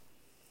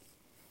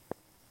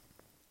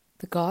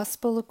The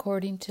Gospel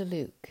according to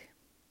Luke.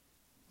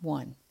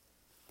 1.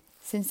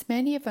 Since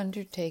many have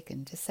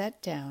undertaken to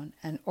set down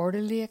an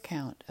orderly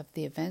account of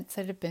the events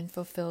that have been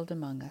fulfilled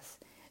among us,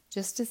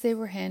 just as they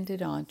were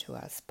handed on to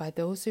us by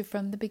those who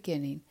from the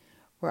beginning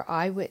were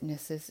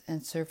eyewitnesses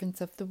and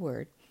servants of the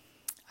word,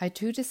 I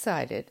too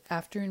decided,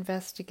 after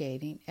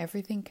investigating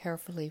everything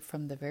carefully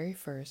from the very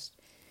first,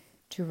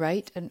 to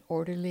write an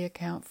orderly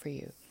account for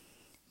you,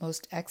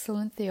 most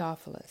excellent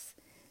Theophilus,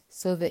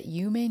 so that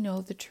you may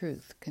know the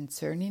truth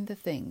concerning the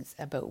things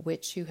about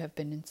which you have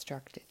been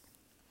instructed.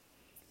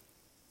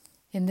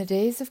 In the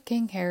days of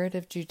King Herod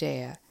of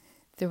Judea,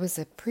 there was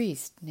a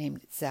priest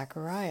named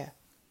Zachariah,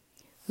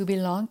 who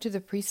belonged to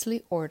the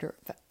priestly order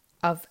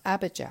of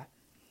Abijah.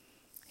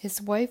 His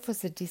wife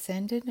was a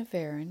descendant of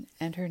Aaron,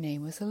 and her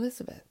name was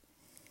Elizabeth.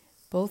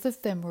 Both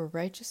of them were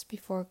righteous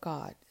before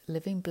God,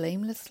 living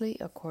blamelessly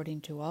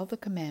according to all the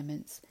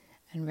commandments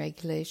and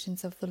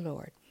regulations of the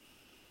Lord.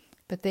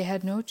 But they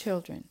had no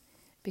children,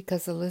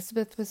 because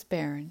Elizabeth was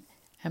barren,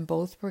 and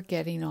both were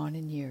getting on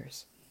in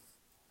years.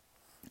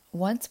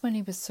 Once when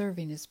he was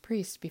serving as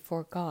priest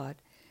before God,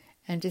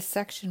 and his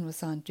section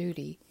was on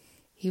duty,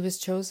 he was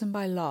chosen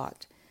by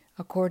lot,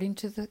 according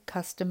to the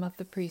custom of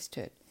the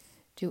priesthood,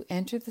 to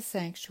enter the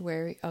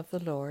sanctuary of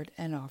the Lord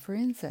and offer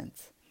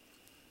incense.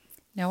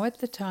 Now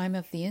at the time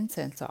of the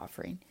incense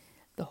offering,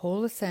 the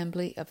whole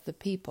assembly of the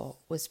people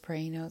was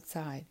praying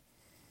outside.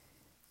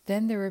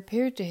 Then there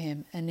appeared to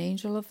him an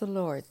angel of the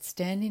Lord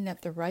standing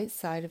at the right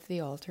side of the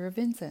altar of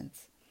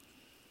incense.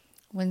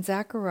 When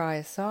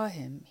Zacharias saw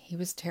him, he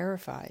was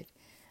terrified,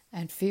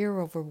 and fear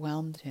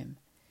overwhelmed him.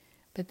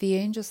 But the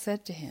angel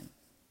said to him,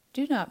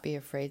 "Do not be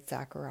afraid,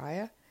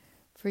 Zachariah,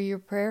 for your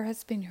prayer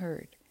has been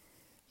heard.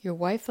 Your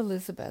wife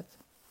Elizabeth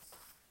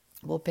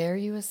will bear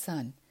you a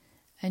son,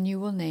 and you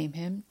will name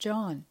him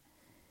John.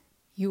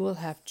 You will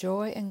have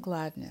joy and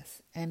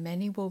gladness, and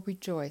many will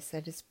rejoice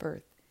at his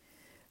birth.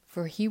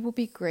 For he will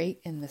be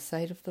great in the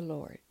sight of the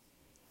Lord.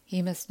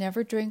 He must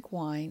never drink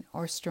wine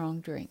or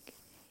strong drink.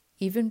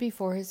 Even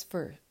before his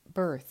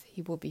birth,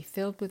 he will be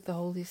filled with the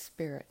Holy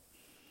Spirit.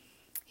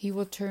 He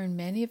will turn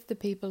many of the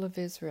people of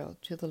Israel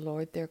to the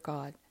Lord their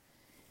God.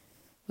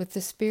 With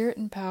the spirit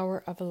and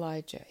power of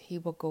Elijah, he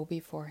will go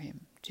before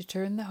him, to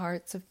turn the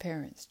hearts of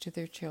parents to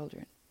their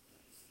children,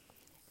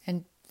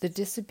 and the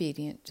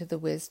disobedient to the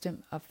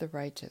wisdom of the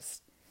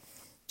righteous,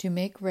 to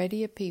make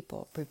ready a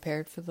people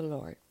prepared for the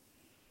Lord."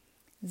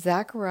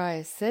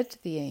 Zacharias said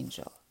to the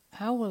angel,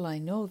 "How will I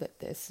know that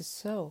this is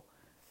so?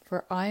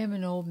 For I am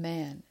an old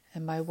man,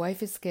 and my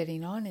wife is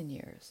getting on in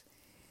years."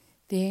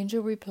 The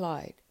angel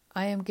replied,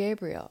 "I am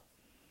Gabriel.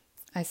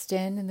 I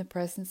stand in the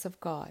presence of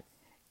God,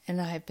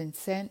 and I have been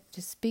sent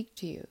to speak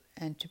to you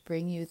and to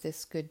bring you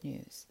this good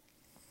news.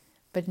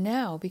 But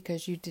now,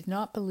 because you did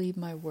not believe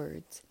my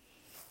words,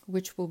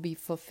 which will be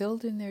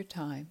fulfilled in their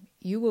time,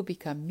 you will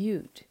become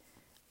mute,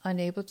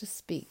 unable to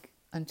speak,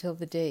 until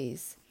the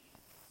days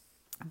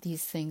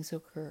these things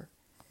occur."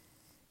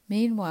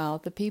 Meanwhile,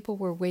 the people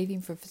were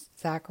waiting for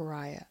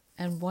Zachariah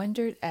and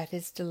wondered at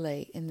his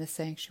delay in the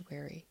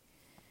sanctuary.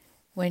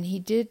 When he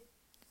did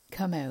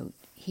come out,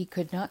 he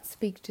could not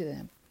speak to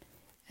them,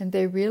 and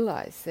they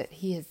realized that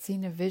he had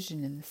seen a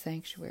vision in the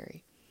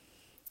sanctuary.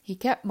 He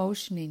kept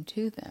motioning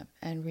to them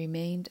and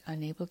remained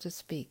unable to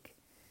speak.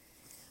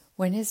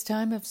 When his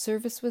time of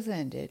service was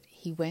ended,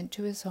 he went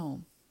to his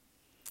home.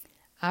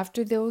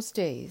 After those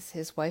days,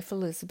 his wife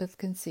Elizabeth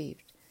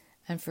conceived,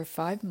 and for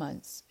 5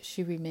 months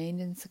she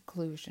remained in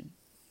seclusion.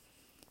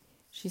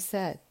 She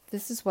said,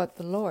 "This is what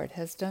the Lord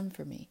has done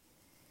for me."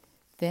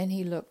 Then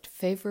he looked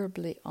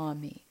favorably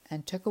on me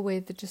and took away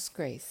the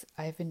disgrace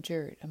I have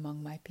endured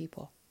among my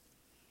people.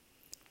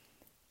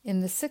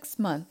 In the 6th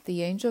month,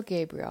 the angel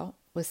Gabriel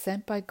was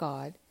sent by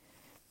God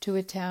to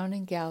a town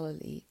in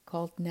Galilee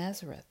called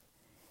Nazareth,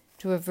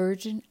 to a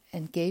virgin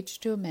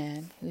engaged to a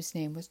man whose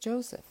name was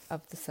Joseph,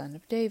 of the son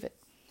of David.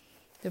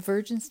 The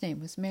virgin's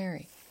name was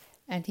Mary.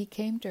 And he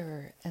came to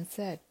her and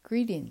said,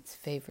 "Greetings,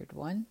 favored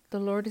one, the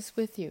Lord is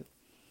with you."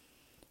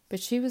 But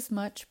she was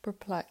much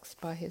perplexed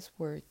by his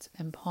words,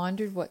 and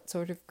pondered what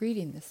sort of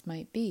greeting this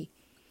might be.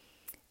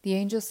 The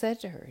angel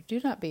said to her, "Do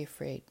not be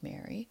afraid,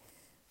 Mary,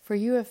 for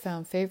you have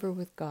found favor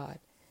with God.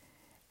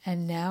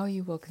 And now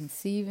you will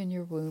conceive in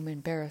your womb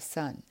and bear a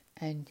son,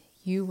 and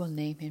you will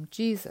name him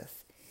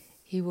Jesus.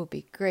 He will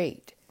be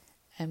great,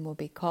 and will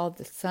be called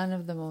the Son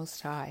of the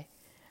Most High.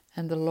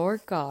 And the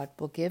Lord God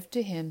will give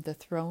to him the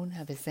throne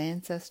of his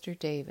ancestor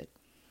David.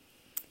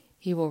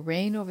 He will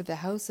reign over the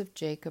house of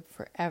Jacob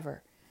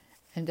forever,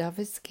 and of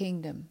his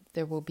kingdom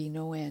there will be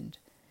no end."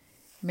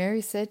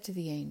 Mary said to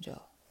the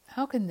angel,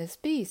 "How can this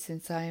be,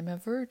 since I am a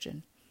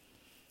virgin?"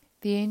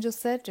 The angel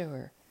said to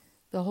her,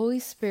 "The Holy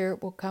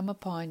Spirit will come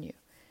upon you,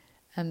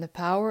 and the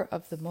power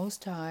of the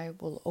Most High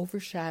will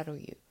overshadow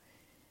you.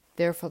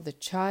 Therefore the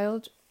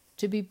child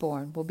to be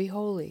born will be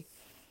holy.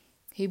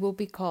 He will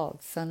be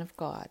called Son of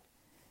God.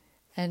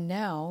 And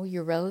now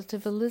your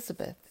relative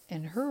Elizabeth,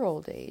 in her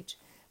old age,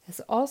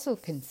 has also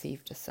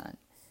conceived a son,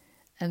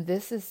 and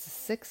this is the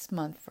 6th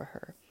month for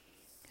her,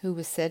 who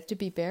was said to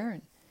be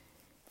barren.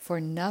 for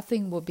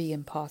nothing will be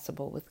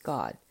impossible with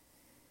God."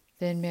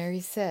 Then Mary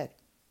said,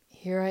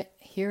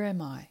 Here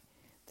am I,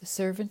 the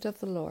servant of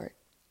the Lord.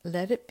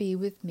 Let it be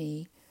with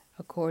me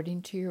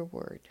according to your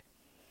word."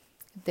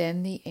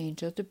 Then the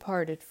angel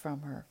departed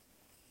from her.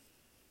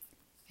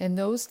 In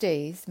those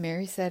days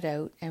Mary set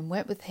out and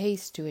went with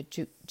haste to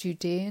a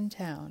Judean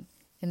town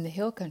in the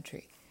hill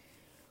country,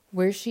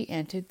 where she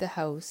entered the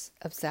house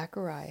of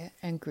Zachariah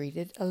and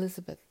greeted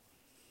Elizabeth.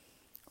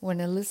 When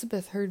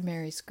Elizabeth heard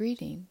Mary's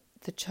greeting,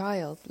 the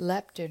child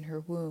leapt in her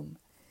womb,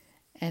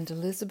 and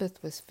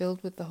Elizabeth was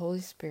filled with the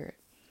Holy Spirit,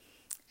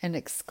 and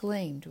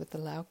exclaimed with a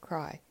loud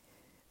cry,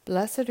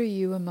 "Blessed are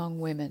you among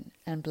women,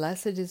 and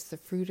blessed is the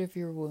fruit of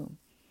your womb.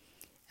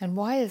 And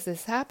why has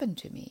this happened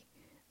to me,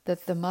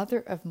 that the mother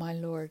of my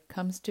Lord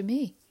comes to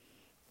me?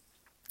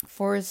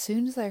 For as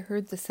soon as I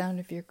heard the sound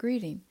of your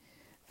greeting,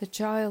 the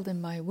child in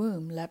my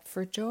womb leapt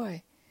for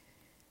joy.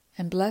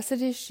 And blessed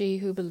is she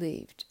who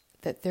believed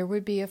that there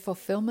would be a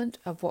fulfillment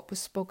of what was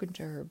spoken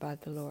to her by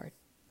the Lord."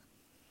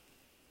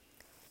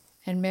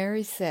 And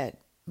Mary said,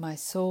 "My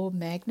soul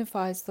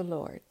magnifies the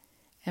Lord,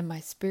 and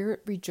my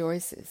spirit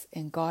rejoices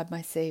in God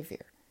my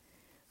Saviour.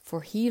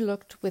 For he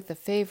looked with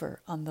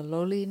favor on the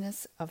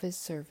lowliness of his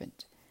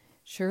servant.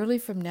 Surely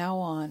from now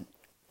on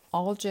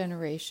all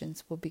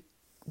generations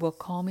will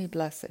call me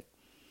blessed.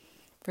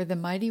 For the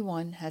Mighty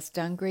One has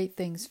done great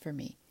things for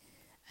me,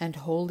 and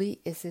holy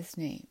is his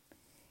name.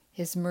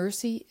 His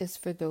mercy is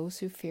for those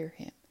who fear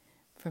him,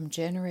 from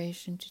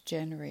generation to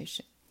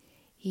generation.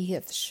 He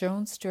hath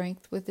shown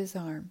strength with his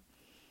arm.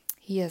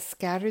 He has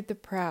scattered the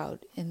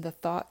proud in the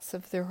thoughts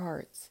of their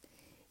hearts.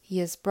 He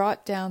has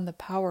brought down the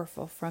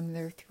powerful from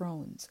their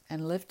thrones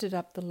and lifted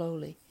up the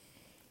lowly.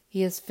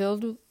 He has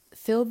filled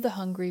the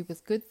hungry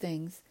with good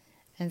things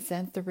and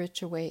sent the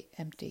rich away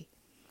empty.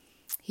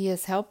 He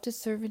has helped his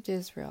servant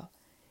Israel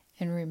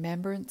in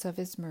remembrance of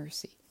his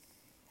mercy,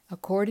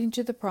 according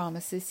to the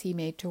promises he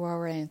made to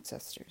our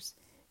ancestors,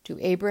 to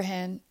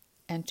Abraham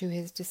and to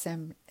his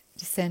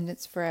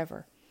descendants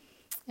forever."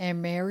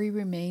 And Mary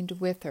remained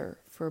with her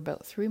for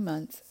about 3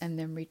 months and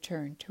then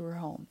returned to her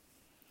home.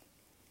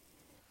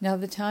 Now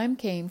the time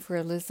came for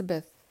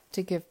Elizabeth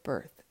to give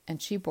birth,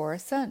 and she bore a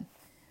son.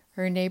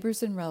 Her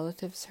neighbors and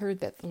relatives heard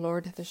that the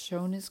Lord hath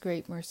shown his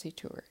great mercy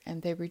to her,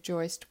 and they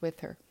rejoiced with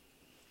her.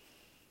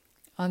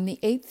 On the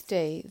 8th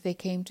day they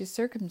came to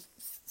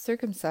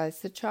circumcise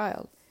the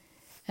child,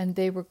 and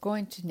they were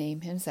going to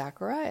name him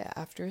Zachariah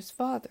after his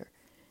father.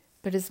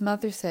 But his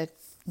mother said,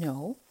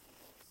 "No,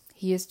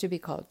 he is to be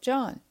called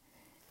John."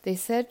 They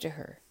said to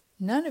her,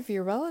 "None of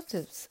your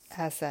relatives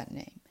has that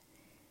name."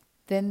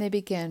 Then they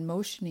began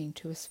motioning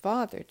to his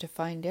father to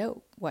find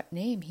out what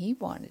name he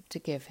wanted to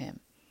give him.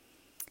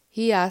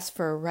 He asked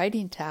for a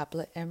writing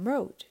tablet and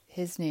wrote,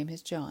 "His name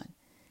is John."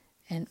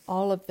 And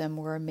all of them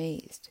were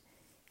amazed.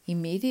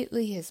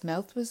 Immediately his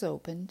mouth was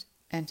opened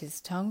and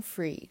his tongue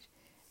freed,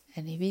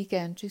 and he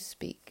began to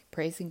speak,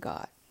 praising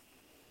God.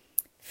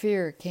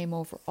 Fear came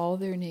over all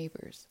their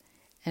neighbors,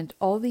 and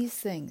all these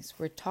things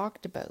were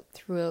talked about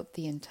throughout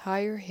the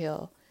entire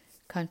hill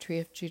country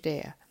of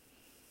Judea.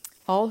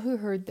 All who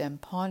heard them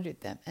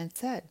pondered them and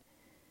said,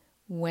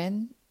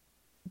 "When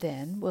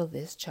then will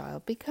this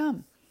child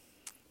become?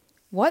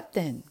 What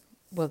then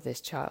will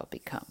this child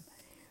become?"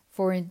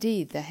 For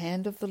indeed the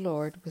hand of the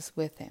Lord was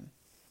with him.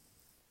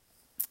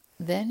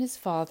 Then his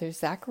father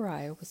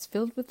Zachariah was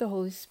filled with the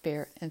Holy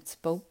Spirit and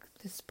spoke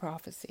this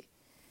prophecy,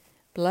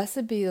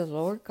 "Blessed be the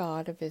Lord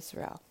God of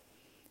Israel,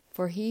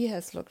 for he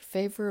has looked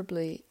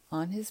favorably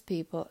on his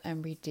people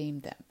and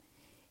redeemed them.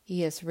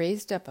 He has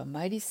raised up a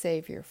mighty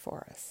Saviour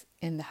for us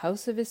in the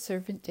house of his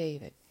servant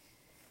David,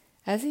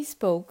 as he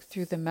spoke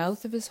through the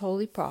mouth of his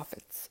holy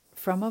prophets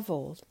from of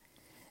old,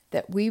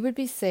 that we would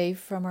be saved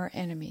from our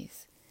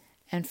enemies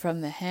and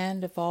from the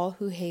hand of all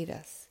who hate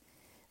us.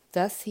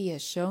 Thus he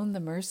has shown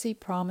the mercy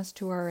promised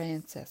to our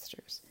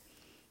ancestors,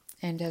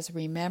 and has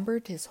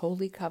remembered his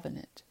holy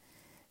covenant,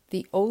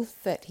 the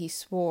oath that he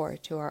swore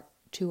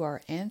to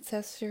our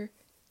ancestor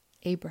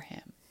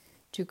Abraham,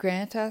 to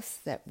grant us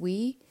that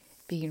we,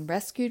 being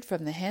rescued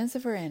from the hands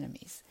of our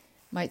enemies,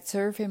 might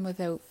serve him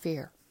without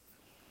fear,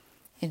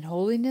 in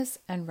holiness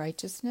and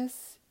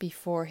righteousness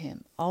before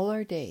him all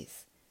our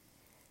days.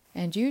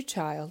 And you,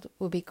 child,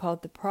 will be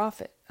called the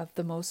prophet of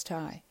the Most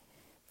High,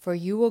 for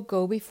you will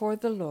go before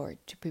the Lord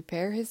to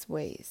prepare his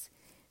ways,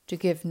 to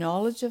give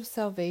knowledge of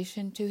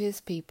salvation to his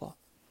people,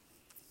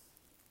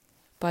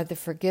 by the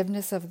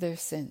forgiveness of their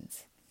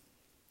sins,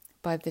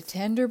 by the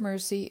tender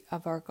mercy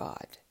of our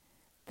God.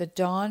 The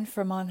dawn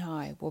from on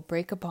high will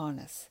break upon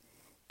us,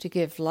 to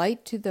give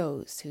light to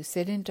those who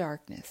sit in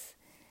darkness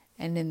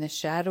and in the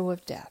shadow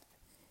of death,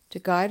 to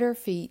guide our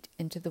feet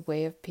into the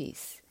way of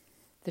peace."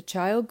 The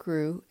child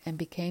grew and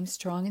became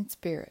strong in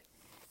spirit,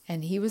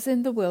 and he was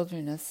in the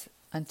wilderness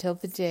until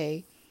the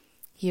day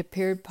he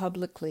appeared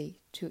publicly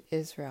to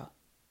Israel.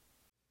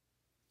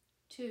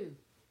 2.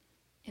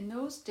 In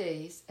those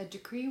days a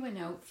decree went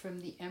out from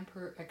the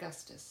Emperor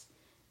Augustus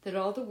that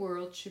all the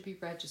world should be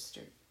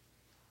registered.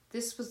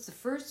 This was the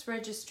first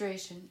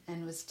registration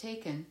and was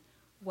taken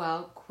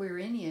while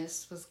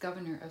Quirinius was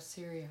governor of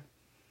Syria.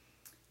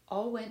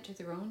 All went to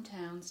their own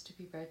towns to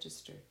be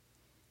registered.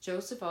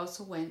 Joseph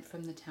also went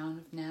from the town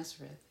of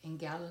Nazareth in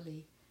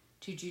Galilee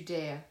to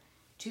Judea,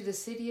 to the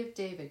city of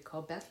David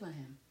called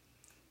Bethlehem,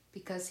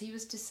 because he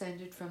was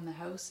descended from the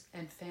house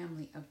and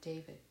family of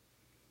David.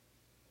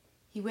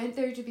 He went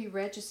there to be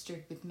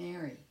registered with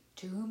Mary,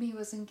 to whom he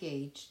was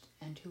engaged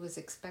and who was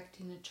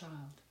expecting a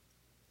child.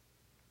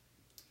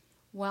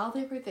 While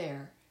they were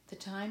there, the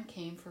time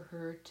came for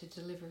her to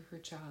deliver her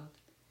child,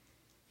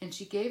 and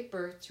she gave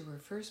birth to her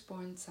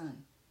firstborn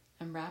son,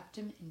 and wrapped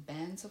him in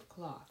bands of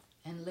cloth,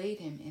 and laid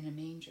him in a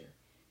manger,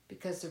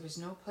 because there was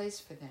no place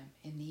for them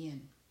in the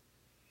inn.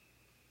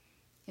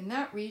 In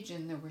that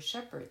region there were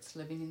shepherds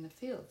living in the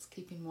fields,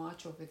 keeping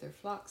watch over their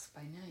flocks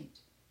by night.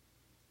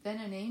 Then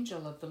an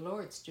angel of the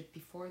Lord stood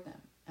before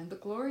them, and the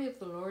glory of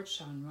the Lord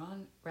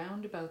shone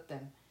round about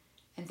them,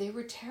 and they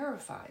were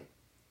terrified.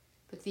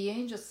 But the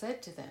angel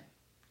said to them,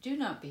 "Do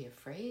not be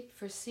afraid,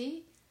 for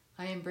see,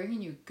 I am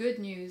bringing you good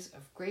news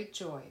of great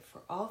joy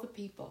for all the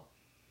people.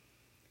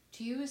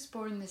 To you is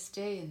born this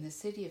day in the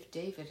city of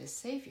David a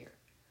Savior,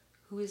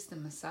 who is the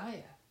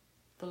Messiah,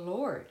 the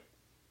Lord.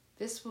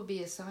 This will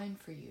be a sign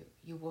for you.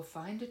 You will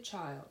find a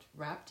child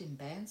wrapped in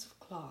bands of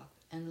cloth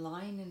and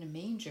lying in a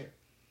manger."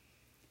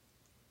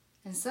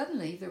 And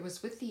suddenly there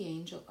was with the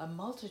angel a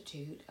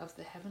multitude of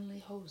the heavenly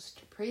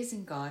host,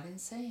 praising God and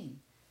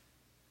saying,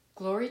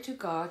 "Glory to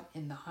God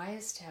in the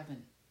highest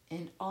heaven,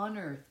 and on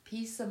earth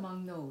peace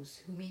among those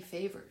whom he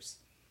favors."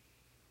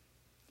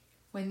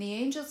 When the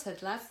angels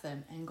had left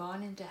them and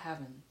gone into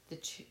heaven,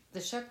 the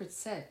shepherds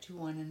said to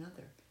one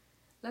another,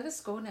 "Let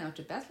us go now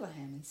to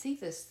Bethlehem and see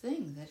this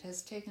thing that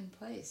has taken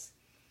place,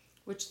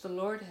 which the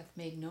Lord hath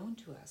made known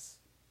to us."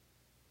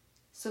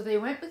 So they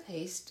went with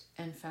haste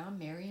and found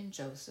Mary and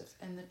Joseph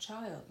and the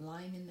child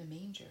lying in the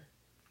manger.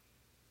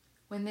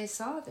 When they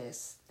saw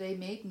this, they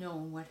made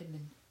known what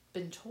had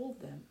been told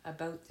them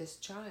about this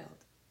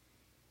child.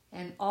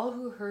 And all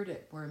who heard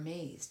it were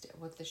amazed at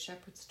what the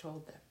shepherds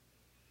told them.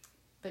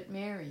 But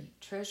Mary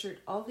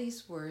treasured all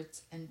these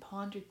words and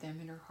pondered them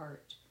in her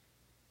heart.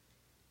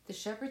 The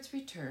shepherds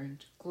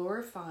returned,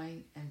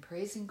 glorifying and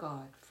praising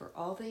God for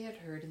all they had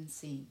heard and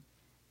seen,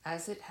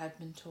 as it had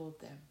been told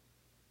them.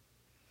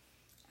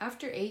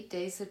 After 8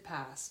 days had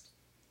passed,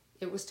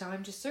 it was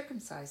time to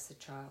circumcise the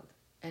child,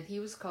 and he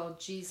was called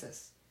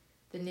Jesus,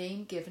 the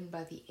name given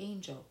by the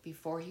angel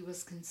before he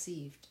was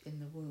conceived in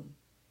the womb.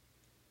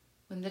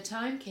 When the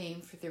time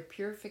came for their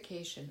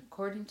purification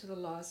according to the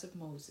laws of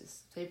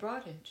Moses, they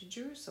brought him to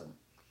Jerusalem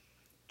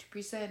to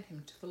present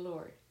him to the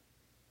Lord.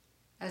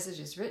 As it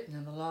is written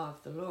in the law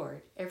of the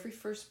Lord, every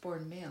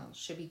firstborn male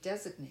shall be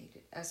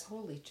designated as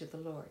holy to the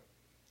Lord.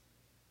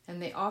 And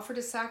they offered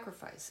a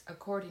sacrifice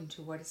according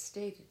to what is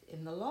stated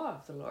in the law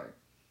of the Lord,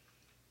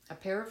 a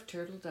pair of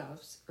turtle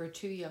doves or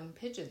 2 young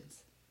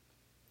pigeons.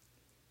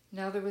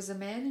 Now there was a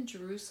man in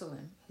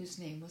Jerusalem whose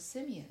name was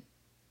Simeon.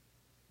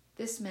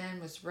 This man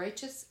was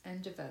righteous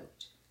and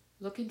devout,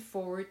 looking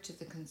forward to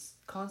the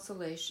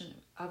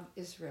consolation of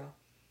Israel,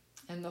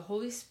 and the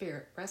Holy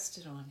Spirit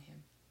rested on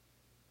him.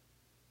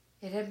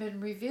 It had been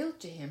revealed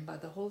to him by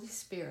the Holy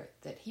Spirit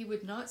that he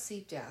would not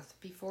see death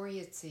before he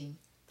had seen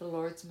the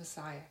Lord's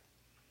Messiah.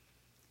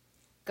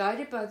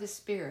 Guided by the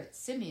Spirit,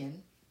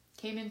 Simeon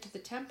came into the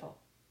temple.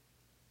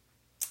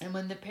 And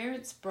when the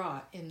parents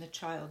brought in the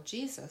child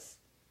Jesus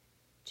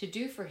to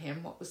do for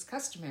him what was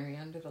customary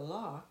under the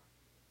law,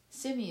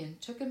 Simeon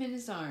took him in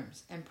his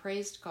arms and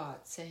praised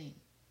God, saying,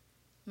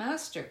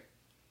 "Master,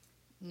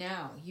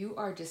 now you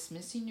are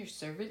dismissing your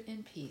servant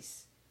in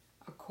peace,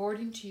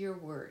 according to your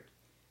word,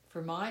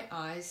 for my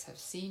eyes have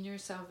seen your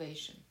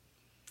salvation,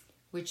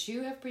 which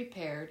you have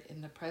prepared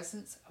in the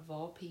presence of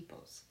all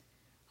peoples,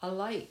 a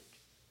light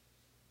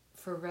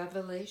for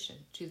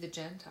revelation to the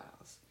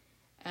Gentiles,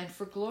 and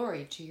for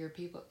glory to your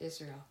people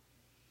Israel."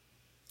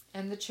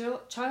 And the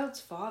child's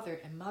father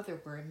and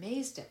mother were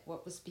amazed at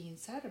what was being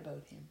said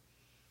about him.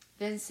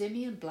 Then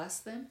Simeon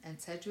blessed them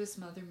and said to his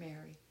mother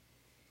Mary,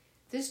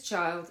 "This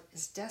child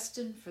is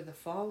destined for the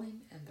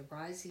falling and the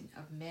rising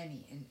of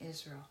many in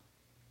Israel,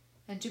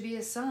 and to be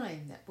a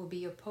sign that will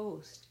be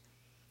opposed,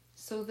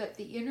 so that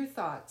the inner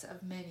thoughts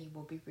of many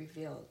will be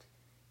revealed,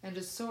 and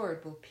a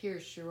sword will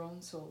pierce your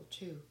own soul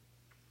too."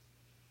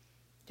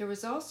 There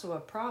was also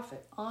a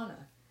prophet,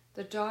 Anna,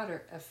 the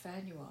daughter of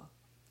Phanuel,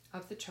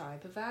 of the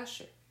tribe of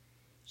Asher.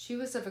 She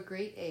was of a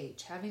great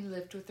age, having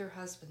lived with her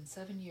husband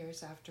 7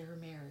 years after her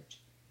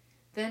marriage,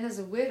 then as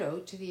a widow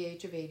to the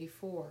age of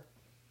 84.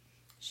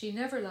 She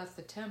never left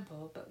the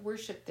temple, but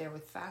worshipped there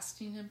with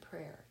fasting and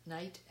prayer,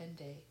 night and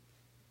day.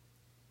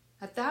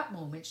 At that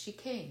moment she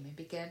came and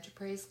began to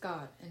praise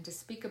God and to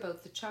speak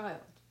about the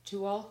child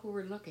to all who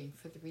were looking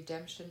for the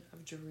redemption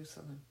of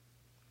Jerusalem.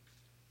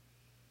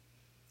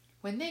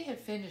 When they had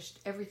finished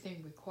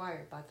everything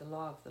required by the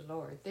law of the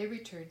Lord, they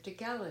returned to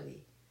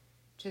Galilee,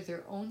 to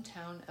their own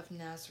town of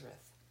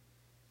Nazareth.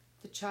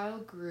 The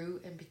child grew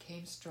and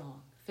became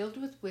strong, filled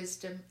with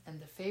wisdom,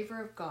 and the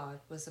favor of God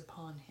was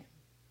upon him.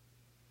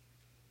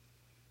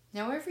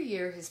 Now every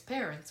year his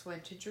parents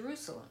went to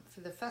Jerusalem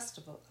for the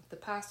festival of the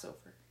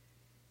Passover.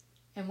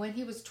 And when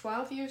he was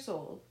 12 years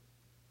old,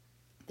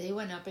 they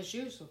went up as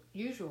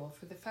usual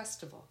for the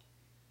festival.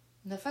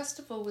 When the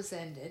festival was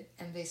ended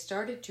and they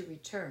started to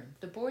return,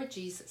 the boy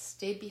Jesus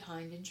stayed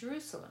behind in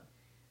Jerusalem,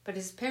 but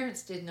his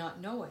parents did not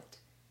know it.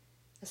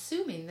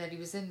 Assuming that he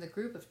was in the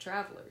group of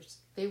travelers,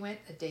 they went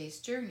a day's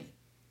journey.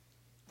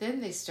 Then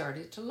they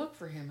started to look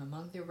for him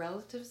among their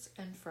relatives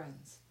and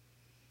friends.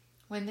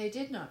 When they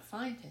did not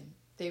find him,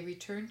 they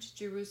returned to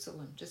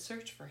Jerusalem to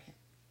search for him.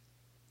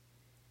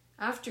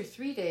 After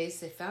 3 days,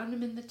 they found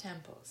him in the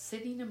temple,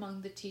 sitting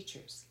among the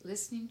teachers,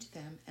 listening to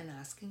them and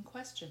asking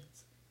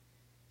questions.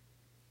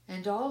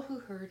 And all who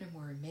heard him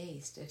were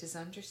amazed at his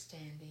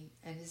understanding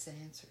and his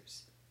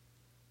answers.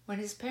 When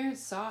his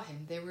parents saw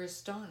him, they were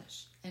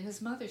astonished, and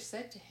his mother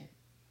said to him,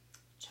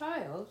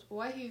 "Child,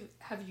 why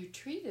have you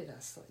treated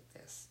us like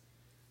this?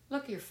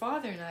 Look, your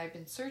father and I have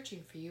been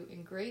searching for you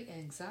in great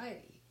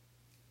anxiety."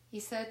 He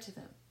said to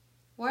them,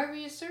 "Why were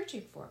you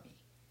searching for me?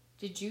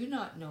 Did you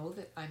not know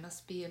that I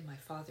must be in my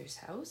Father's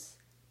house?"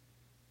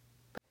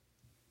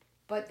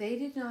 But they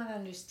did not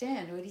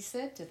understand what he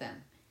said to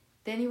them.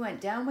 Then he went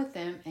down with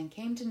them and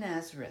came to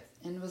Nazareth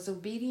and was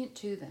obedient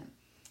to them.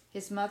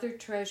 His mother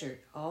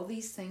treasured all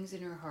these things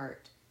in her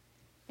heart.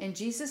 And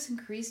Jesus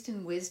increased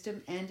in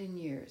wisdom and in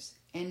years,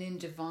 and in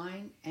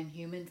divine and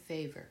human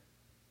favor.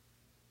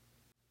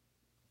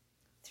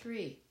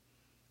 3.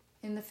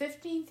 In the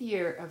 15th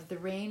year of the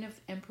reign of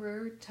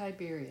Emperor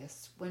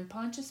Tiberius, when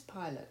Pontius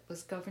Pilate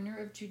was governor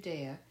of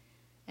Judea,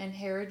 and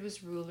Herod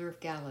was ruler of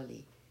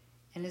Galilee,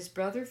 and his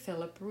brother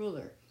Philip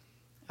ruler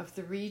of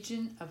the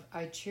region of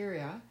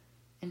Iturea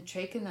and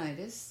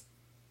Trachonitis,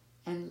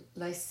 and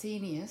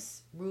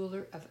Licinius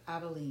ruler of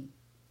Abilene,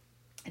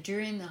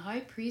 during the high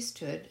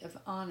priesthood of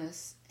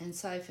Annas and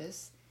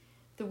Caiaphas,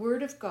 the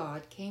word of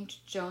God came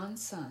to John,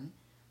 son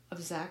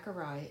of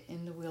Zechariah,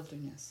 in the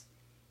wilderness.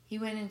 He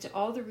went into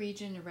all the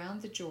region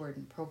around the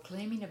Jordan,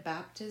 proclaiming a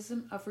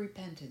baptism of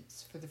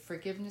repentance for the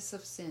forgiveness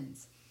of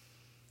sins,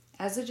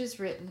 as it is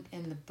written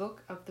in the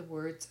book of the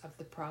words of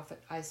the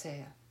prophet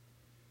Isaiah.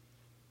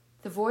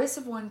 The voice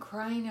of one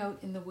crying out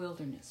in the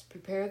wilderness,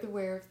 "Prepare the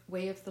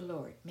way of the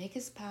Lord, make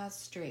his paths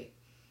straight.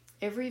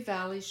 Every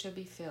valley shall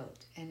be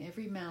filled, and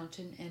every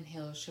mountain and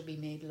hill shall be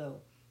made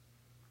low,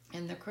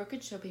 and the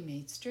crooked shall be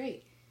made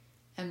straight,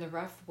 and the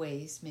rough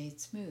ways made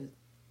smooth.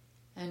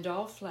 And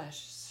all flesh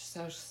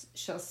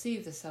shall see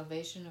the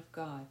salvation of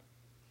God."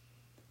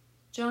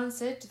 John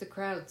said to the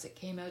crowds that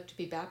came out to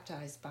be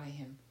baptized by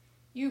him,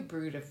 "You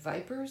brood of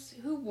vipers,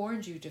 who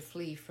warned you to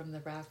flee from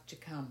the wrath to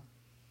come?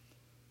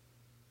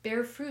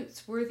 Bear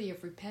fruits worthy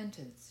of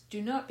repentance.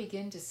 Do not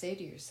begin to say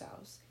to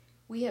yourselves,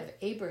 'We have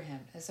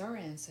Abraham as our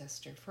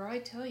ancestor,' for I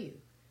tell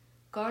you,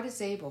 God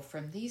is able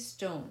from these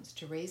stones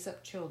to raise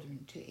up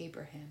children to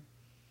Abraham.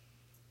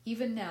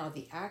 Even now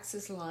the axe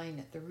is lying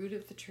at the root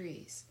of the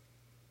trees.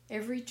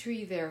 Every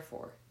tree,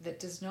 therefore, that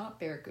does not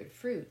bear good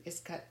fruit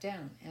is cut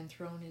down and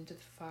thrown into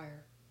the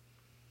fire."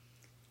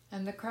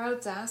 And the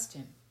crowds asked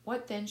him,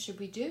 "What then should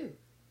we do?"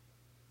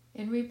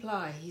 In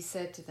reply, he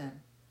said to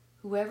them,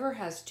 "Whoever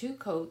has 2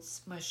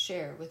 coats must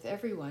share with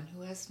everyone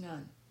who has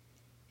none,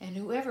 and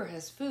whoever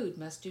has food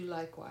must do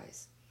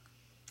likewise."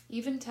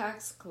 Even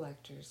tax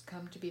collectors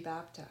come to be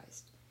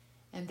baptized,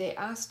 and they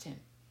asked him,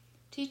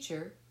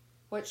 "Teacher,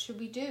 what should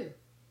we do?"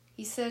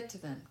 He said to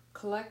them,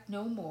 "Collect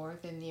no more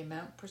than the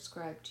amount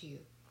prescribed to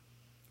you."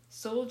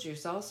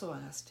 Soldiers also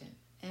asked him,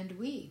 "And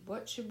we,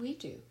 what should we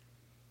do?"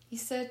 He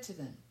said to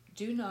them,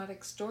 "Do not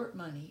extort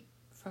money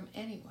from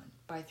anyone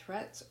by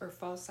threats or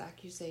false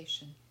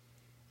accusation,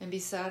 and be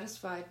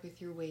satisfied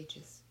with your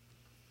wages."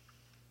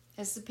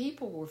 As the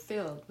people were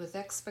filled with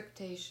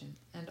expectation,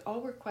 and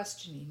all were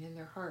questioning in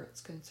their hearts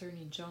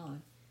concerning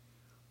John,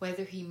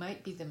 whether he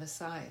might be the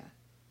Messiah,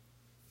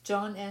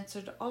 John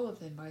answered all of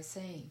them by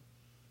saying,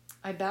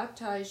 "I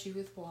baptize you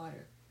with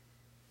water,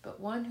 but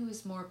one who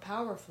is more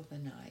powerful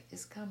than I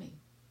is coming.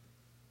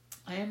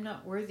 I am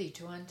not worthy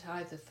to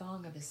untie the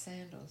thong of his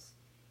sandals.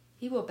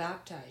 He will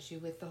baptize you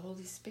with the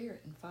Holy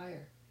Spirit and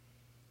fire.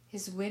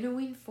 His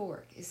winnowing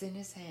fork is in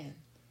his hand,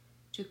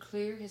 to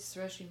clear his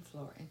threshing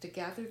floor and to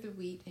gather the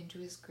wheat into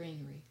his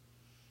granary.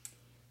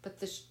 But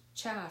the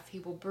chaff he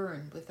will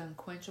burn with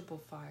unquenchable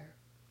fire."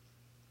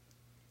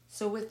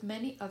 So with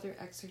many other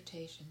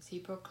exhortations he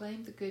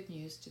proclaimed the good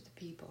news to the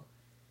people.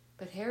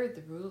 But Herod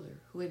the ruler,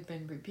 who had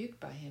been rebuked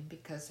by him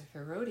because of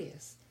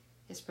Herodias,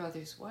 his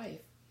brother's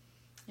wife,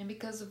 and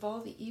because of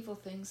all the evil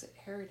things that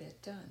Herod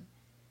had done,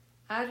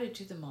 added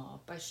to them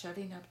all by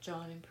shutting up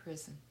John in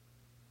prison.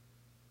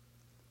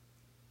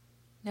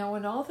 Now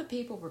when all the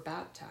people were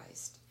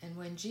baptized, and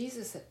when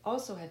Jesus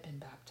also had been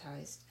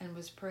baptized and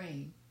was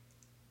praying,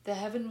 the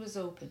heaven was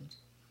opened,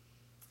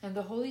 and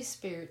the Holy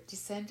Spirit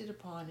descended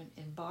upon him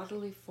in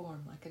bodily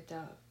form like a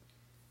dove,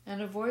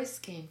 and a voice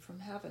came from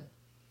heaven,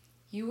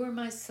 "You are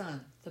my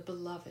Son, the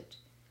beloved.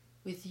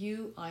 With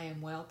you I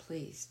am well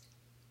pleased."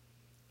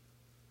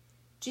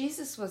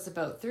 Jesus was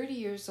about 30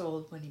 years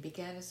old when he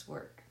began his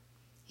work.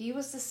 He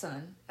was the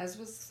son, as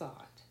was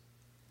thought,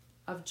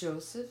 of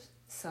Joseph,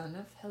 son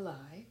of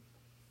Heli,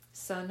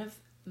 son of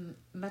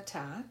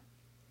Matthat,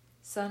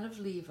 son of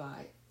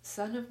Levi,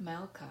 son of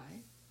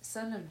Malchi,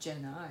 son of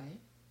Jenai,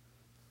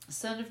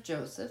 son of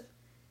Joseph,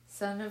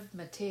 son of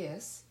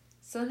Matthias,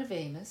 son of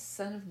Amos,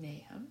 son of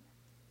Nahum,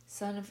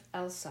 son of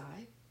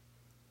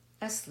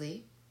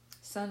Esli,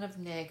 son of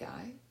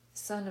Nagai,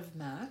 son of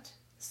Matt,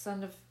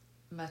 son of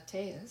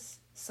Matthias,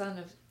 son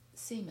of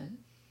Seman,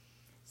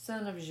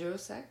 son of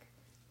Josek,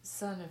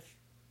 son of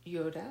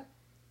Yoda,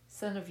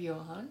 son of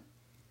Johan,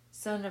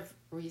 son of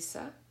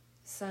Risa,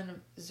 son of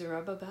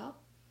Zerubbabel,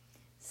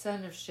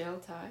 son of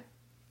Shealtiel,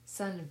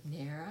 son of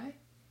Neri,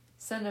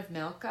 son of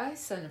Melchi,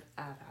 son of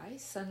Adai,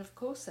 son of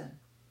Kosan,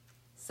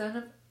 son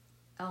of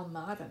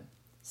Elmadam,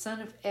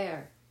 son of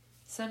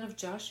son of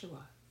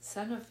Joshua,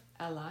 son of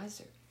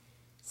Eliezer,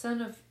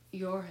 son of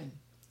Jorhim,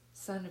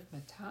 son of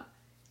Matthat,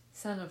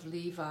 son of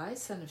Levi,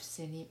 son of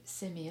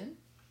Simeon,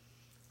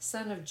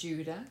 son of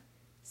Judah,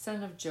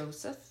 son of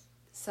Joseph,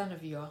 son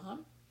of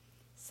Joachim,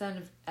 son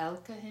of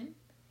Elkahim,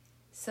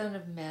 son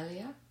of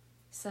Meliah,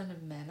 son of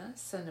Menah,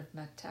 son of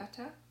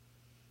Mattata,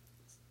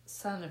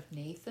 son of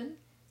Nathan,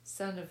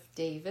 son of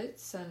David,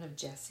 son of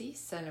Jesse,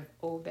 son of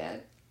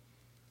Obed,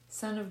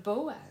 son of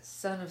Boaz,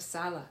 son of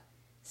Salah,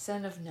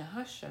 son of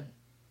Nahashon,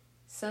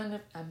 son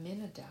of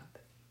Aminadab,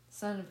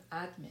 son of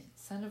Admin,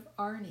 son of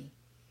Arni,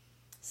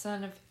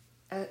 son of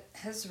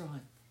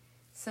Hezron,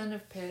 son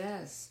of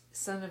Perez,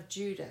 son of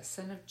Judah,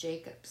 son of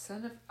Jacob,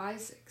 son of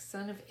Isaac,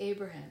 son of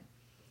Abraham,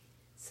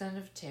 son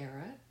of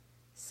Terah,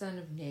 son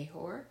of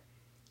Nahor,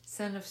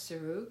 son of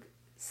Serug,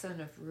 son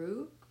of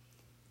Ru,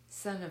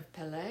 son of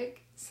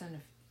Peleg, son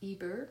of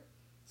Eber,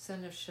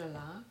 son of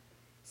Shelah,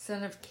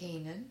 son of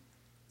Canaan,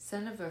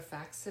 son of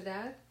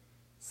Arphaxadad,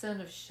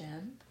 son of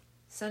Shem,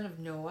 son of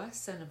Noah,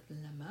 son of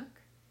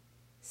Lamech,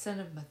 son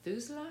of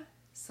Methuselah,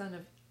 son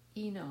of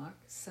Enoch,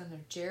 son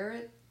of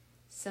Jared,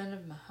 son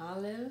of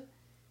Mahalalel,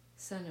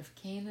 son of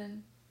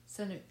Canaan,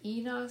 son of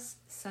Enos,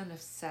 son of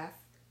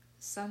Seth,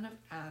 son of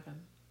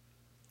Adam,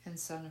 and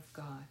son of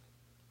God.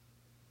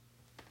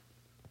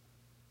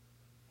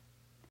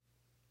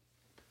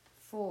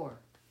 4.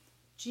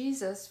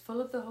 Jesus,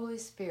 full of the Holy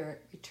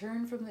Spirit,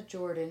 returned from the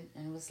Jordan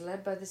and was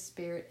led by the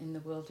Spirit in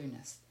the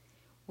wilderness,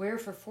 where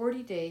for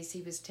 40 days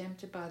he was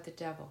tempted by the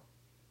devil.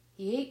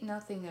 He ate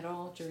nothing at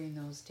all during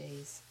those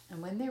days,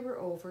 and when they were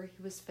over,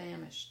 he was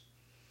famished.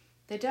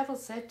 The devil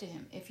said to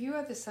him, "If you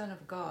are the Son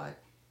of God,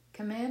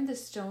 command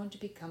this stone to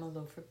become a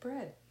loaf of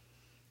bread."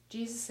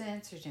 Jesus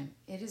answered him,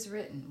 "It is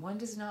written, one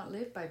does not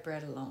live by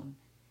bread alone."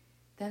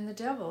 Then the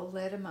devil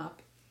led him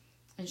up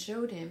and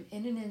showed him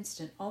in an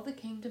instant all the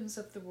kingdoms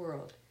of the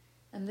world.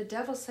 And the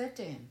devil said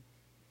to him,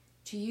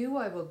 "To you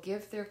I will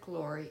give their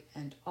glory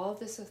and all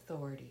this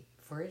authority,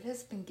 for it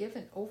has been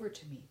given over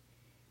to me,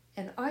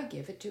 and I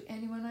give it to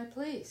anyone I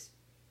please.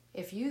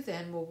 If you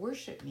then will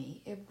worship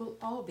me, it will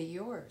all be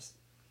yours."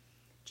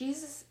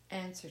 Jesus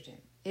answered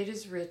him, "It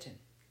is written,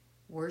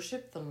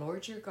 worship the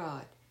Lord your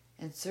God,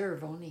 and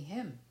serve only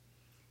him."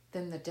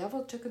 Then the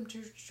devil took him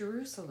to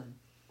Jerusalem,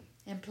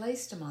 and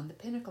placed him on the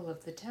pinnacle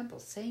of the temple,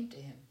 saying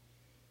to him,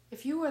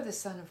 "If you are the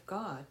Son of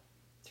God,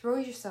 throw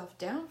yourself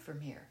down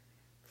from here,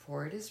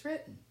 for it is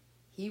written,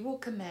 he will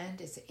command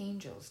his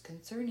angels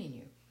concerning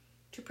you,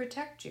 to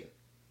protect you,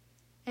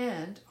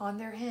 and on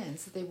their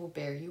hands they will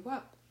bear you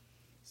up,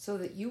 so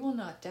that you will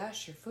not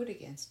dash your foot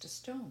against a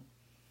stone."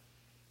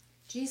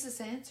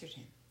 Jesus answered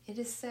him, "It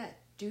is said,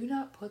 do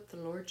not put the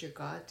Lord your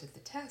God to the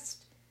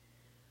test."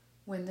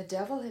 When the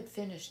devil had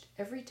finished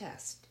every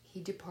test,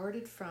 he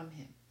departed from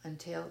him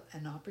until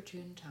an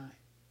opportune time.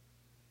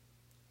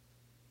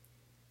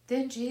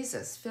 Then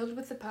Jesus, filled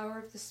with the power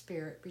of the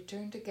Spirit,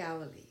 returned to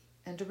Galilee,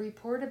 and a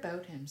report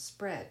about him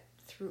spread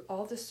through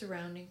all the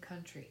surrounding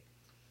country.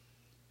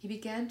 He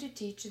began to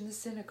teach in the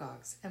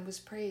synagogues and was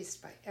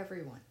praised by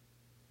everyone.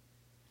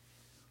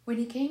 When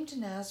he came to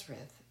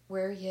Nazareth,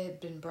 where he had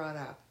been brought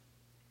up,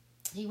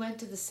 he went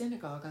to the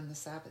synagogue on the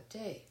Sabbath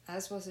day,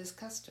 as was his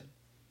custom.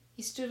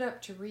 He stood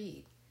up to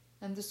read,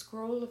 and the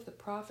scroll of the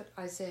prophet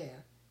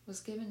Isaiah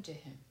was given to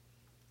him.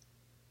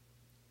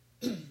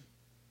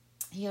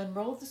 He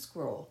unrolled the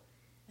scroll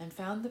and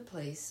found the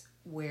place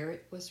where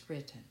it was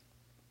written,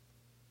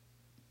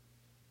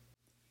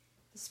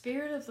 "The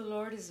Spirit of the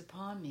Lord is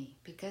upon me,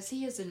 because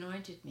he has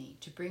anointed me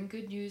to bring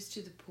good news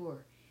to the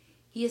poor.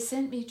 He has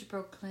sent me to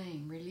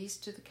proclaim release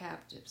to the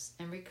captives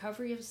and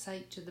recovery of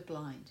sight to the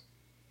blind,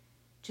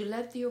 to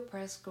let the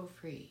oppressed go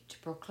free, to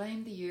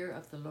proclaim the year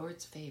of the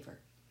Lord's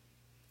favor."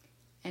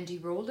 And he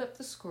rolled up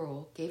the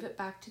scroll, gave it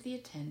back to the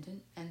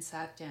attendant, and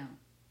sat down.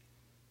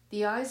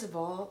 The eyes of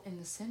all in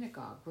the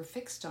synagogue were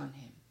fixed on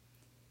him.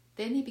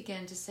 Then he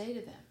began to say to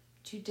them,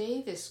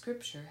 "Today this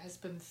scripture has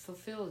been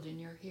fulfilled in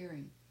your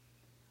hearing."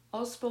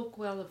 All spoke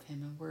well of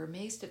him and were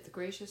amazed at the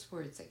gracious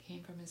words that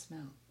came from his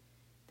mouth.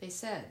 They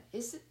said,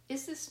 Is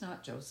this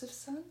not Joseph's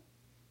son?"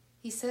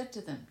 He said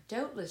to them,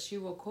 "Doubtless you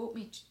will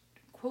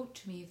quote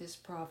to me this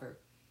proverb,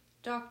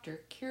 'Doctor,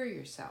 cure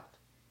yourself.'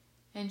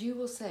 And you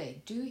will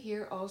say, 'Do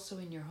here also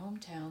in your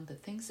hometown the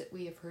things that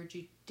we have heard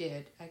you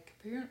did at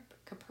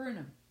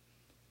Capernaum.'"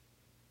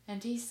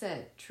 And he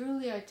said,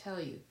 "Truly I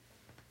tell you,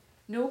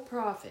 no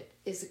prophet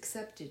is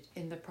accepted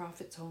in the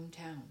prophet's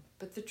hometown.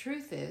 But the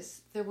truth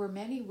is, there were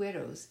many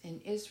widows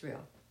in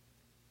Israel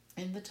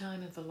in the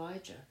time of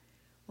Elijah,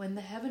 when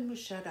the heaven was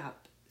shut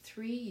up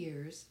 3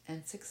 years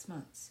and 6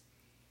 months,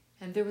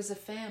 and there was a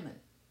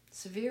famine,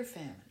 severe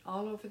famine,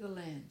 all over the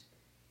land.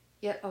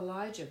 Yet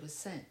Elijah was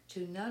sent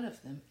to none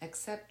of them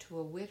except to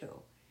a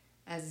widow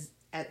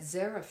at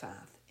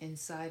Zarephath in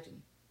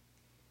Sidon.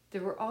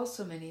 There were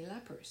also many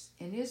lepers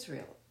in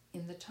Israel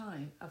in the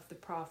time of the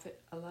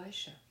prophet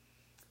Elisha,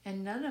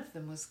 and none of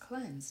them was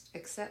cleansed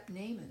except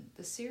Naaman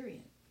the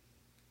Syrian."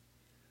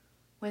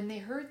 When they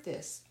heard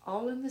this,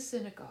 all in the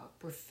synagogue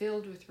were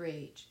filled with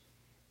rage.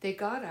 They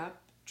got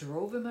up,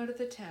 drove him out of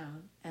the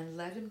town, and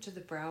led him to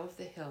the brow of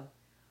the hill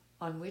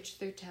on which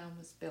their town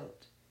was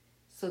built,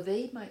 so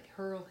they might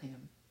hurl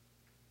him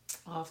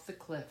off the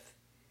cliff.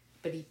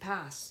 But he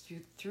passed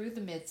through the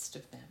midst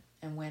of them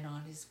and went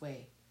on his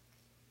way.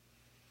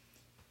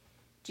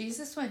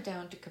 Jesus went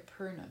down to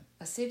Capernaum,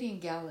 a city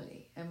in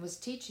Galilee, and was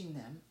teaching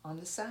them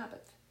on the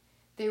Sabbath.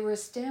 They were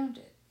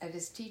astounded at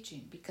his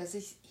teaching because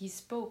he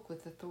spoke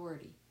with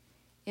authority.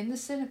 In the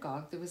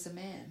synagogue there was a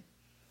man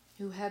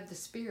who had the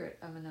spirit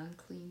of an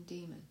unclean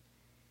demon,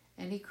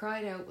 and he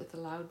cried out with a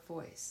loud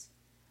voice,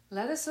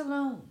 "Let us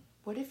alone!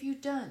 What have you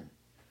done?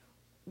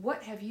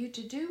 What have you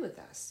to do with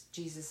us,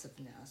 Jesus of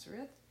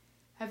Nazareth?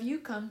 Have you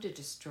come to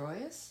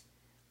destroy us?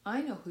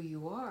 I know who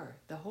you are,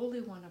 the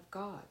Holy One of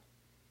God."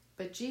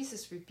 But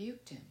Jesus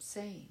rebuked him,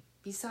 saying,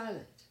 "Be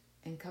silent,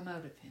 and come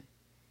out of him."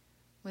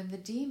 When the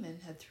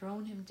demon had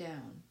thrown him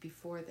down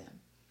before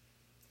them,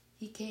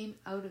 he came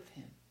out of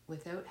him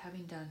without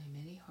having done him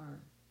any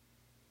harm.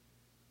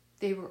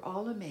 They were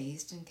all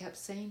amazed and kept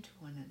saying to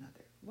one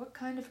another, "What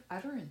kind of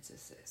utterance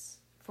is this?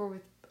 For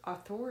with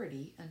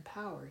authority and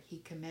power he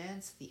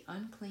commands the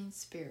unclean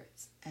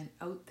spirits, and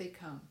out they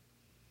come."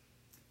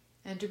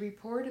 And a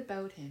report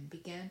about him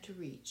began to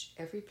reach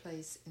every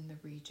place in the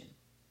region.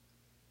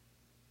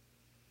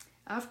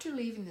 After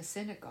leaving the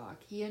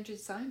synagogue, he entered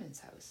Simon's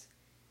house.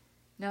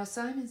 Now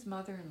Simon's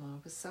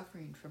mother-in-law was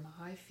suffering from a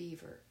high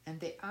fever, and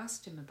they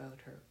asked him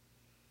about her.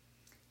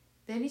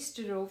 Then he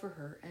stood over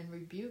her and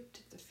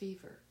rebuked the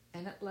fever,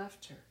 and it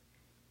left her.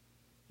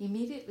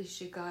 Immediately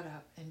she got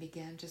up and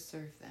began to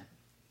serve them.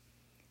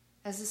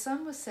 As the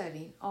sun was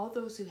setting, all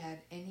those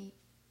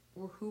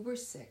who were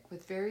sick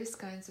with various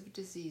kinds of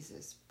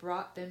diseases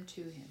brought them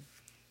to him,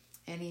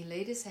 and he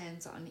laid his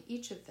hands on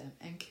each of them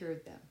and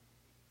cured them.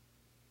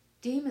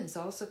 Demons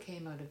also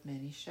came out of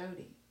many,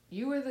 shouting,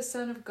 "You are the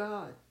Son of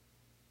God."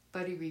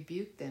 But he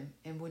rebuked them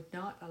and would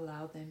not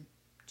allow them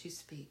to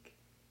speak,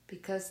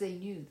 because they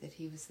knew that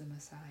he was the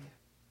Messiah.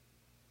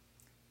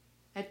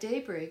 At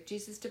daybreak,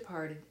 Jesus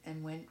departed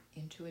and went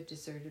into a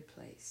deserted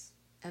place,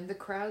 and the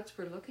crowds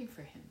were looking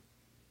for him.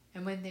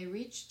 And when they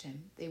reached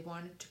him, they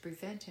wanted to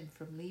prevent him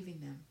from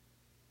leaving them.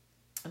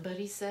 But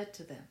he said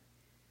to them,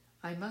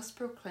 "I must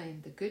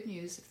proclaim the good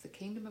news of the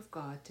kingdom of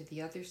God to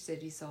the other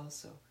cities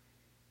also,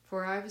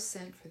 for I was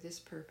sent for this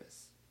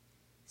purpose."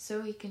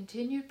 So he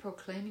continued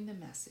proclaiming the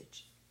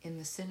message in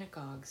the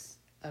synagogues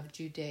of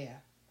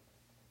Judea.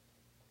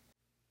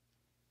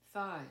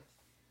 5.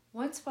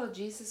 Once while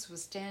Jesus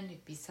was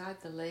standing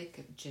beside the lake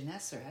of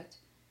Gennesaret,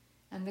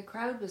 and the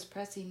crowd was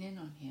pressing in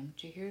on him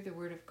to hear the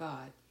word of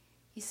God,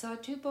 he saw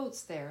 2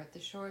 boats there at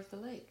the shore of the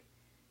lake.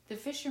 The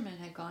fishermen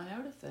had gone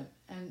out of them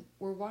and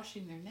were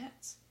washing their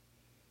nets.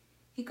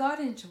 He got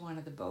into one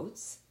of the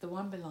boats, the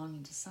one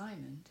belonging to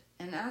Simon,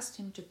 and asked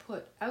him to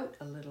put out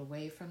a little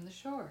way from the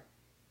shore.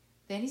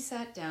 Then he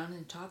sat down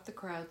and taught the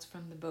crowds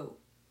from the boat.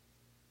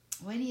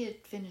 When he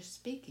had finished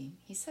speaking,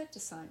 he said to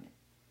Simon,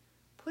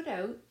 "Put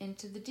out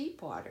into the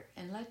deep water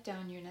and let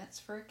down your nets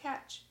for a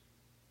catch."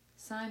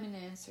 Simon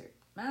answered,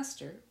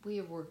 "Master, we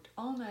have worked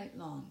all night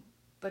long,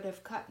 but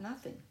have caught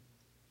nothing.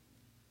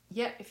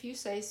 Yet if you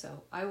say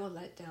so, I will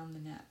let down the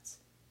nets."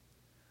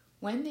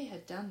 When they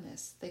had done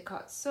this, they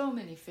caught so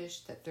many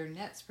fish that their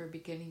nets were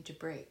beginning to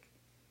break.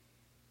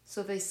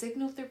 So they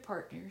signaled their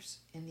partners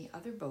in the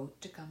other boat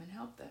to come and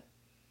help them.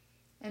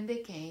 And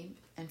they came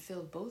and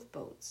filled both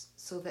boats,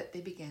 so that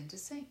they began to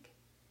sink.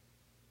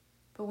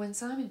 But when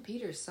Simon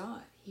Peter saw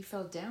it, he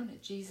fell down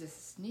at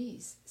Jesus'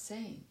 knees,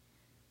 saying,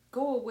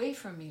 "Go away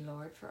from me,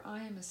 Lord, for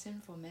I am a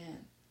sinful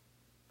man."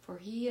 For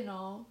he and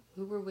all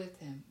who were with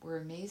him were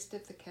amazed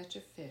at the catch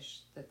of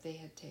fish that they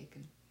had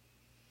taken.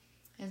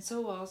 And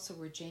so also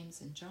were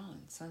James and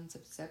John, sons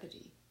of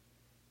Zebedee,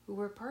 who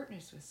were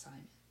partners with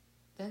Simon.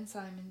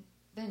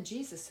 Then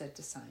Jesus said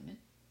to Simon,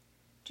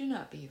 "Do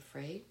not be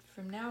afraid.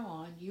 From now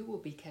on you will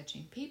be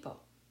catching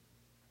people."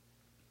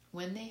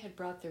 When they had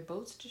brought their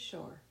boats to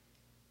shore,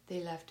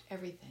 they left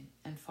everything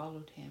and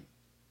followed him.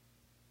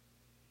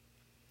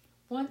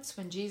 Once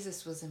when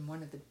Jesus was in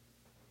one of the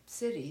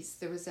cities,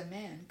 there was a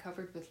man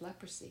covered with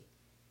leprosy.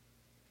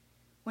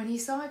 When he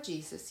saw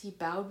Jesus, he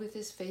bowed with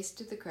his face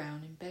to the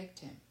ground and begged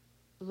him,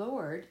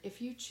 "Lord,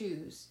 if you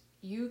choose,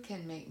 you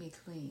can make me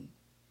clean."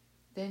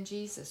 Then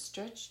Jesus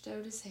stretched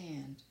out his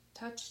hand,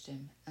 touched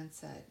him, and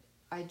said,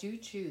 "I do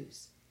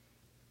choose.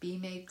 Be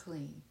made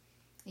clean."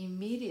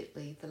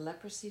 Immediately the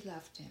leprosy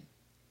left him,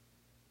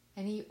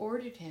 and he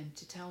ordered him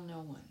to tell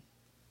no one.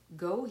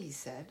 "Go," he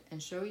said,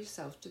 "and show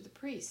yourself to the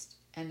priest,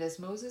 and as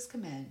Moses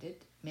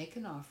commanded, make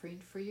an offering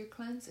for your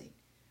cleansing,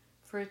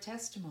 for a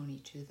testimony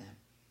to them."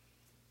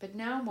 But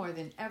now more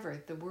than ever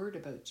the word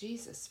about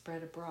Jesus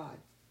spread abroad.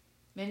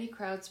 Many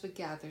crowds would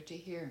gather to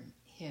hear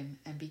him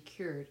and be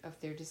cured of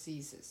their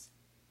diseases.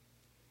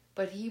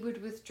 But he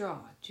would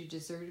withdraw to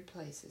deserted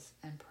places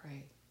and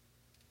pray.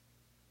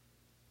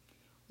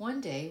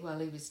 One day, while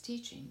he was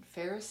teaching,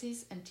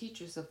 Pharisees and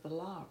teachers of the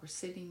law were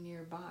sitting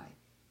nearby.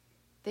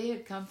 They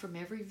had come from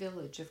every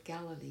village of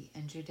Galilee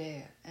and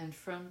Judea and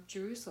from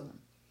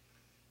Jerusalem,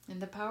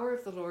 and the power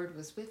of the Lord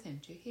was with him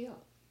to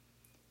heal.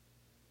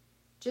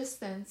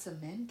 Just then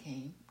some men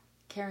came,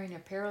 carrying a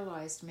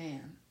paralyzed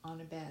man on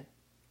a bed.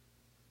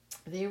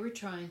 They were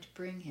trying to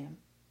bring him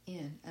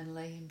in and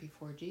lay him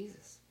before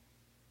Jesus.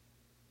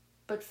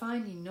 But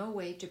finding no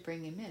way to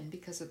bring him in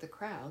because of the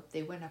crowd,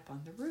 they went up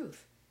on the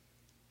roof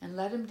and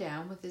let him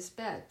down with his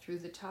bed through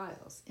the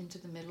tiles into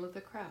the middle of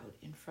the crowd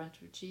in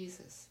front of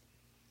Jesus.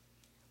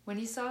 When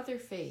he saw their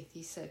faith,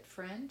 he said,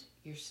 "Friend,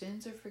 your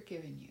sins are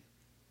forgiven you."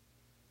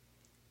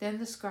 Then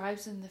the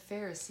scribes and the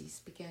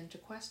Pharisees began to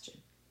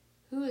question,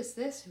 "Who is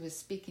this who is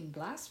speaking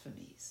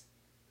blasphemies?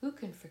 Who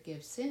can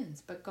forgive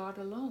sins but God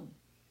alone?"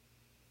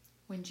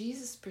 When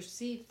Jesus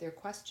perceived their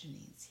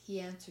questionings,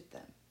 he answered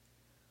them,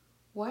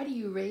 "Why do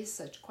you raise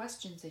such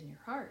questions in your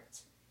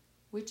hearts?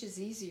 Which is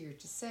easier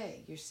to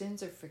say, 'Your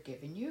sins are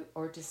forgiven you,'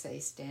 or to say,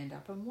 'Stand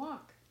up and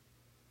walk'?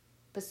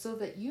 But so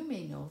that you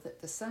may know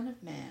that the Son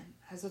of Man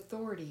has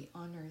authority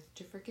on earth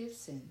to forgive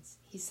sins,"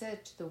 he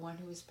said to the one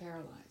who was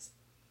paralyzed,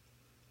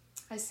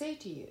 "I say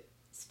to you,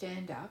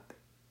 stand up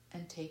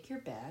and take your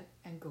bed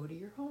and go to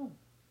your home."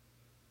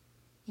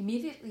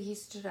 Immediately he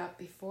stood up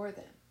before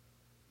them,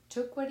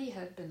 took what he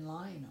had been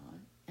lying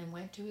on, and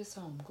went to his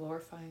home,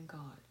 glorifying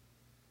God.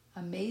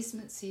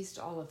 Amazement seized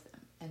all of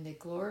them, and they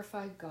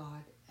glorified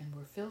God and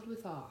were filled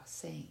with awe,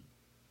 saying,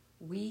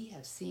 "We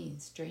have seen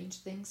strange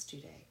things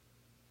today."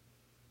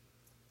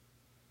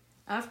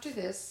 After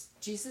this,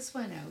 Jesus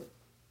went out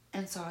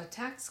and saw a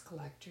tax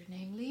collector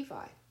named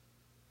Levi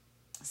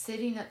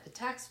sitting at the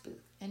tax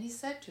booth, and he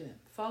said to him,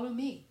 "Follow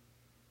me."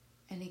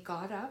 And he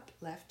got up,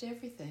 left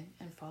everything,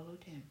 and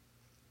followed him.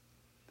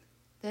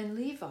 Then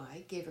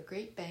Levi gave a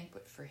great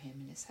banquet for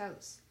him in his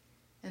house,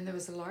 and there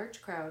was a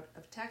large crowd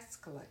of tax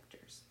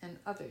collectors and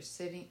others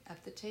sitting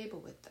at the table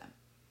with them.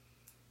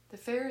 The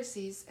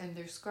Pharisees and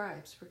their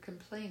scribes were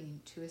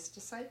complaining to his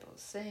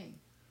disciples, saying,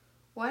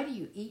 "Why do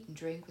you eat and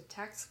drink with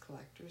tax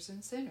collectors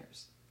and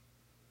sinners?"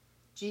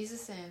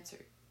 Jesus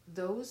answered,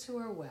 "Those who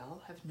are well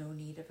have no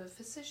need of a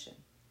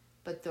physician,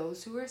 but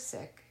those who are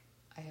sick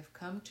I have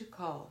come to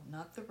call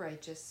not the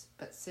righteous,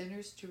 but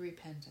sinners to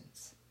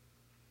repentance."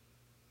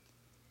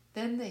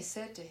 Then they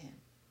said to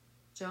him,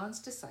 "John's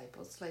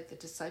disciples, like the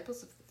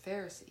disciples of the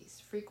Pharisees,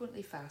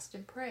 frequently fast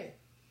and pray,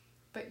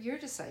 but your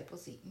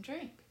disciples eat and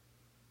drink."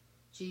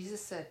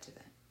 Jesus said to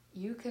them,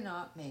 "You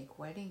cannot make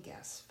wedding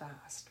guests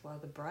fast while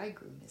the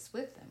bridegroom is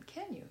with them,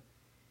 can you?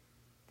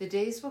 The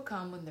days will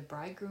come when the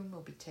bridegroom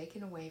will be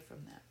taken away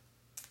from them,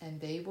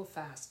 and they will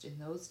fast in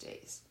those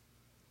days."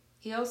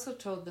 He also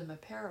told them a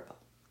parable.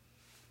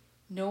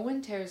 "No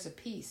one tears a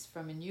piece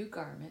from a new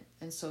garment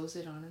and sews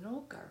it on an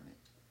old garment.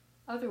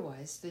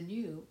 Otherwise the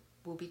new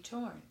will be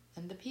torn,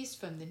 and the piece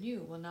from the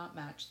new will not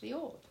match the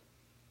old.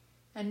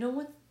 And no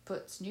one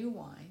puts new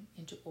wine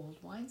into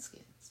old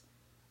wineskins.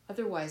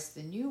 Otherwise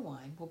the new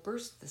wine will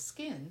burst the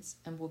skins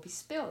and will be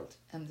spilled,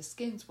 and the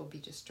skins will be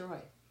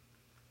destroyed.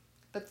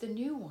 But the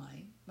new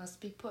wine must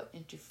be put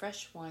into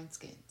fresh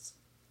wineskins.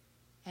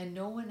 And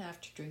no one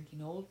after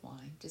drinking old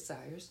wine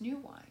desires new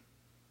wine,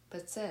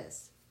 but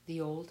says,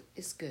 'The old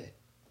is good.'"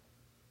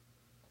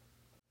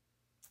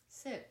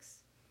 6.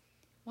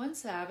 One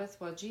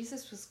Sabbath, while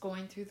Jesus was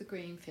going through the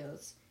grain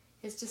fields,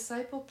 his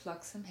disciple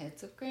plucked some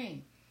heads of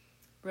grain,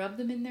 rubbed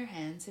them in their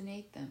hands, and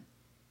ate them.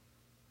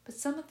 But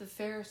some of the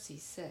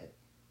Pharisees said,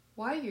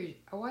 Why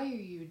are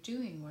you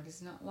doing what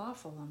is not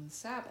lawful on the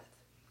Sabbath?"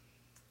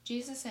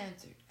 Jesus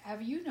answered,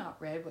 "Have you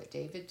not read what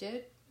David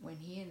did when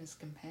he and his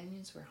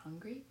companions were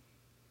hungry?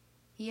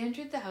 He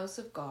entered the house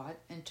of God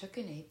and took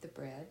and ate the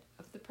bread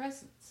of the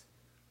presence,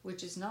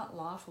 which is not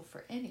lawful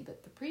for any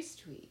but the priest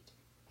to eat,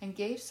 and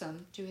gave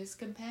some to his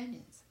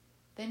companions.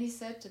 Then he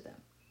said to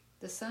them,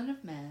 'The Son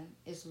of Man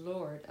is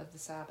Lord of the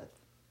Sabbath.'"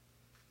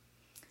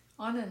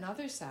 On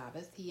another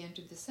Sabbath he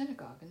entered the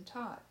synagogue and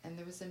taught, and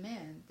there was a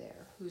man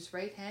there whose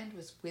right hand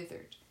was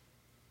withered.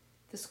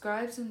 The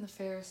scribes and the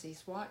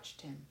Pharisees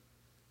watched him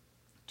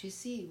to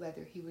see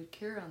whether he would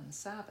cure on the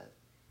Sabbath,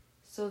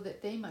 so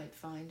that they might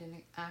find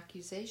an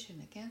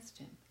accusation against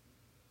him.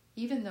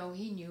 Even though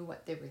he knew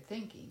what they were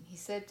thinking, he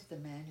said to the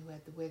man who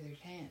had the withered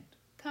hand,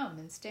 "Come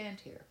and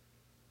stand here."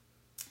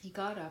 He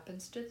got up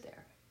and stood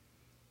there.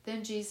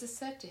 Then Jesus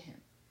said to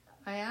him,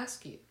 "I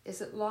ask you, is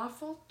it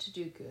lawful to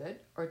do good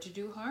or to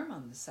do harm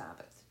on the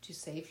Sabbath, to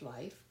save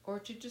life or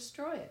to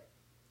destroy it?"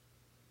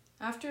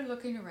 After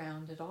looking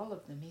around at all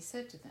of them, he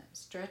said to them,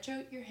 "Stretch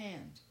out your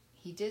hand."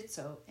 He did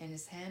so, and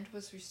his hand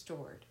was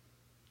restored.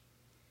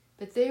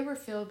 But they were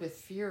filled with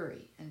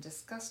fury and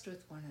discussed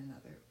with one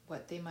another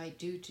what they might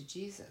do to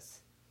Jesus.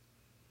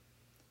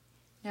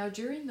 Now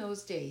during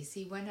those days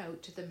he went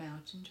out to the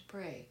mountain to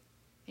pray,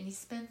 and he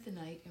spent the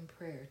night in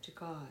prayer to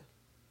God.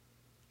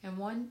 And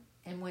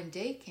when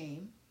day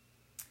came,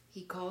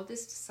 he called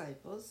his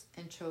disciples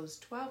and chose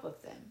 12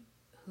 of them,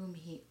 whom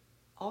he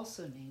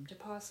also named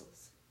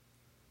apostles: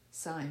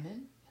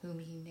 Simon, whom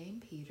he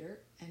named Peter,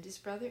 and his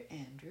brother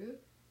Andrew,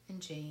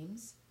 and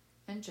James,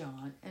 and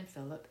John, and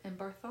Philip, and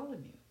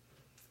Bartholomew,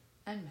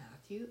 and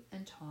Matthew,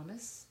 and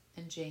Thomas,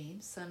 and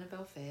James, son of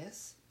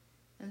Alphaeus,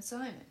 and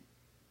Simon,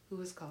 who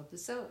was called the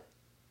Zealot,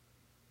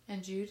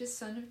 and Judas,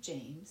 son of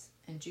James,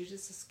 and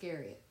Judas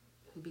Iscariot,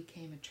 who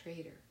became a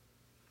traitor.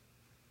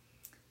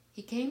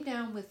 He came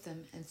down with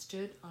them and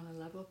stood on a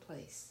level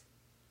place,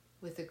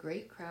 with a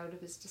great crowd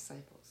of his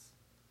disciples,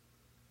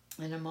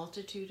 and a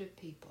multitude of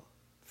people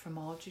from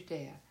all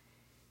Judea,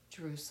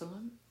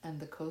 Jerusalem, and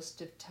the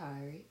coast of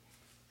Tyre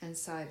and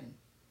Sidon.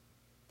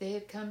 They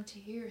had come to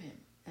hear him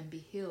and be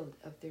healed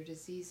of their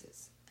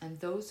diseases, and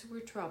those who were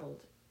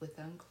troubled with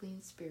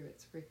unclean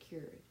spirits were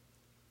cured.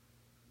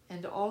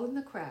 And all in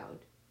the crowd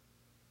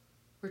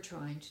were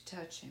trying to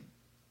touch him,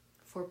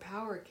 for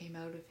power came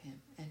out of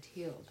him and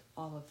healed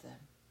all of them.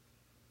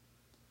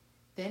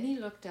 Then he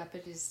looked up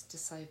at his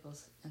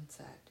disciples and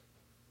said,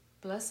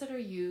 "Blessed are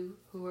you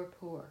who are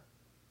poor,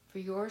 for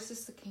yours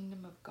is the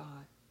kingdom of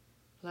God.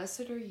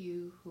 Blessed are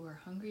you who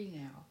are hungry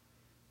now,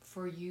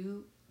 for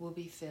you will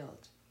be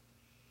filled.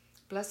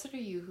 Blessed are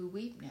you who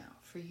weep now,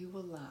 for you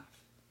will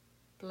laugh.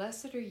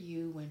 Blessed are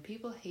you when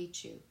people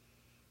hate you,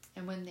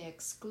 and when they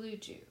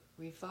exclude you,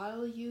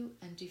 revile you,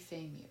 and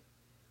defame you,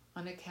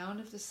 on account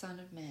of the Son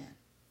of Man.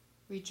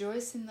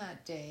 Rejoice in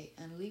that day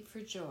and leap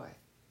for joy,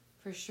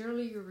 for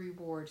surely your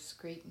reward is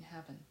great in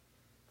heaven,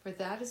 for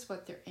that is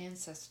what their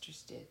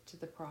ancestors did to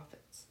the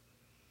prophets.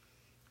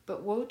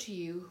 But woe to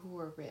you who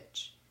are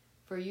rich,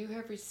 for you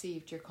have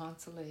received your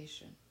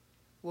consolation.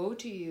 Woe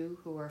to you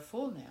who are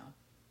full now,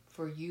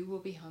 for you will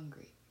be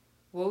hungry.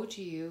 Woe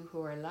to you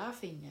who are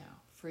laughing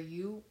now, for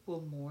you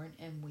will mourn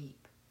and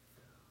weep.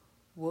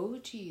 Woe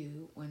to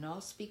you when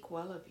all speak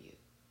well of you,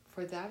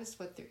 for that is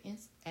what their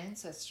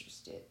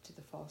ancestors did to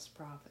the false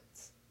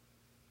prophets.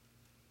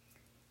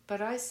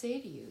 But I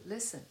say to you,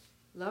 listen,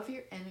 love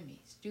your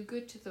enemies, do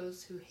good to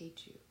those who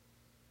hate you,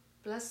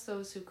 bless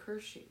those who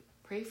curse you,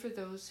 pray for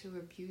those who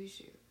abuse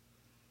you.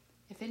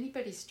 If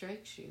anybody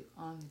strikes you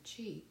on the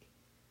cheek,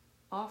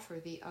 offer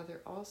the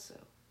other also.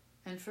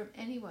 And from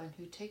anyone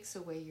who takes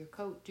away your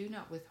coat, do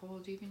not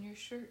withhold even your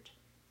shirt.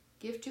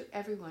 Give to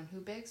everyone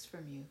who begs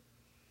from you.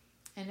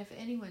 And if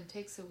anyone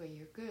takes away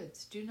your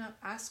goods, do not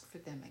ask for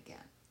them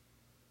again.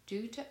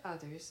 Do to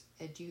others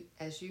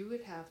as you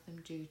would have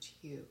them do to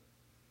you.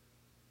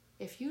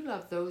 If you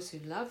love those who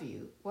love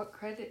you, what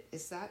credit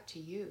is that to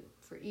you?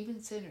 For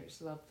even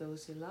sinners love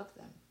those who love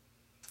them.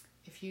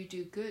 If you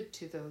do good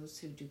to those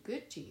who do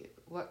good to you,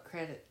 what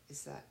credit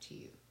is that to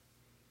you?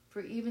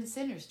 For even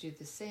sinners do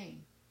the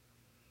same.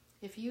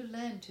 If you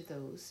lend to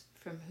those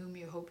from whom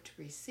you hope to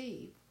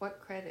receive,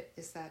 what credit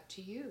is that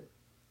to you?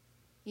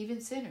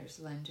 Even sinners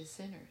lend to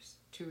sinners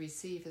to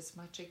receive as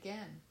much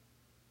again.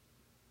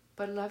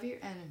 But love your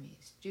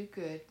enemies, do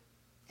good,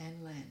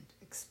 and lend.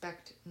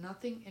 Expect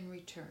nothing in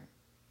return.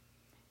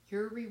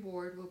 Your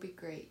reward will be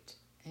great,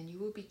 and you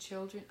will be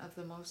children of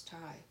the Most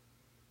High.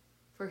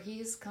 For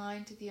he is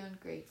kind to the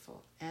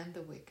ungrateful and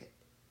the wicked.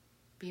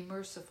 Be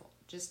merciful,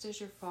 just as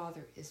your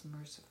Father is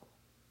merciful.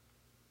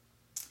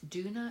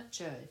 Do not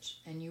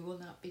judge, and you will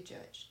not be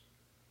judged.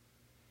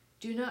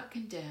 Do not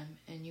condemn,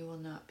 and you will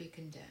not be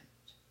condemned.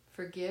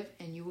 Forgive,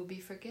 and you will be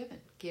forgiven.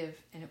 Give,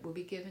 and it will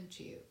be given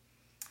to you.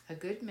 A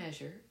good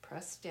measure,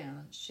 pressed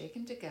down,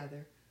 shaken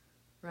together,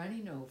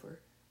 running over,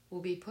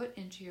 will be put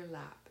into your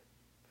lap.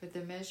 For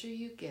the measure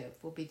you give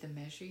will be the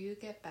measure you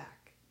get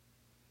back.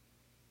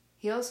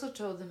 He also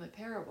told them a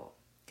parable.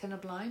 Can a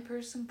blind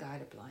person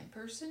guide a blind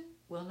person?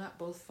 Will not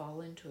both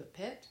fall into a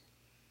pit?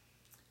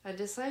 A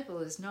disciple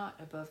is not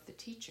above the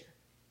teacher,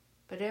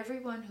 but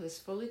everyone who is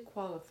fully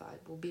qualified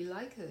will be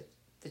like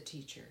the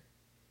teacher.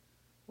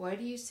 Why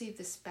do you see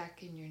the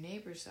speck in your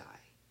neighbor's eye,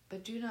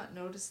 but do not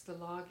notice the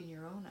log in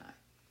your own eye?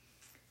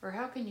 Or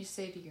how can you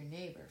say to your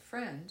neighbor,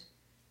 "Friend,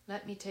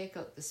 let me take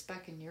out the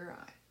speck in your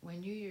eye,"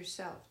 when you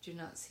yourself do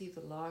not see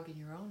the log in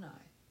your own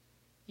eye?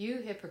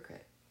 You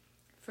hypocrite,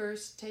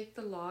 first take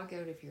the log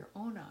out of your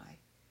own eye,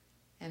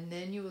 and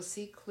then you will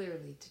see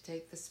clearly to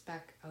take the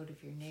speck out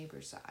of your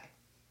neighbor's eye.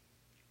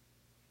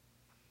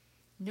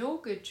 No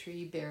good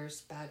tree bears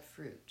bad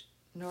fruit,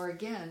 nor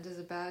again does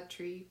a bad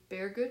tree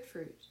bear good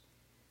fruit.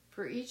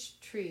 For each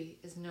tree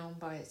is known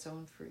by its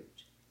own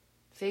fruit.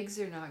 Figs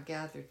are not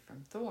gathered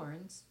from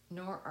thorns,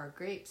 nor are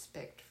grapes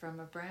picked from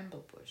a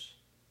bramble bush.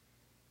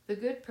 The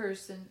good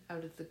person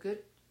out of the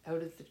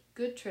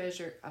good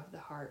treasure of the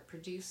heart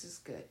produces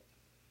good,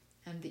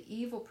 and the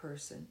evil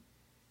person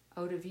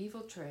out of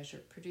evil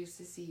treasure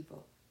produces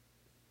evil.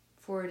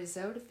 For it is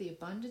out of the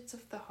abundance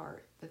of the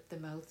heart that the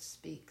mouth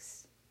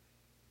speaks.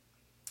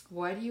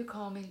 Why do you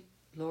call me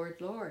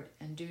Lord, Lord,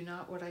 and do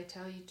not what I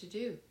tell you to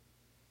do.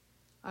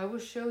 I will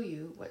show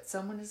you what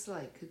someone is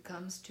like who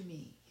comes to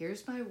me,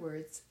 hears my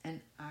words,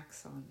 and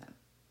acts on them.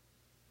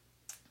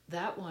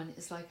 That one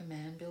is like a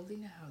man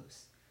building a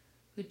house,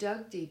 who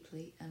dug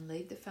deeply and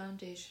laid the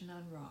foundation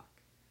on rock.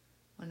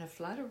 When a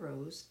flood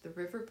arose, the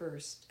river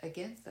burst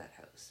against that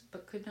house,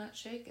 but could not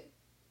shake it,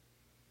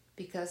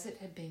 because it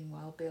had been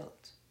well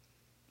built.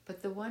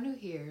 But the one who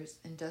hears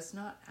and does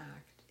not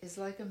act is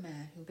like a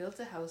man who built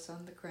a house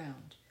on the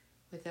ground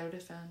without a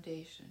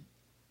foundation.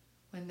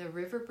 When the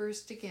river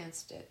burst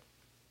against it,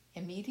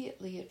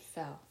 immediately it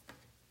fell,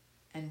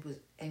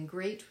 and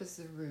great was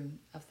the ruin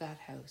of that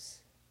house.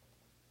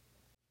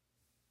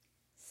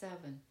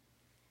 7.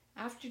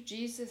 After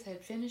Jesus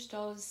had finished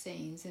all his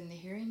sayings in the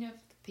hearing of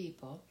the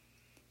people,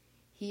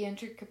 he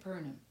entered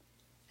Capernaum.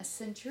 A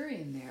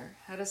centurion there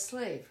had a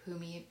slave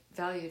whom he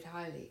valued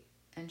highly,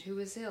 and who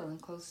was ill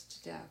and close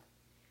to death.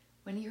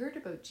 When he heard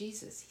about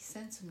Jesus, he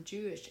sent some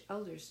Jewish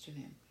elders to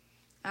him,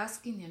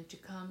 asking him to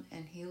come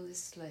and heal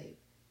his slave.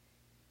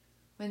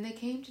 When they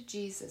came to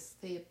Jesus,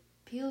 they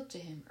appealed to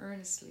him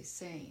earnestly,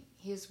 saying,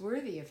 "He is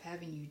worthy of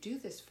having you do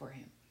this for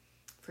him,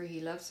 for he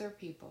loves our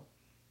people.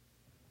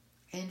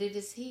 And it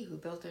is he who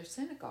built our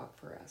synagogue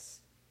for us."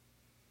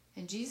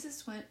 And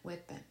Jesus went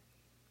with them.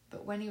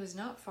 But when he was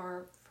not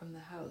far from the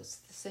house,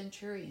 the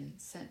centurion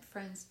sent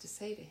friends to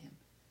say to him,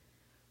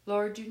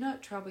 "Lord, do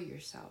not trouble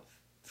yourself,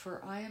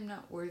 for I am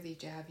not worthy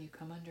to have you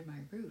come under my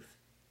roof.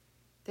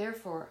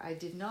 Therefore I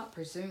did not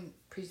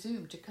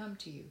presume to come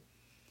to you,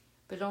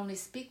 but only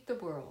speak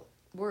the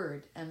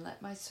word, and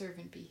let my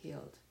servant be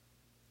healed.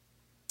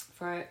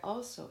 For I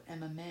also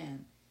am a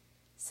man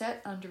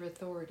set under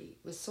authority,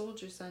 with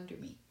soldiers under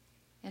me.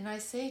 And I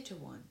say to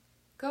one,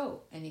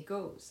 'Go,' and he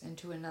goes, and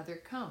to another,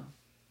 'Come,'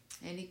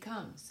 and he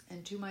comes,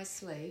 and to my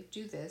slave,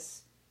 'Do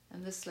this,'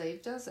 and the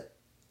slave does it."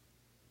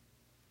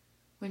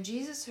 When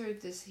Jesus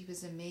heard this, he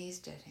was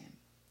amazed at him,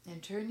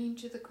 and turning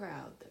to the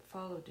crowd that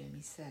followed him,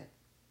 he said,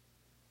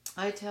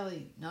 "I tell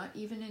you, not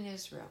even in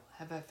Israel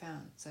have I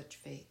found such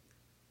faith."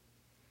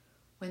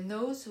 When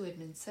those who had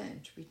been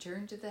sent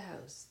returned to the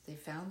house, they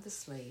found the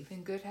slave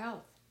in good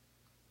health.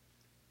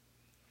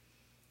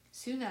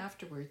 Soon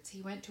afterwards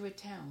he went to a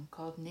town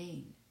called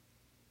Nain,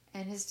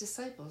 and his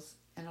disciples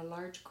and a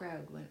large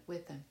crowd went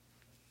with him.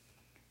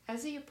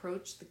 As he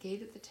approached the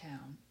gate of the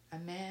town, a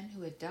man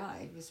who had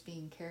died was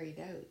being carried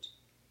out.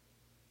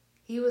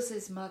 He was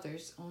his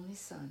mother's only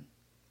son,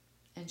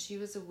 and she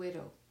was a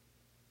widow,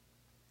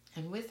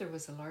 and with her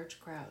was a large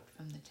crowd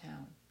from the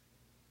town.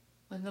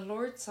 When the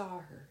Lord saw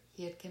her,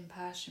 he had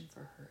compassion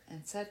for her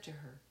and said to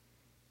her,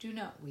 "Do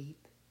not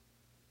weep."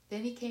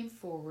 Then he came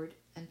forward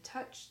and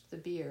touched the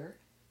bier,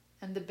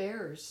 and the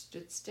bearers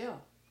stood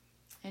still.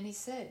 And he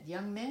said,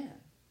 "Young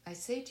man, I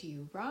say to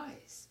you,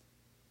 rise."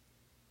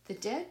 The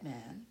dead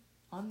man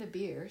on the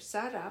bier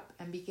sat up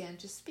and began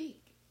to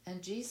speak,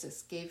 and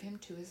Jesus gave him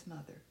to his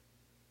mother.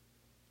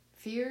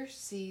 Fear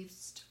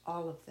seized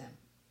all of them,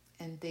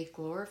 and they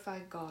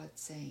glorified God,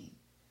 saying,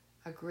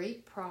 "A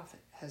great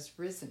prophet has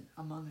risen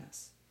among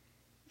us,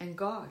 and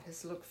God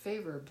has looked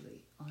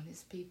favorably on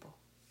his people."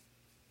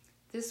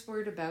 This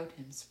word about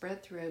him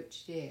spread throughout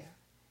Judea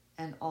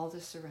and all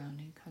the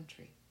surrounding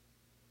country.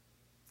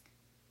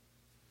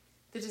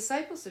 The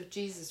disciples of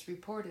Jesus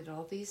reported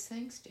all these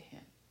things to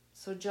him.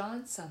 So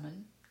John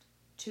summoned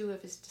 2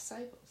 of his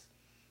disciples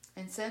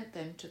and sent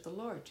them to the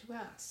Lord to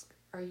ask,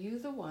 "Are you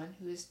the one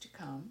who is to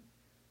come,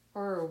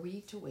 or are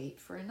we to wait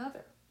for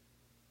another?"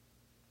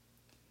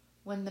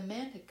 When the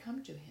men had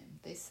come to him,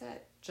 they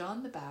said,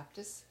 "John the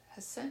Baptist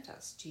has sent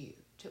us to you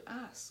to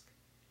ask,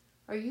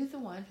 'Are you the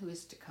one who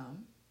is to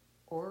come,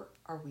 or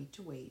are we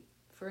to wait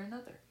for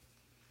another?'"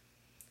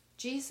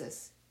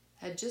 Jesus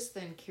had just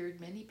then cured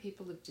many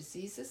people of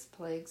diseases,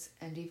 plagues,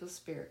 and evil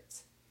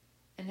spirits,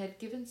 and had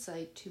given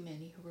sight to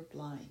many who were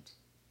blind.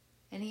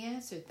 And he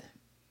answered them,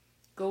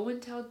 "Go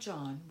and tell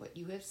John what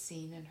you have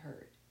seen and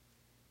heard.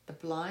 The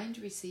blind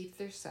receive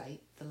their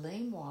sight, the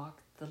lame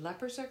walk, the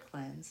lepers are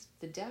cleansed,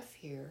 the deaf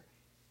hear,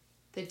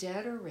 the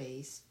dead are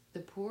raised,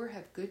 the poor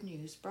have good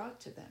news brought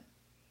to them.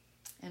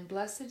 And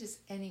blessed is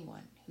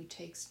anyone who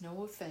takes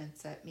no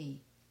offense at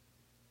me."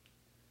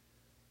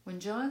 When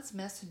John's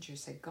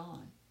messengers had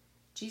gone,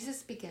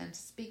 Jesus began to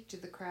speak to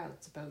the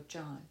crowds about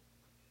John.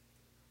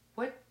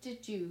 What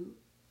did you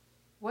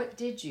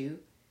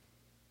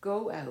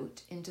go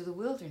out into the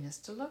wilderness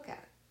to look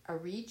at? A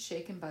reed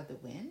shaken by the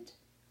wind?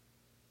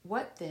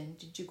 What then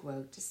did you go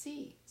out to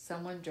see?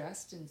 Someone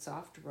dressed in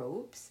soft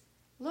robes?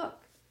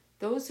 Look,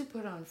 those who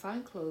put on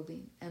fine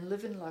clothing and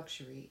live in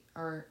luxury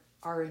are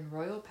in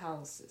royal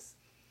palaces.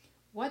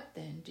 What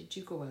then did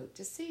you go out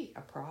to see?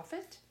 A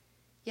prophet?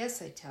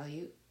 Yes, I tell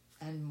you,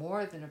 and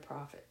more than a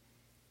prophet.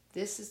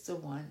 This is the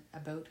one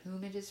about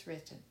whom it is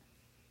written,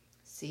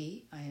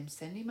 "See, I am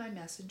sending my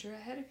messenger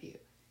ahead of you,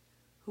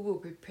 who will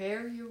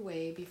prepare your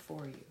way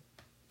before you."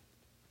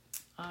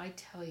 I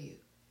tell you,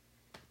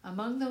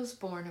 among those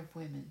born of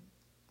women,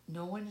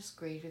 no one is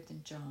greater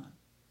than John.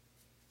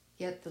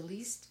 Yet the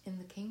least in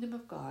the kingdom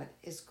of God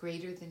is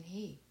greater than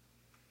he.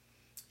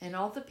 And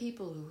all the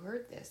people who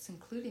heard this,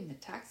 including the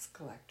tax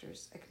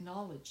collectors,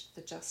 acknowledged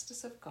the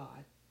justice of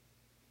God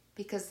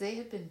because they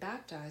had been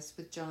baptized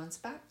with John's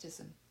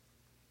baptism.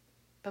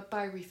 But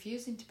by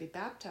refusing to be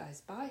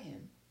baptized by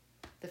him,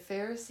 the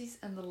Pharisees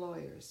and the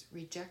lawyers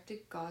rejected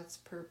God's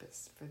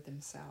purpose for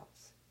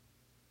themselves.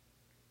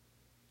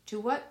 To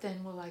what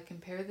then will I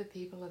compare the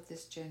people of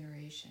this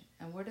generation?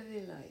 And what are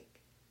they like?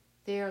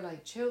 They are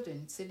like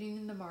children sitting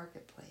in the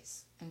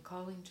marketplace and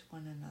calling to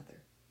one another.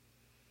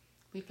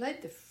 We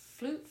played the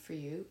flute for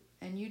you,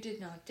 and you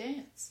did not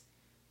dance.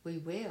 We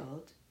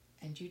wailed,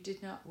 and you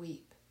did not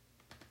weep.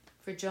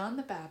 For John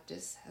the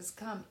Baptist has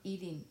come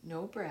eating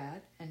no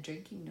bread and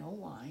drinking no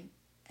wine,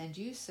 and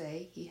you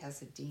say he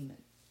has a demon.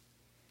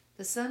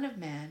 The Son of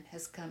Man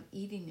has come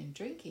eating and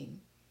drinking,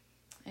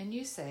 and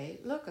you say,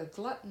 look, a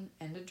glutton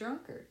and a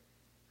drunkard,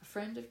 a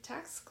friend of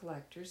tax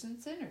collectors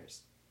and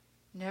sinners.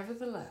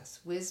 Nevertheless,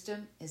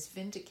 wisdom is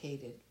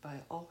vindicated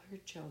by all her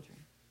children.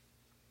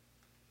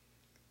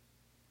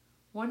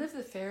 One of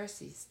the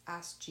Pharisees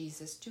asked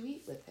Jesus to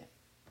eat with him,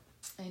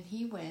 and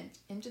he went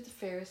into the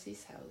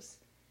Pharisee's house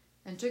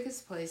and took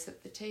his place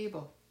at the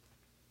table.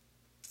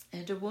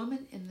 And a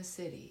woman in the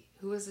city,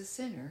 who was a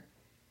sinner,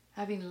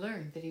 having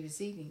learned that he was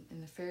eating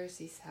in the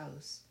Pharisee's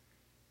house,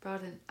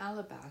 brought an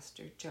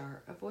alabaster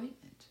jar of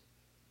ointment.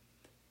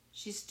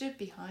 She stood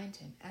behind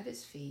him at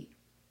his feet,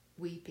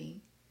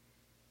 weeping,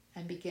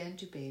 and began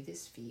to bathe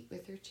his feet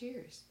with her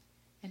tears,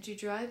 and to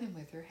dry them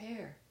with her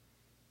hair.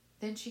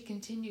 Then she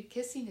continued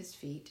kissing his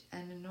feet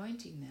and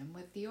anointing them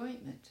with the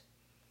ointment.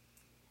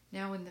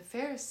 Now when the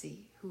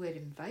Pharisee who had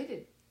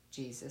invited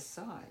Jesus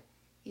saw it,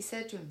 he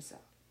said to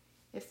himself,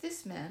 if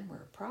this man were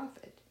a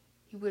prophet,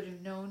 he would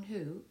have known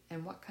who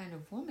and what kind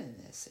of woman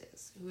this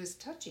is who is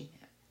touching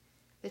him,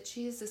 that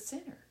she is a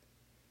sinner.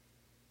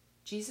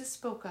 Jesus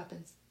spoke up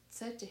and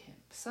said to him,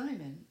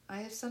 Simon,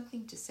 I have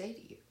something to say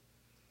to you.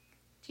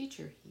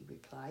 Teacher, he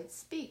replied,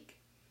 speak.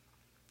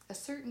 A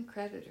certain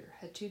creditor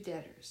had 2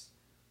 debtors.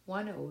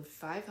 One owed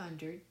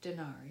 500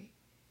 denarii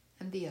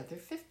and the other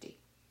 50.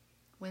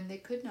 When they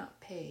could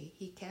not pay,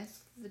 he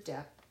canceled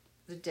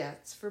the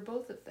debts for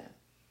both of them.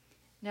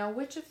 Now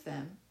which of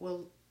them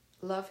will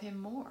love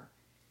him more?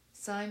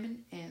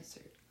 Simon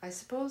answered, I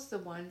suppose the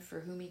one for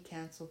whom he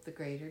canceled the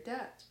greater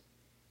debt.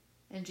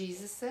 And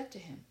Jesus said to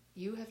him,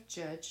 you have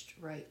judged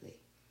rightly.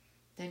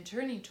 Then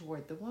turning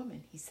toward the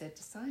woman, he said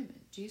to Simon,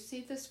 do you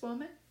see this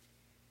woman?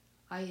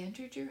 I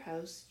entered your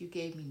house, you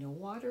gave me no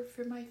water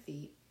for my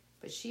feet,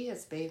 but she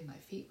has bathed my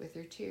feet with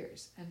her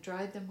tears and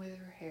dried them with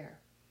her hair.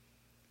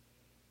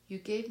 You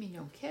gave me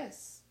no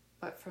kiss,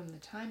 but from the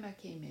time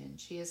I came in,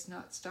 she has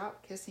not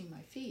stopped kissing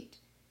my feet.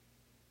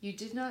 You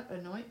did not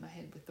anoint my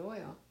head with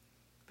oil,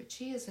 but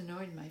she has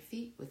anointed my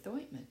feet with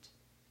ointment.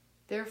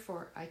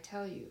 Therefore, I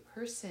tell you,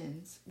 her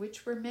sins,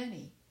 which were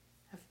many,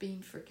 have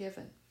been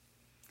forgiven.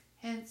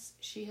 Hence,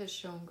 she has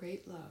shown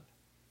great love.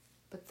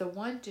 But the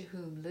one to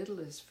whom little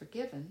is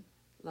forgiven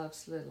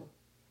loves little.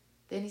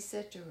 Then he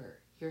said to her,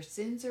 your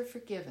sins are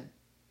forgiven.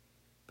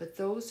 But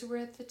those who were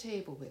at the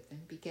table with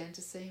him began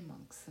to say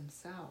amongst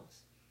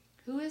themselves,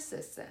 who is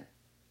this then,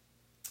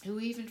 who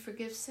even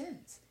forgives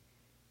sins?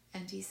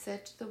 And he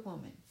said to the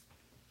woman,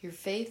 your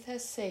faith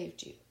has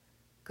saved you.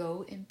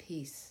 Go in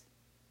peace.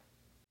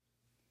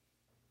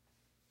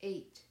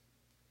 8.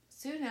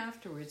 Soon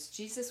afterwards,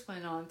 Jesus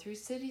went on through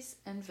cities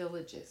and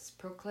villages,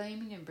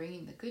 proclaiming and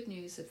bringing the good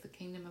news of the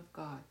kingdom of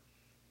God.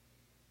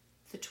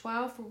 The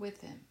 12 were with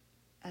him,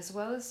 as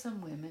well as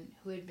some women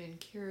who had been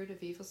cured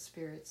of evil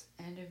spirits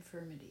and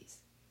infirmities.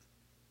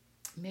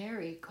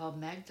 Mary, called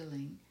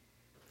Magdalene,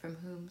 from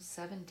whom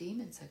 7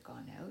 demons had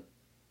gone out,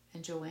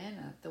 and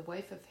Joanna, the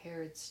wife of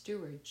Herod's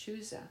steward,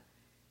 Chuza,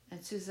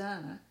 and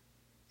Susanna,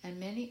 and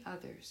many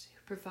others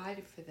who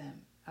provided for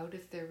them out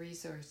of their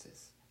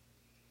resources.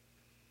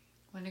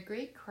 When a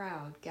great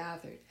crowd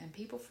gathered and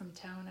people from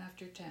town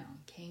after town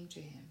came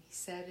to him, he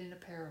said in a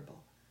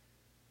parable,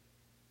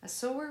 a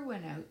sower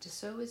went out to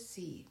sow his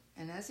seed,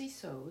 and as he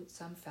sowed,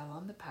 some fell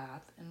on the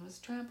path and was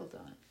trampled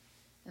on,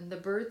 and the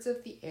birds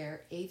of the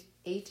air ate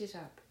it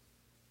up.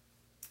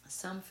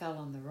 Some fell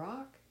on the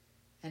rock,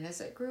 and as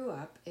it grew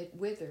up, it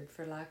withered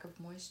for lack of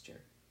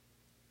moisture.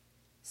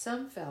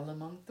 Some fell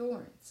among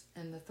thorns,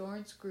 and the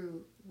thorns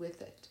grew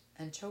with it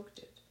and choked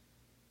it.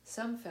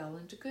 Some fell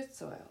into good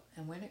soil,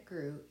 and when it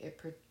grew, it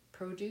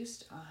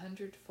produced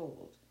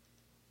 100-fold.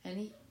 And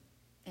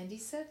he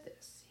said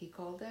this. He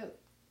called out,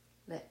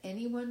 let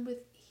anyone with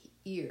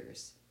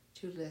ears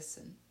to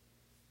listen,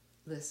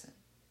 listen.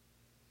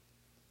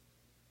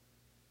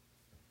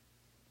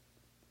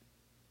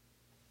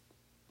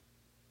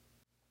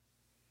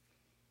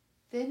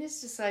 Then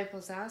his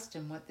disciples asked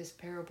him what this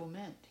parable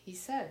meant. He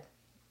said,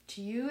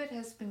 to you it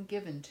has been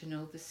given to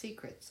know the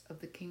secrets of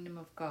the kingdom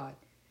of God,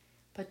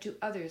 but to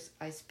others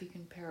I speak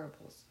in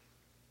parables,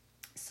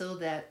 so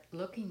that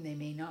looking they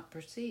may not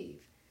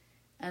perceive,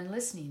 and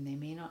listening they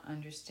may not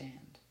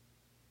understand.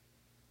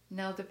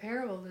 Now the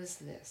parable is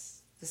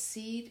this. The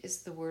seed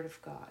is the word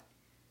of God.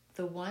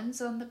 The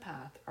ones on the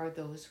path are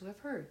those who have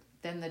heard.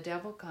 Then the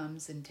devil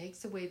comes and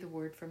takes away the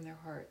word from their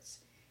hearts,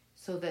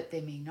 so that they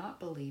may not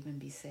believe and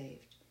be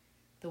saved.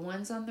 The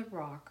ones on the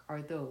rock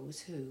are those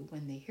who,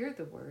 when they hear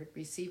the word,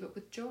 receive it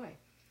with joy.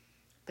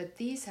 But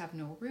these have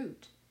no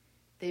root.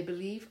 They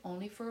believe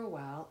only for a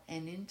while,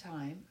 and in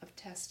time of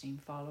testing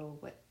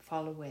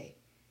fall away.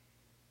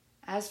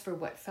 As for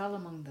what fell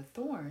among the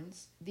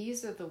thorns,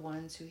 these are the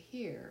ones who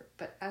hear,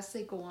 but as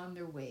they go on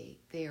their way,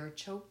 they are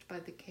choked by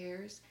the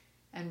cares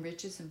and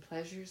riches and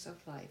pleasures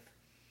of life,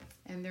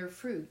 and their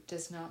fruit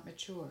does not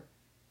mature.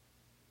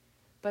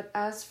 But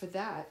as for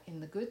that in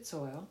the good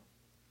soil,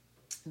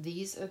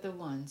 these are the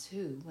ones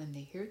who, when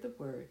they hear the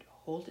word,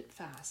 hold it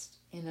fast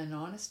in an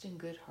honest and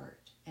good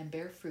heart, and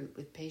bear fruit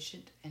with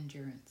patient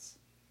endurance.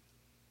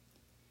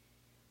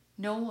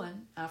 No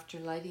one, after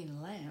lighting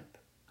a lamp,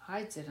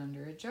 hides it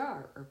under a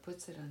jar or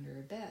puts it under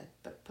a bed,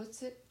 but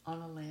puts it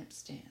on a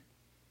lampstand,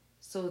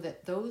 so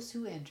that those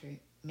who enter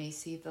may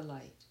see the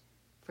light.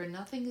 For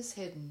nothing is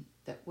hidden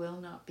that will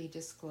not be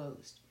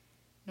disclosed,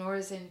 nor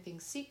is anything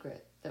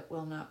secret that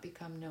will not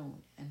become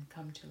known and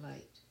come to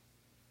light.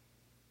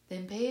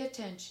 Then pay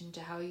attention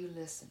to how you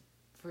listen,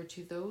 for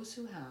to those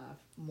who have,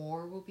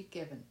 more will be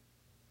given,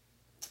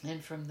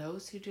 and from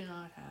those who do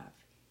not have,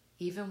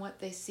 even what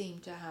they seem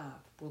to have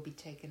will be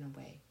taken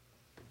away.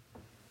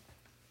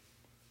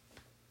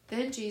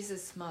 Then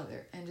Jesus'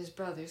 mother and his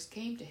brothers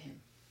came to him,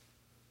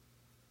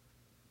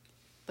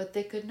 but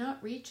they could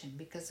not reach him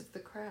because of the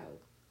crowd.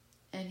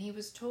 And he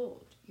was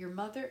told, "Your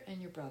mother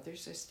and your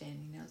brothers are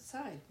standing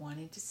outside,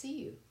 wanting to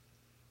see you."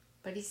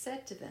 But he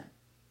said to them,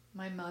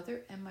 "My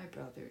mother and my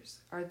brothers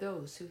are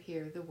those who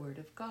hear the word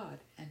of God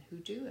and who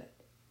do it."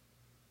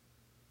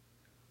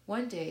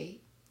 One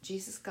day,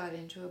 Jesus got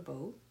into a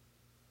boat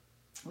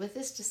with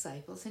his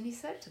disciples, and he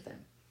said to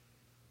them,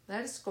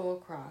 "Let us go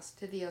across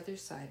to the other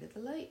side of the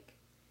lake."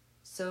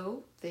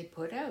 So they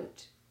put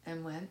out,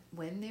 and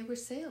when they were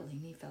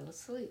sailing, he fell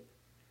asleep.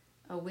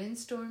 A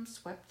windstorm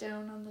swept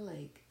down on the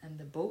lake, and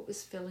the boat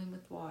was filling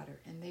with water,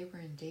 and they were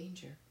in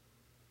danger.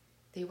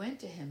 They went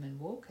to him and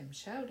woke him,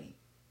 shouting,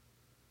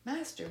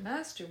 "Master,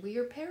 Master, we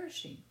are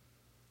perishing."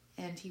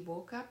 And he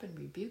woke up and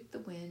rebuked the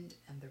wind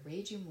and the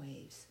raging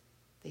waves.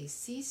 They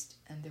ceased,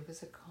 and there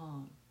was a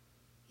calm.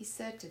 He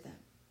said to them,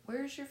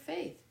 "Where is your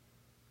faith?"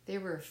 They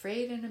were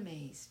afraid and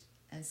amazed,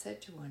 and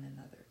said to one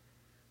another,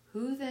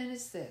 "Who then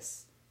is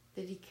this,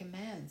 that he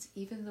commands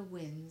even the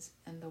winds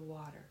and the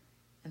water,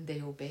 and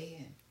they obey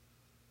him?"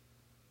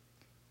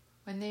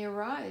 When they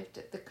arrived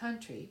at the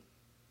country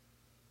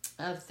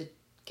of the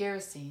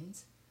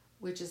Gerasenes,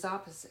 which is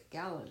opposite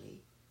Galilee,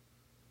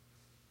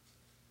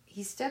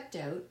 he stepped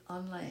out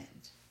on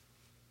land,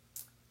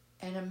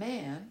 and a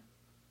man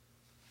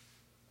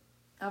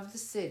of the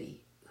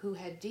city who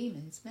had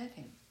demons met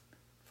him.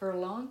 For a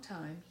long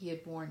time he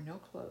had worn no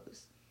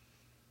clothes,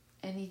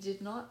 and he did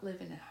not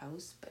live in a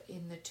house, but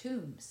in the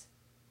tombs.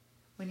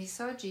 When he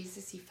saw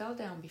Jesus, he fell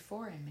down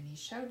before him, and he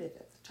shouted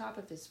at the top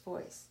of his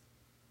voice,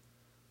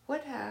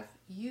 "What have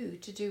you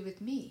to do with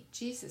me,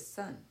 Jesus,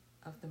 Son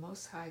of the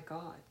Most High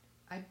God?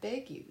 I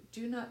beg you,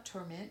 do not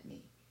torment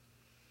me."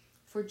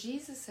 For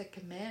Jesus had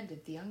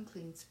commanded the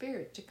unclean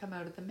spirit to come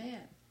out of the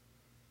man.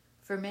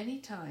 For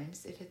many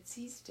times it had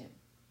seized him.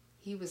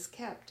 He was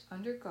kept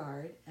under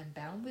guard and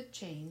bound with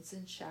chains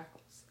and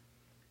shackles,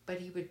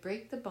 but he would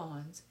break the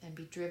bonds and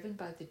be driven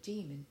by the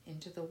demon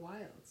into the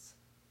wilds.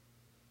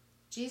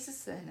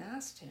 Jesus then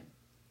asked him,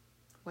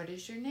 "What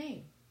is your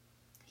name?"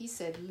 He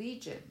said,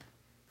 "Legion,"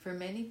 for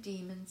many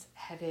demons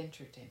had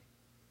entered him.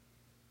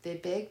 They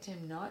begged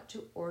him not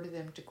to order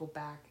them to go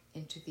back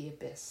into the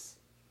abyss.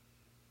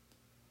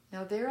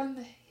 Now there on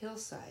the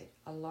hillside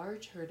a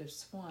large herd of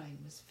swine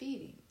was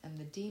feeding, and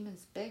the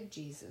demons begged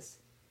Jesus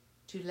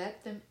to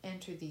let them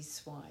enter these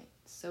swine,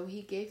 so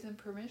he gave them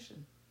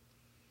permission.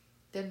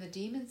 Then the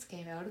demons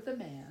came out of the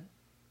man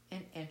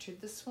and entered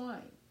the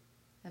swine,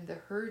 and the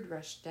herd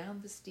rushed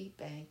down the steep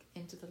bank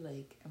into the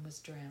lake and was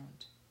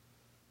drowned.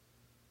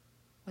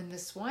 When the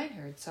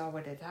swineherd saw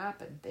what had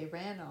happened, they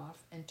ran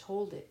off and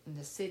told it in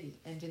the city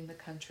and in the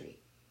country.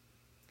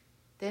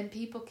 Then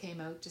people came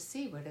out to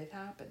see what had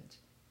happened,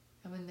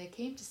 and when they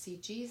came to see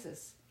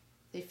Jesus,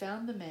 they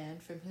found the man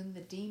from whom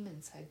the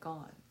demons had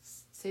gone,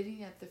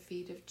 sitting at the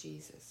feet of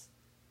Jesus,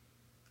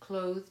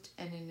 clothed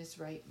and in his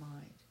right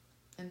mind,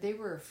 and they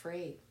were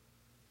afraid.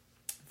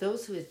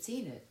 Those who had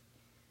seen it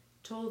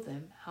told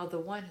them how the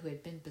one who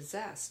had been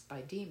possessed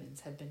by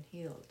demons had been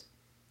healed.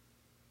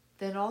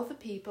 Then all the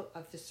people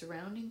of the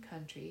surrounding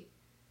country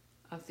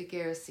of the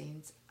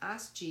Gerasenes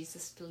asked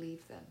Jesus to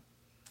leave them,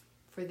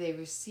 for they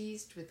were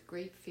seized with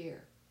great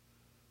fear.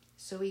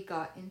 So he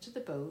got into the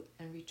boat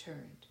and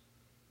returned.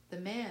 The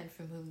man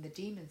from whom the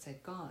demons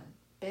had gone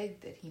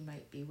begged that he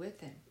might be with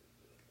him.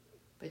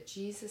 But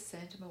Jesus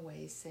sent him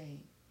away,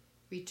 saying,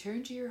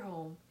 "Return to your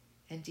home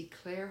and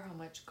declare how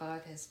much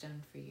God has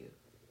done for you."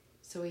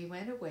 So he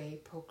went away,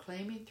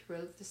 proclaiming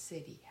throughout the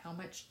city how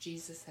much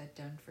Jesus had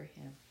done for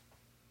him.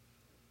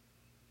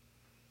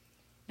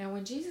 Now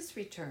when Jesus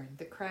returned,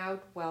 the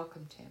crowd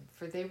welcomed him,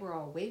 for they were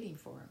all waiting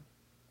for him.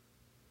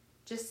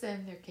 Just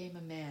then there came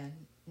a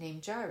man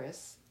named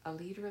Jairus, a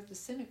leader of the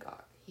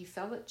synagogue. he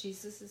fell at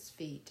Jesus'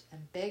 feet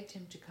and begged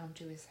him to come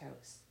to his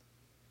house.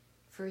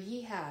 For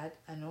he had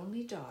an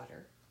only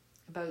daughter,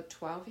 about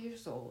 12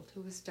 years old,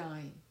 who was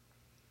dying.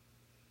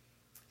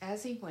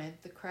 As he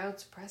went, the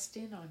crowds pressed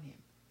in on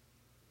him.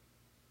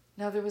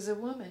 Now there was a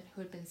woman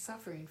who had been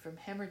suffering from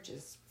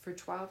hemorrhages for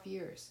 12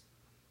 years,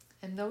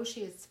 and though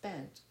she had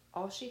spent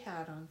all she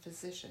had on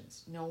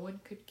physicians, no one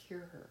could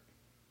cure her.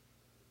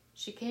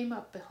 She came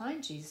up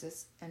behind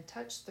Jesus and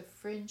touched the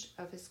fringe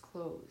of his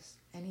clothes,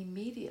 and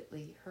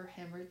immediately her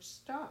hemorrhage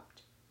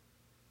stopped.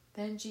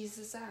 Then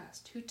Jesus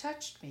asked, "Who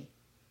touched me?"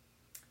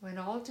 When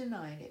all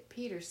denied it,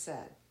 Peter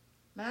said,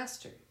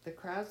 "Master, the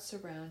crowds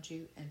surround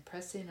you and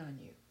press in on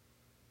you."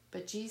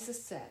 But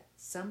Jesus said,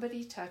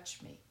 "Somebody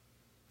touched me,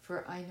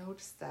 for I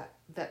noticed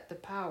that the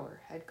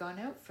power had gone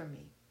out from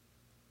me."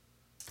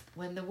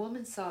 When the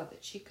woman saw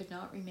that she could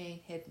not remain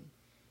hidden,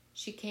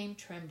 she came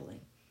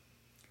trembling,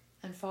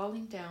 and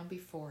falling down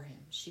before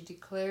him, she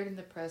declared in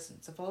the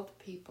presence of all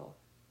the people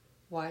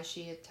why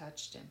she had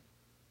touched him,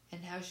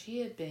 and how she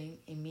had been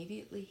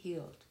immediately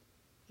healed.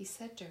 He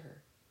said to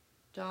her,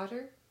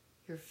 "Daughter,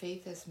 your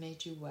faith has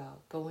made you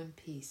well. Go in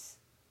peace."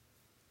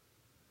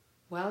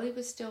 While he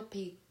was still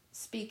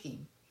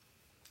speaking,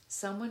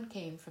 someone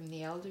came from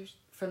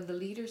the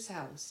leader's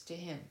house to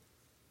him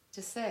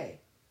to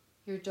say,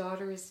 "Your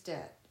daughter is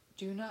dead.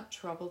 Do not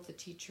trouble the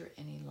teacher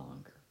any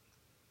longer."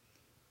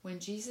 When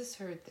Jesus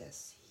heard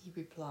this, he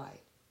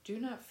replied, "Do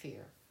not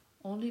fear,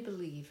 only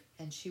believe,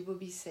 and she will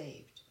be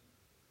saved."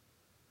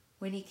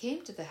 When he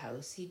came to the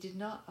house, he did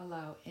not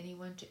allow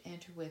anyone to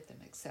enter with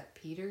him except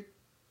Peter,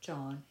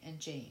 John, and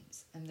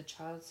James, and the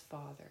child's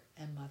father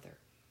and mother.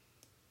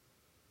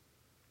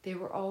 They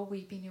were all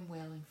weeping and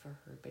wailing for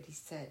her, but he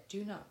said,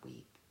 "Do not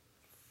weep,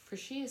 for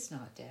she is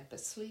not dead,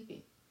 but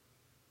sleeping."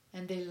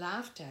 And they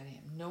laughed at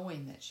him,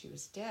 knowing that she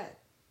was dead.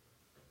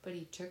 But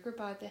he took her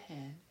by the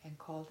hand and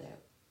called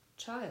out,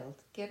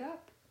 "Child, get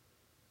up."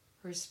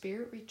 Her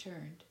spirit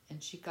returned,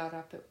 and she got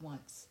up at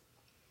once.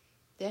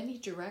 Then he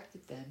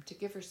directed them to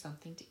give her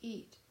something to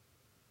eat.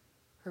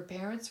 Her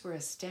parents were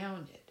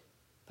astounded,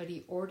 but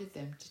he ordered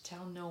them to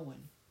tell no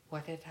one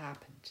what had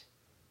happened.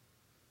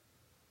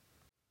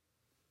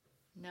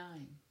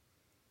 9.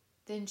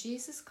 Then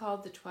Jesus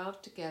called the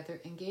 12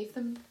 together and gave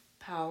them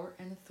power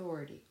and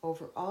authority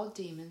over all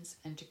demons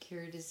and to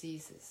cure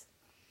diseases.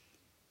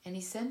 And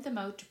he sent them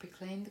out to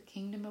proclaim the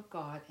kingdom of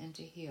God and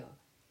to heal.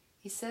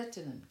 He said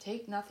to them,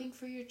 "Take nothing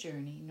for your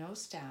journey, no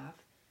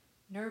staff,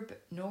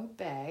 no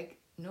bag,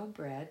 no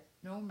bread,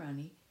 no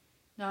money,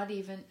 not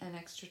even an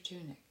extra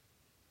tunic.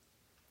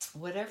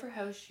 Whatever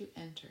house you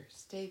enter,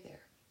 stay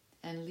there,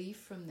 and leave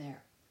from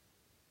there.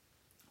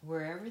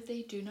 Wherever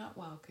they do not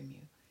welcome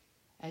you,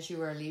 as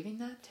you are leaving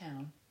that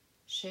town,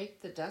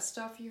 shake the dust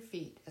off your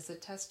feet as a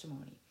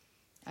testimony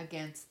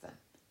against them."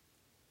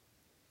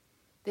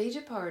 They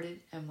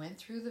departed and went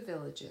through the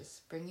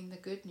villages, bringing the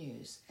good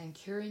news and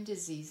curing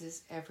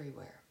diseases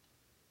everywhere.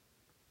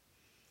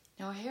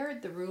 Now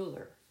Herod the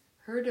ruler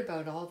heard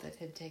about all that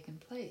had taken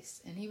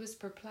place, and he was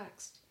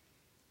perplexed,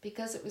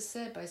 because it was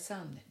said by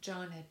some that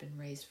John had been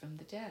raised from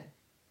the dead,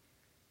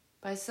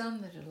 by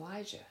some that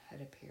Elijah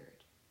had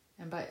appeared,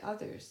 and by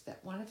others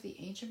that one of the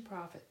ancient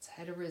prophets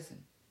had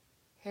arisen.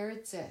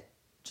 Herod said,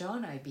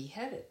 "John I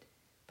beheaded,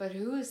 but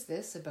who is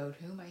this about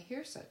whom I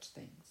hear such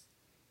things?"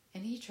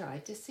 And he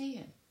tried to see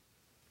him.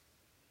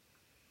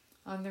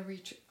 On their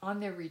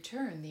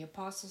return, the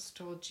apostles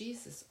told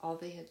Jesus all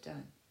they had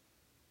done.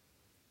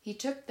 He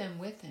took them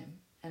with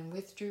him and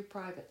withdrew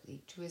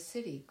privately to a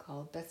city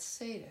called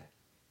Bethsaida.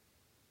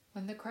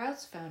 When the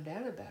crowds found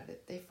out about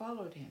it, they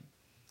followed him,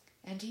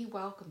 and he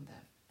welcomed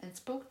them and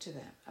spoke to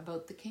them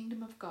about the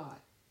kingdom of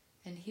God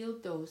and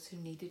healed those who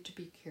needed to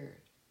be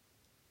cured.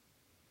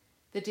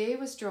 The day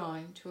was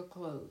drawing to a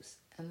close,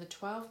 and the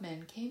 12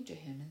 men came to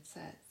him and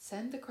said,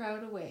 "Send the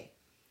crowd away,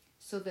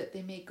 so that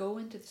they may go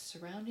into the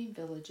surrounding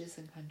villages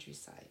and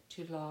countryside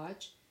to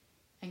lodge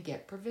and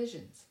get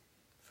provisions,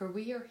 for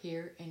we are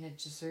here in a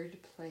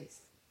deserted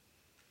place."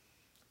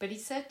 But he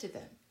said to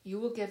them, "You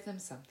will give them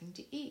something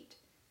to eat."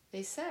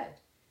 They said,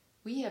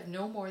 "We have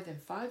no more than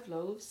 5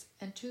 loaves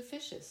and 2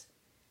 fishes,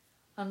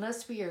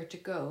 unless we are to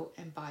go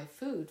and buy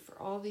food for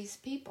all these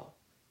people."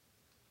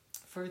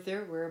 For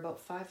there were about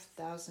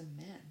 5,000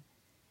 men.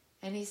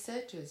 And he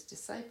said to his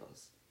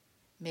disciples,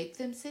 "Make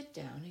them sit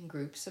down in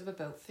groups of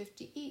about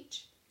 50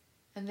 each."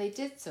 And they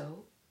did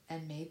so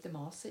and made them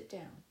all sit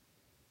down.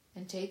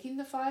 And taking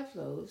the 5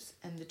 loaves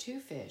and the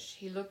 2 fish,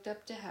 he looked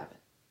up to heaven.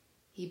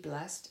 He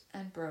blessed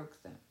and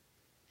broke them,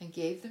 and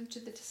gave them to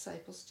the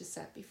disciples to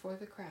set before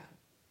the crowd.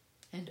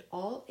 And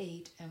all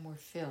ate and were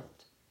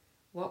filled.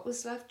 What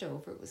was left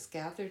over was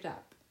gathered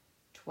up,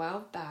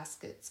 12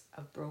 baskets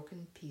of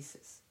broken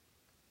pieces.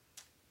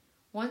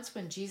 Once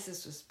when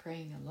Jesus was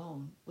praying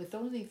alone, with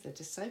only the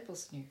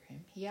disciples near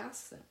him, he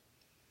asked them,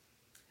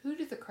 "Who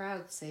do the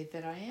crowd say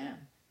that I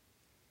am?"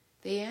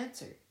 They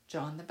answered,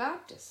 "John the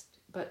Baptist,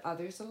 but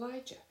others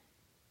Elijah,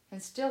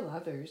 and still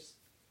others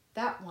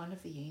that one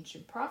of the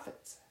ancient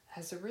prophets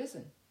has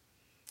arisen."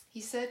 He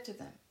said to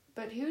them,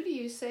 "But who do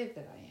you say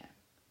that I am?"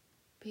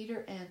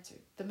 Peter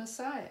answered, "The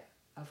Messiah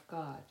of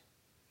God."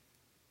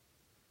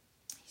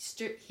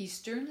 He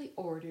sternly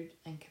ordered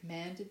and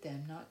commanded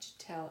them not to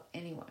tell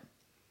anyone,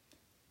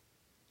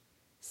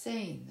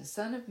 saying, "The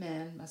Son of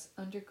Man must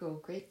undergo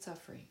great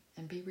suffering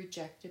and be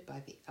rejected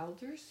by the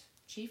elders,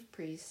 chief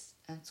priests,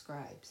 and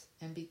scribes,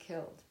 and be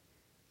killed,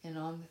 and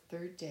on the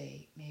third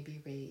day may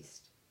be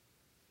raised."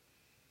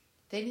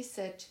 Then he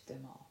said to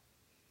them all,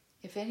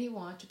 "If any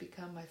want to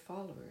become my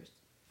followers,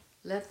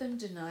 let them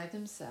deny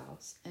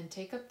themselves and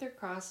take up their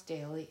cross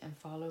daily and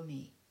follow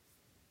me.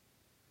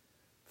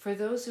 For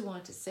those who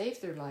want to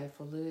save their life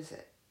will lose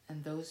it,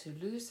 and those who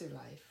lose their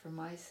life for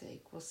my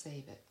sake will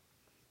save it.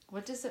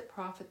 What does it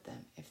profit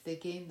them if they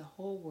gain the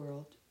whole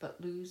world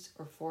but lose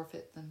or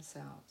forfeit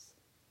themselves?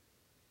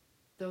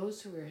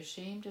 Those who are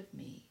ashamed of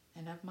me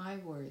and of my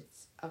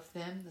words, of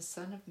them the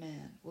Son of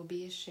Man will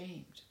be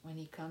ashamed when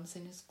he comes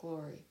in his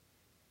glory,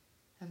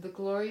 and the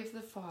glory of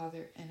the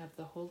Father and of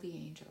the holy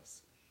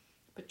angels.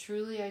 But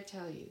truly I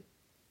tell you,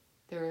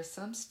 there are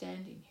some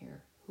standing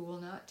here who will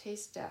not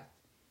taste death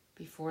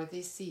before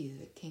they see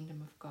the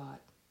kingdom of God."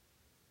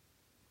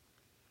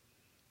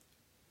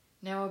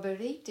 Now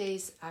about 8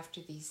 days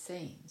after these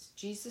sayings,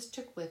 Jesus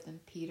took with him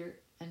Peter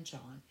and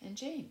John and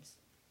James,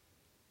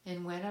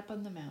 and went up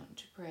on the mountain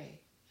to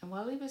pray. And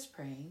while he was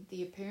praying,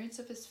 the appearance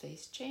of his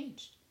face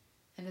changed,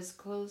 and his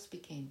clothes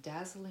became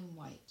dazzling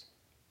white.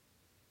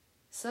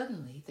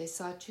 Suddenly they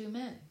saw 2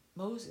 men,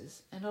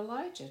 Moses and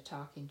Elijah,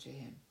 talking to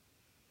him.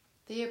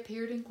 They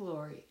appeared in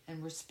glory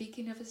and were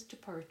speaking of his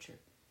departure,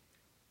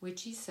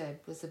 which he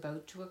said was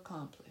about to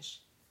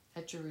accomplish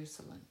at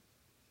Jerusalem.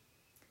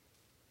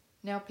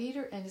 Now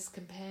Peter and his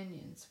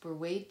companions were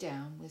weighed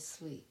down with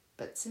sleep,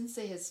 but since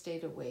they had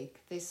stayed awake,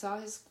 they saw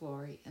his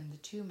glory and the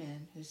 2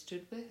 men who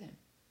stood with him.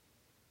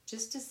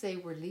 Just as they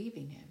were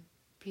leaving him,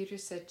 Peter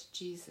said to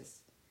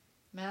Jesus,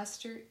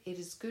 "Master, it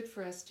is good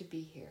for us to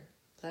be here.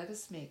 Let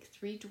us make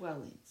 3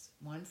 dwellings,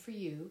 one for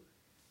you,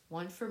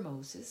 one for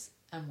Moses,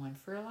 and one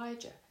for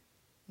Elijah,"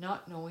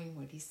 not knowing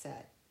what he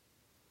said.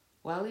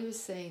 While he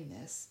was saying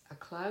this, a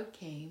cloud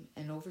came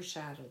and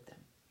overshadowed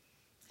them,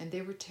 and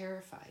they were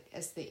terrified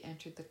as they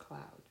entered the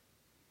cloud.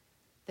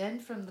 Then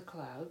from the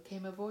cloud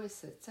came a voice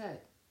that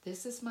said,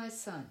 "This is my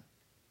Son,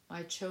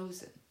 my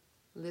chosen.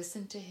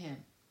 Listen to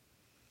him."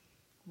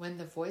 When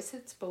the voice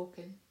had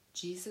spoken,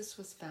 Jesus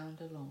was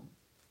found alone,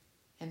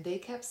 and they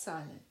kept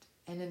silent,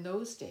 and in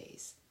those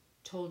days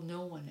told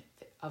no one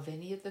of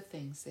any of the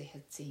things they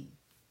had seen.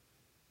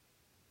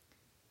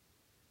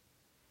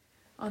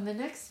 On the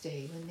next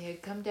day, when they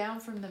had come down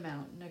from the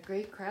mountain, a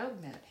great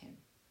crowd met him.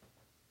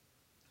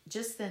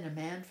 Just then a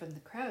man from the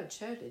crowd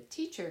shouted,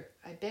 "Teacher,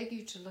 I beg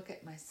you to look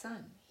at my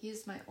son. He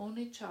is my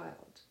only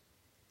child."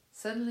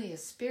 Suddenly a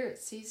spirit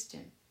seized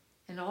him,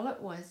 and all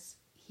at once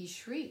he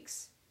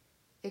shrieks.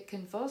 It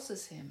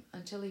convulses him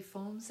until he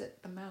foams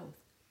at the mouth.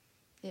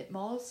 It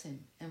mauls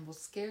him and will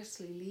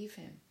scarcely leave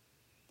him.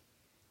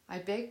 I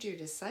begged your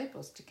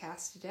disciples to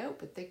cast it out,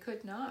 but they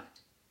could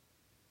not.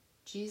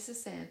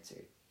 Jesus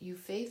answered, "You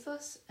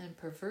faithless and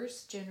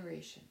perverse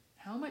generation,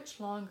 how much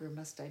longer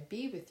must I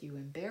be with you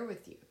and bear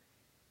with you?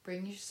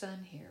 Bring your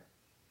son here."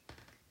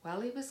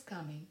 While he was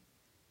coming,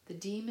 the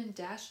demon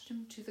dashed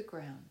him to the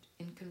ground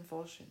in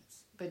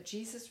convulsions, but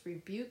Jesus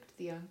rebuked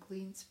the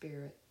unclean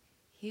spirit,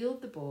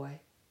 healed the boy,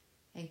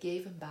 and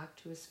gave him back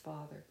to his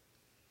father.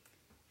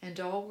 And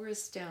all were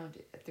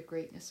astounded at the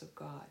greatness of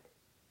God.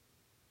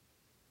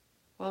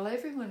 While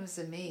everyone was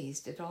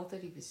amazed at all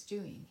that he was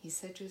doing, he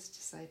said to his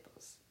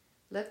disciples,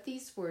 "Let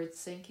these words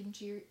sink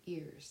into your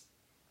ears.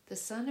 The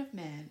Son of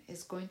Man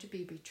is going to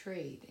be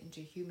betrayed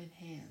into human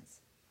hands."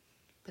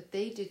 But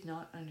they did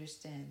not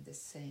understand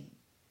this saying.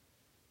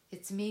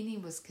 Its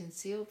meaning was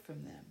concealed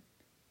from them,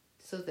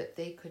 so that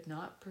they could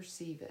not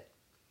perceive it.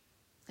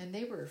 And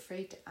they were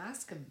afraid to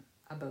ask him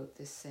about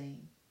this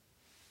saying.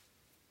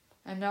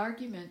 An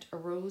argument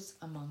arose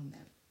among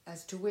them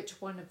as to which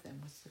one of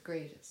them was the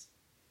greatest.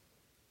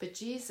 But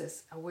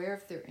Jesus, aware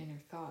of their inner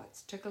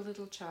thoughts, took a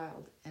little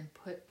child and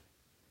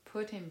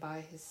put him by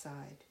his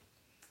side,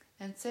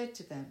 and said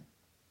to them,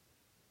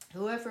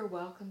 "Whoever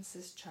welcomes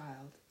this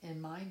child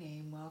in my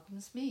name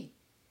welcomes me,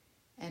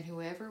 and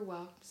whoever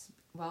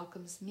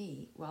welcomes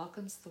me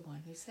welcomes the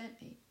one who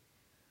sent me.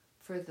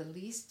 For the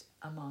least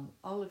among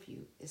all of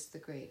you is the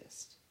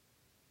greatest."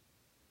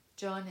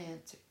 John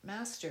answered,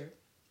 "Master,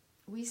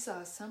 we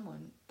saw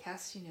someone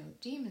casting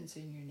out demons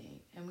in your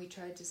name, and we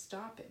tried to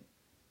stop him,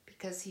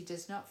 because he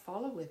does not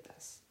follow with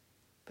us."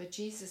 But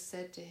Jesus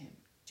said to him,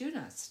 "Do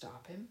not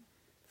stop him,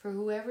 for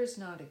whoever is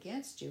not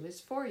against you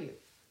is for you."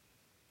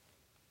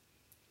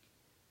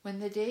 When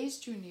the days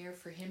drew near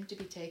for him to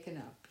be taken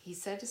up, he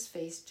set his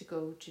face to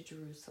go to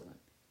Jerusalem,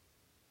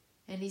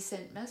 and he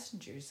sent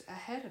messengers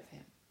ahead of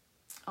him.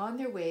 On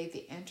their way,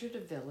 they entered a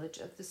village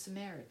of the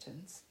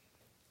Samaritans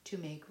to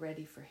make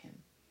ready for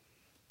him.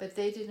 But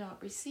they did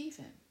not receive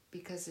him,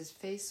 because his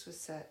face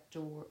was set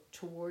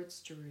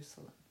towards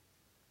Jerusalem.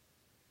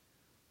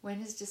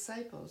 When his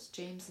disciples,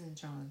 James and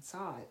John,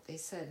 saw it, they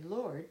said,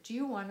 "Lord, do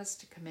you want us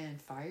to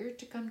command fire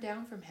to come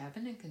down from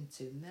heaven and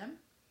consume them?"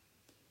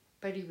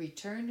 But he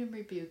returned and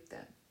rebuked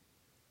them.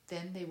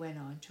 Then they went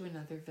on to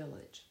another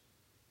village.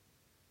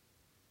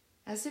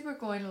 As they were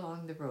going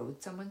along the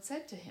road, someone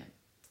said to him,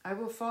 "I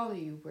will follow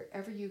you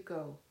wherever you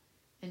go."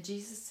 And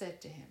Jesus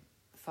said to him,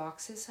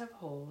 "Foxes have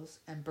holes,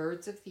 and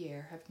birds of the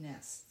air have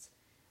nests,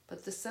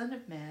 but the Son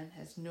of Man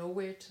has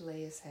nowhere to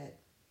lay his head."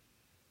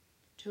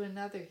 To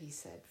another he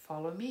said,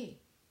 "Follow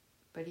me."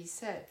 But he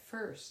said,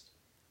 "First,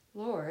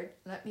 Lord,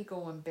 let me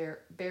go and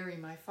bury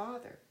my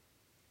father."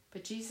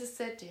 But Jesus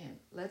said to him,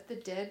 "Let the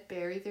dead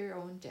bury their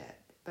own dead,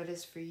 but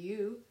as for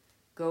you,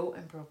 go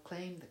and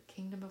proclaim the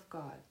kingdom of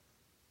God."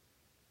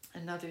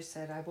 Another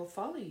said, "I will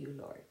follow you,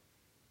 Lord,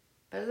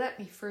 but let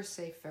me first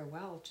say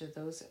farewell to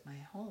those at my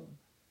home."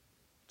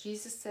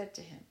 Jesus said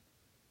to him,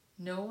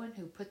 "No one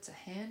who puts a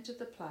hand to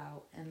the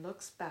plow and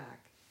looks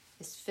back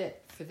is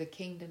fit for the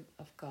kingdom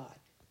of God."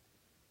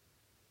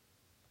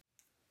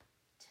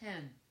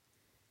 10.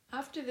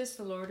 After this,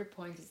 the Lord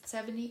appointed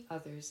 70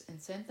 others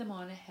and sent them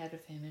on ahead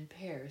of him in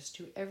pairs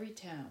to every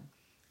town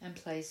and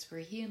place where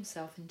he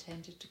himself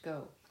intended to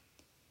go.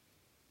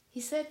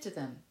 He said to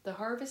them, "The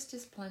harvest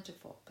is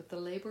plentiful, but the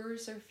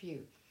laborers are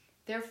few.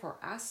 Therefore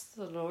ask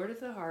the Lord of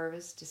the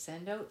harvest to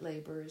send out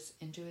laborers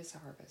into his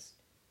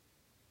harvest.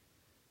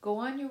 Go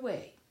on your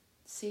way.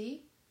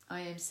 See,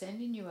 I am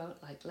sending you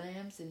out like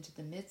lambs into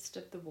the midst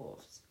of the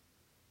wolves.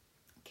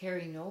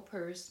 Carry no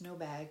purse, no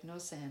bag, no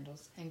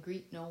sandals, and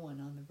greet no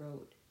one on the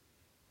road.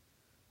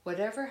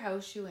 Whatever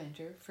house you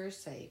enter,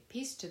 first say,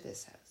 'Peace to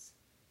this house.'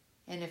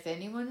 And if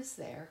anyone is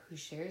there who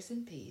shares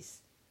in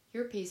peace,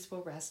 your peace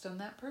will rest on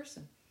that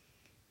person.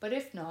 But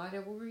if not,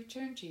 it will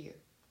return to you.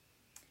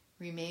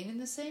 Remain in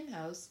the same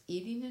house,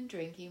 eating and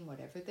drinking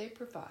whatever they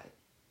provide,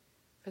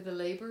 for the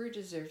laborer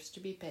deserves to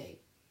be paid.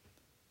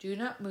 Do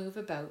not move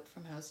about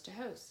from house to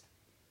house.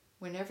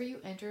 Whenever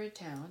you enter a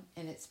town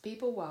and its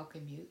people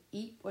welcome you,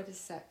 eat what is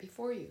set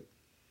before you.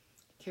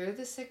 Cure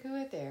the sick who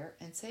are there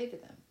and say to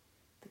them,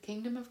 'The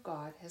kingdom of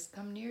God has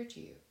come near to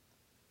you.'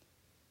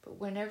 But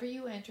whenever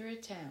you enter a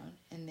town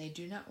and they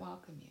do not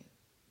welcome you,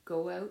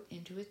 go out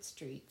into its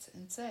streets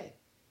and say,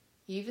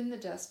 'Even the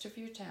dust of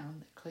your town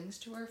that clings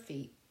to our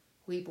feet,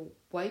 we will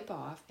wipe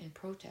off in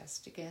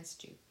protest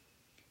against you.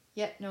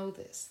 Yet know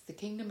this, the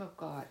kingdom of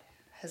God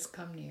has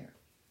come near.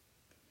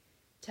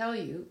 Tell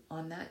you,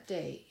 on that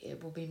day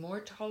it will be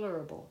more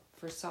tolerable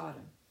for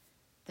Sodom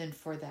than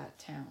for that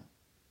town.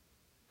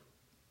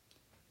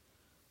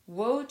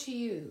 Woe to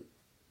you,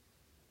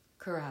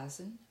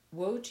 Chorazin!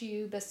 Woe to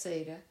you,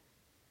 Bethsaida!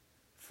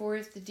 For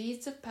if the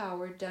deeds of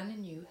power done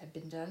in you had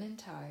been done in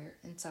Tyre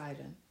and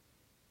Sidon,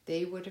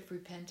 they would have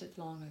repented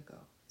long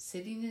ago,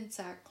 sitting in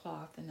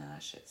sackcloth and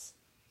ashes.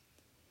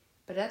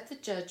 But at the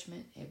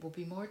judgment it will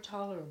be more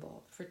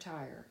tolerable for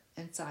Tyre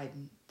and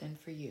Sidon than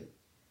for you.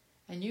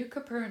 And you,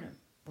 Capernaum,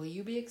 will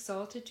you be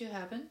exalted to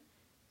heaven?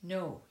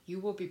 No, you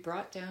will be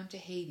brought down to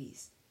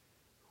Hades.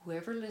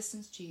 Whoever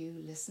listens to you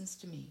listens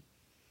to me,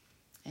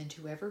 and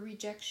whoever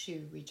rejects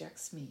you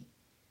rejects me,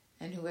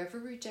 and whoever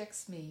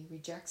rejects me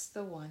rejects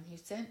the one who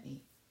sent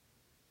me."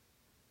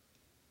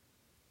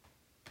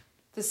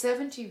 The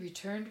 70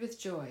 returned with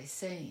joy,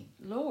 saying,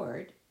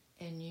 "Lord,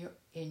 in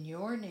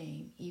your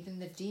name even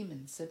the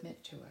demons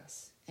submit to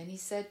us." And he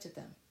said to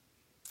them,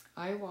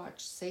 "I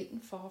watched Satan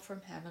fall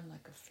from heaven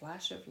like a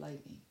flash of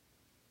lightning.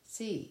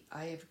 See,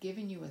 I have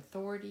given you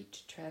authority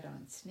to tread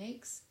on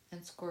snakes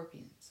and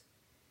scorpions,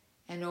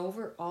 and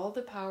over all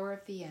the power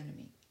of the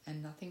enemy,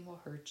 and nothing will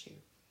hurt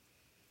you.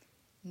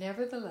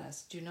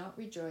 Nevertheless, do not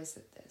rejoice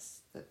at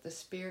this, that the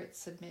spirits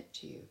submit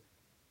to you,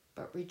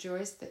 but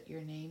rejoice that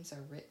your names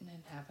are written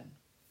in heaven."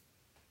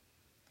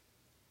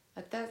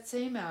 At that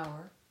same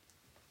hour,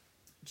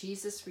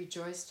 Jesus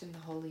rejoiced in the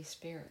Holy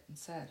Spirit and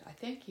said, "I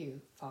thank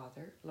you,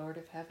 Father, Lord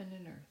of heaven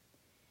and earth,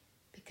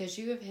 because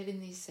you have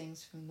hidden these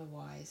things from the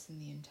wise and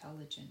the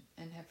intelligent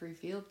and have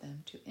revealed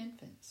them to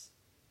infants.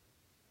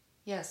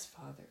 Yes,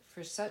 Father,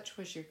 for such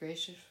was your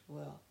gracious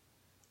will.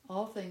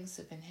 All things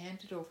have been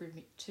handed over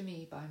to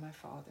me by my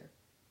Father,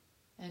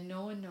 and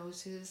no one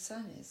knows who the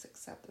Son is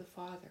except the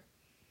Father,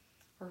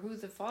 or who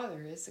the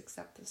Father is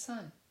except the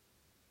Son,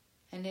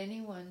 and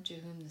anyone to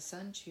whom the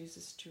Son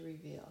chooses to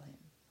reveal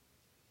him."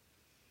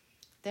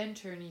 Then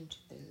turning to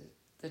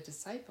the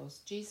disciples,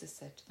 Jesus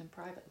said to them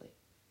privately,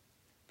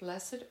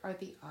 "Blessed are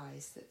the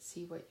eyes that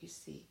see what you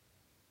see.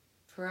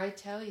 For I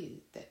tell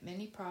you that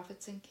many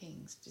prophets and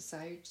kings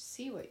desired to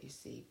see what you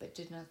see, but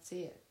did not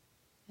see it,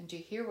 and to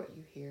hear what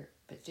you hear,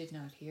 but did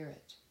not hear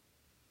it."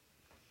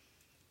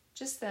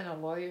 Just then a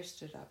lawyer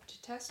stood up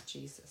to test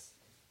Jesus.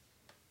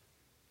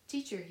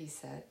 "Teacher," he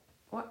said,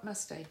 "what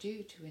must I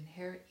do to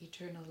inherit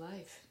eternal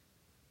life?"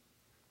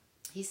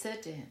 He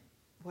said to him,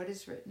 "What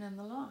is written in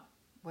the law?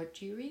 What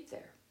do you read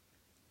there?"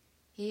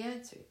 He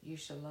answered, "You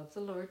shall love the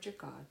Lord your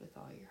God with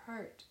all your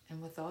heart,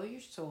 and with all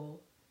your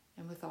soul,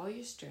 and with all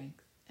your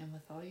strength, and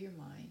with all your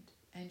mind,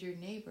 and your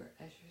neighbor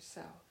as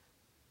yourself."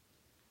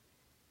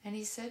 And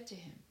he said to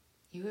him,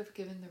 "You have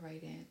given the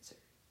right answer.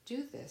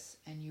 Do this,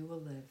 and you will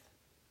live."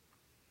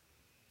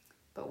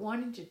 But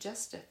wanting to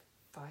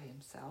justify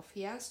himself,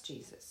 he asked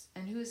Jesus,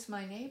 "And who is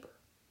my neighbor?"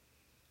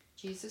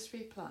 Jesus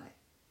replied,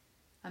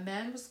 A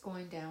man was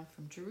going down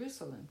from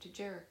Jerusalem to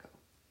Jericho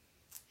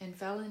and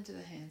fell into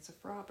the hands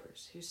of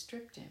robbers, who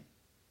stripped him,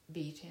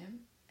 beat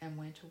him, and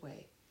went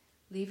away,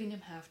 leaving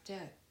him half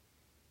dead.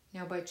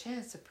 Now by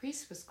chance a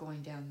priest was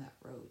going down that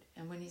road,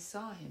 and when he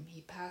saw him,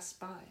 he passed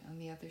by on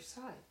the other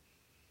side.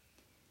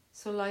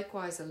 So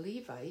likewise a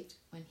Levite,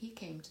 when he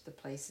came to the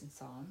place and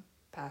saw him,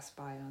 passed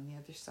by on the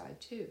other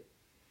side too.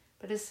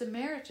 But a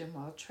Samaritan,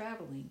 while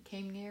traveling,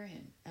 came near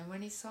him, and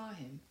when he saw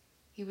him,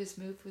 he was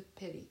moved with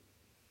pity.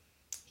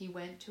 He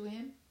went to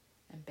him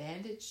and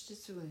bandaged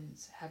his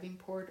wounds, having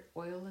poured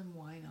oil and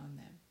wine on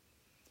them.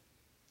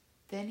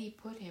 Then he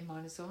put him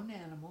on his own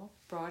animal,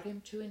 brought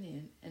him to an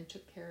inn, and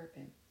took care of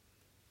him.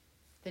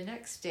 The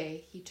next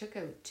day he took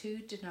out 2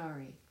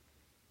 denarii,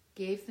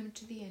 gave them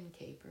to the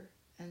innkeeper,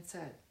 and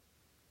said,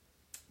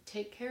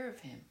 "Take care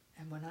of him,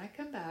 and when I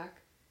come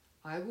back,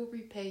 I will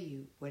repay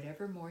you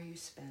whatever more you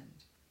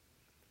spend."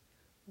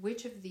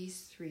 Which of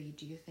these 3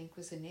 do you think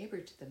was a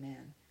neighbor to the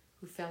man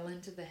who fell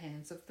into the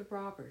hands of the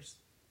robbers?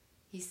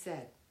 He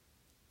said,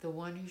 "The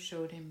one who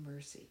showed him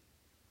mercy."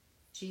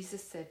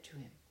 Jesus said to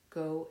him,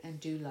 "Go and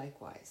do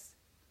likewise."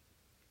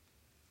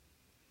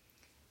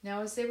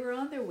 Now as they were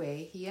on their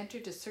way, he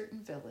entered a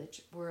certain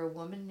village where a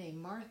woman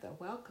named Martha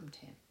welcomed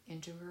him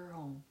into her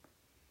home.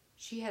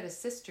 She had a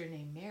sister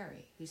named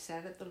Mary who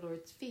sat at the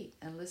Lord's feet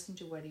and listened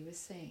to what he was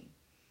saying.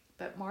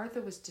 But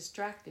Martha was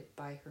distracted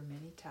by her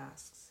many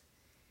tasks.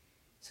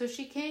 So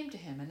she came to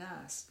him and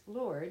asked,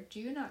 "Lord, do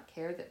you not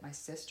care that my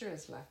sister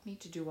has left me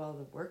to do all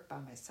the work by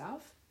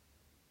myself?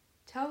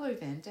 Tell her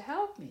then to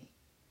help me."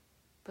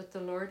 But the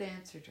Lord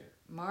answered her,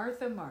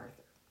 "Martha,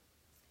 Martha,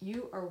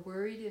 you are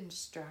worried and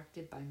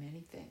distracted by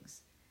many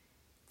things.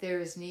 There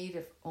is need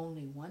of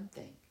only one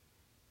thing.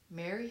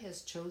 Mary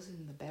has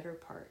chosen the better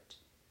part,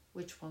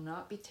 which will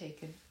not be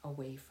taken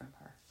away from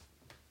her."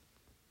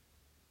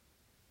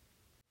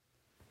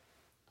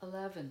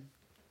 11.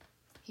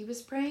 He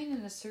was praying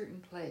in a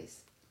certain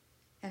place,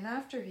 and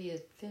after he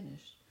had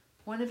finished,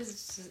 one of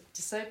his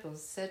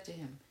disciples said to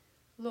him,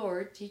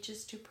 "Lord, teach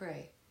us to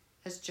pray,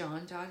 as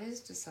John taught his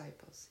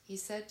disciples." He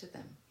said to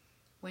them,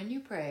 "When you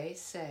pray,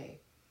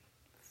 say,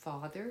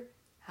 'Father,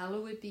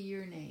 hallowed be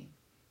your name.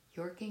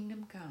 Your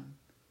kingdom come.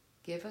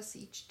 Give us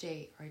each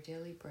day our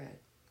daily bread,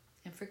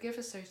 and forgive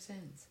us our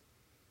sins,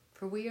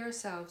 for we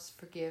ourselves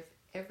forgive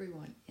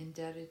everyone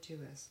indebted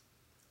to us.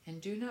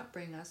 And do not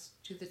bring us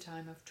to the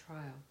time of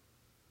trial.'"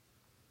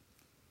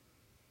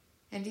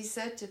 And he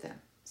said to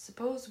them,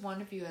 "Suppose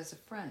one of you has a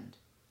friend,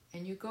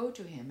 and you go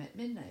to him at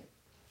midnight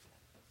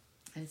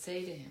and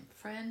say to him,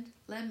 'Friend,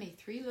 lend me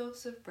 3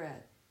 loaves of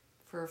bread,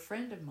 for a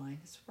friend of mine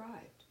has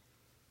arrived,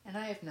 and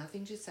I have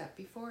nothing to set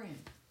before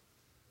him.'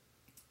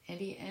 And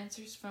he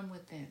answers from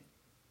within,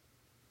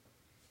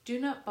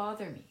 'Do not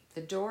bother me.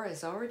 The door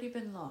has already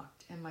been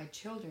locked, and my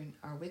children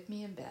are with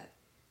me in bed.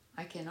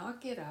 I cannot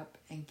get up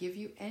and give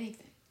you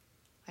anything.'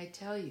 I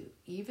tell you,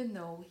 even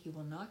though he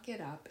will not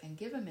get up and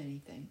give him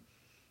anything,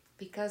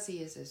 because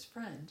he is his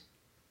friend,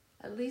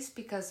 at least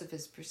because of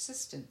his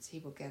persistence he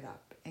will get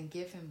up and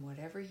give him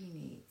whatever he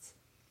needs.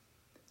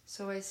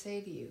 So I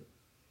say to you,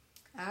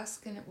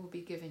 ask and it will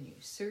be given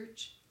you.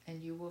 Search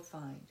and you will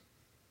find.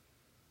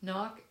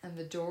 Knock and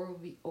the door will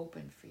be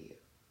opened for you.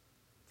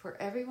 For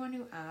everyone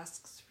who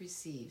asks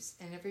receives,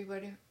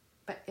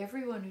 but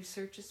everyone who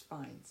searches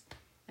finds,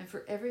 and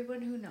for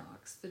everyone who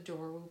knocks the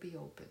door will be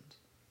opened.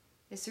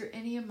 Is there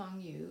any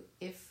among you,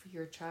 if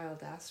your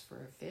child asks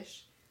for a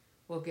fish,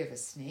 will give a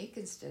snake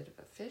instead of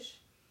a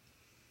fish?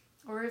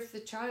 Or if the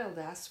child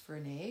asks for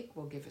an egg,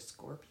 will give a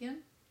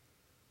scorpion?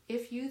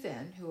 If you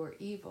then, who are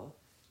evil,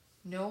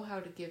 know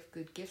how to give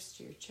good gifts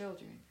to your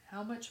children,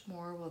 how much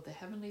more will the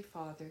Heavenly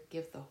Father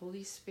give the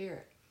Holy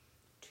Spirit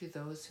to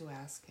those who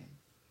ask him?"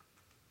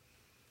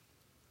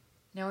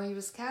 Now he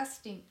was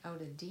casting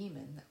out a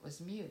demon that was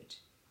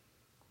mute.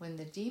 When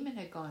the demon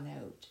had gone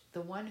out,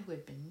 the one who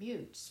had been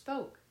mute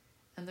spoke,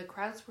 and the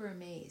crowds were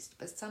amazed.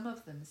 But some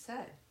of them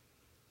said,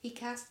 "He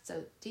casts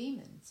out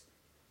demons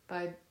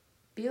by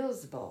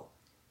Beelzebul,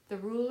 the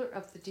ruler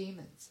of the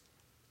demons."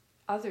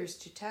 Others,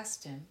 to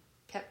test him,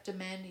 kept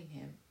demanding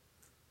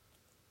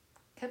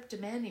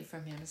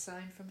from him a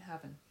sign from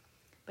heaven.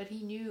 But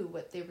he knew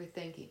what they were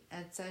thinking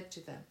and said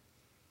to them,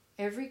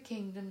 "Every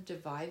kingdom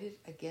divided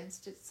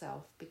against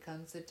itself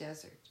becomes a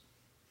desert,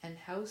 and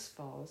house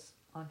falls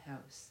on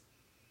house.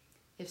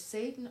 If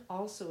Satan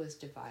also is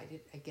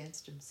divided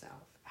against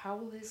himself, how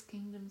will his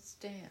kingdom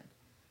stand?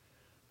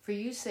 For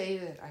you say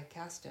that I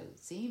cast out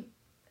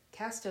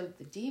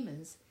the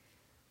demons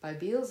by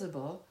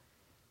Beelzebul,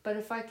 but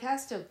if I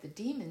cast out the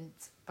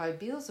demons by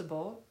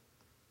Beelzebul,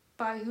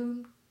 by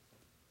whom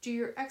do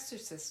your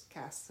exorcists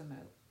cast them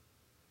out?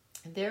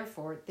 And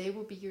therefore they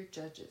will be your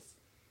judges.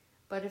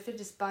 But if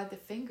it is by the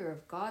finger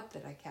of God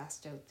that I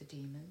cast out the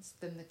demons,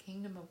 then the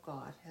kingdom of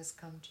God has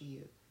come to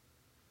you.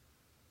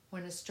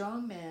 When a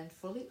strong man,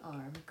 fully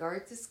armed,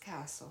 guards his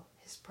castle,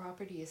 his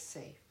property is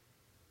safe.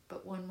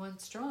 But when one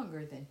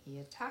stronger than he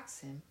attacks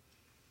him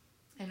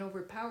and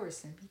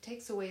overpowers him, he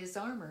takes away his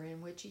armor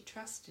in which he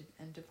trusted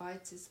and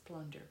divides his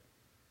plunder.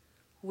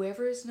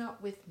 Whoever is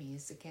not with me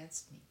is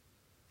against me,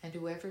 and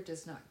whoever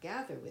does not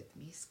gather with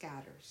me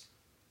scatters.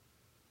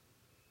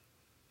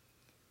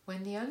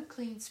 When the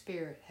unclean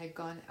spirit had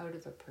gone out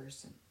of a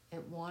person,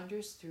 it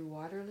wanders through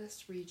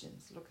waterless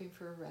regions looking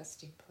for a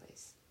resting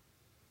place.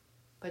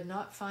 But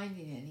not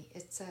finding any,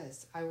 it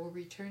says, I will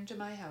return to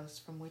my house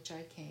from which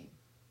I came.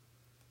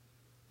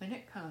 When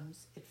it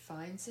comes, it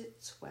finds it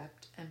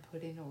swept and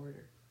put in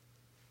order.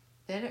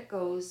 Then it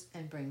goes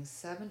and brings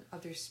 7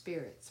 other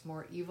spirits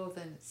more evil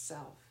than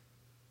itself.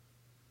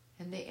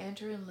 And they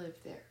enter and live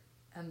there,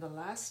 and the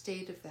last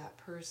state of that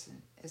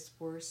person is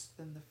worse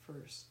than the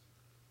first.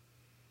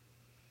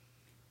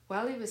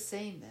 While he was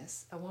saying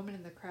this, a woman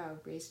in the crowd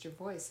raised her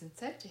voice and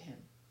said to him,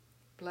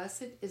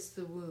 Blessed is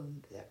the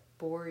womb that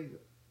bore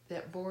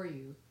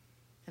you,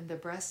 and the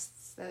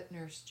breasts that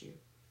nursed you.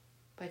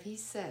 But he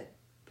said,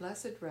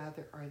 Blessed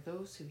rather are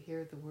those who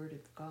hear the word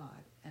of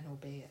God and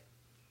obey it.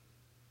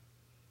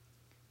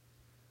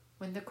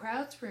 When the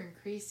crowds were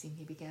increasing,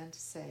 he began to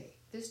say,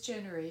 This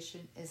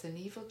generation is an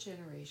evil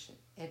generation.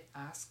 It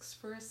asks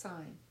for a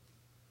sign,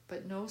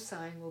 but no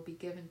sign will be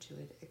given to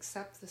it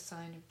except the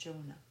sign of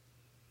Jonah.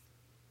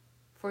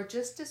 For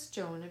just as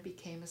Jonah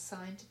became a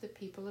sign to the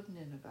people of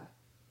Nineveh,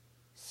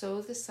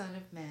 so the Son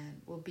of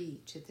Man will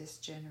be to this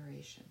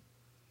generation.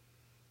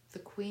 The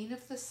Queen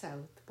of the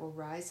South will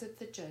rise at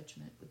the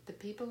judgment with the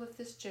people of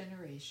this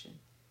generation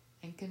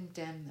and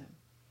condemn them,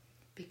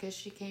 because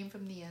she came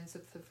from the ends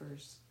of the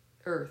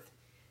earth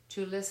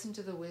to listen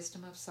to the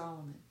wisdom of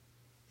Solomon,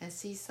 and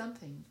see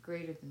something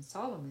greater than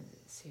Solomon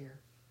is here.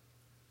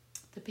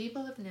 The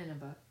people of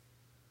Nineveh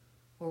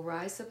will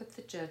rise up at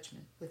the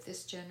judgment with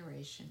this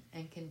generation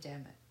and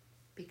condemn it,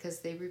 because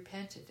they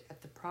repented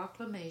at the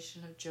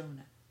proclamation of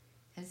Jonah,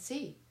 and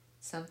see,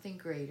 something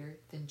greater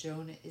than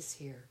Jonah is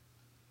here.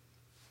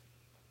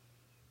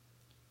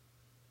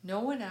 No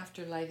one,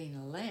 after lighting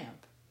a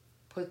lamp,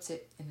 puts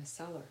it in a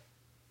cellar,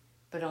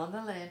 but on the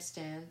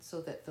lampstand, so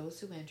that those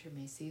who enter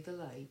may see the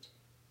light.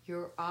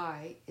 Your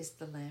eye is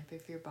the lamp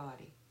of your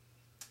body.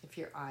 If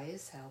your eye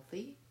is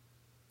healthy,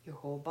 your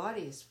whole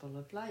body is full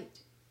of light.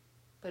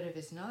 But if it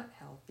is not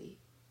healthy,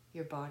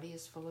 your body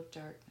is full of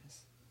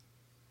darkness.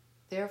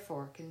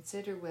 Therefore,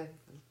 consider whether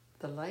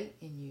the light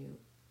in you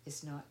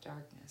is not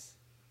darkness.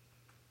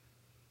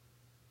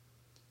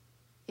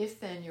 If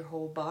then your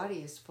whole body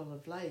is full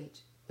of light,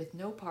 with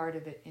no part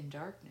of it in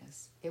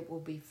darkness, it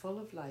will be full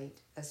of light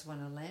as when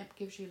a lamp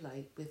gives you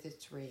light with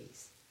its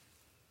rays.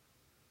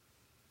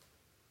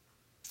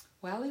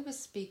 While he was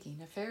speaking,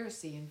 a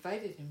Pharisee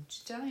invited him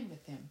to dine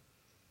with him.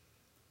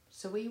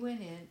 So he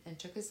went in and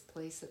took his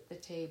place at the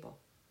table.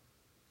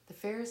 The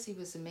Pharisee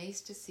was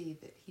amazed to see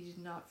that he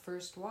did not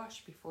first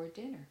wash before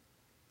dinner.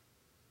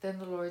 Then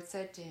the Lord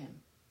said to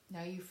him,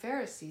 Now you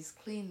Pharisees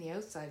clean the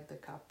outside of the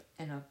cup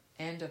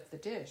and of the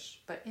dish,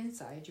 but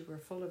inside you are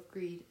full of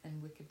greed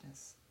and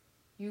wickedness.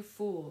 You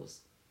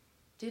fools!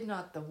 Did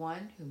not the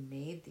one who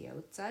made the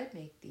outside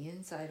make the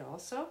inside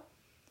also?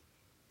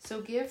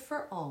 So give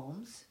for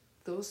alms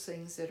those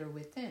things that are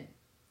within,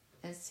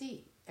 and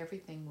see,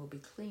 everything will be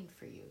clean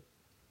for you.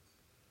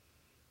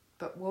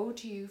 But woe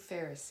to you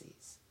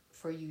Pharisees,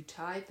 for you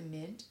tithe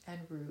mint and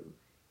rue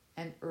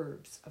and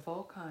herbs of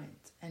all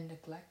kinds, and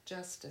neglect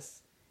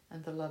justice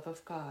and the love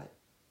of God.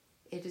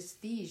 It is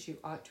these you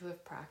ought to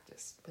have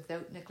practiced,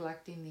 without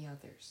neglecting the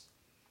others.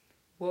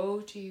 Woe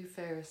to you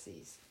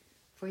Pharisees,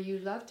 for you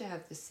love to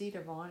have the seat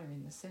of honor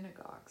in the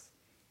synagogues,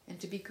 and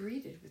to be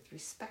greeted with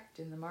respect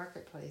in the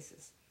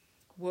marketplaces.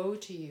 Woe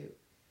to you,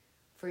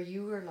 for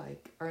you are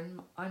like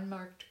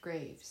unmarked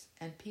graves,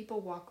 and people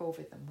walk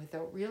over them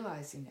without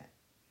realizing it.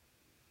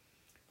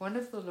 One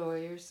of the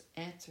lawyers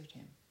answered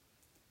him,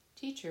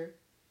 Teacher,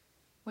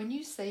 when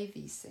you say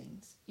these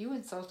things, you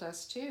insult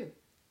us too.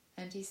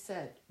 And he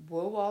said,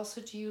 Woe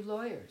also to you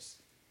lawyers,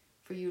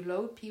 for you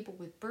load people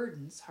with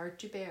burdens hard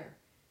to bear,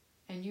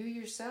 and you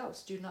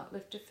yourselves do not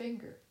lift a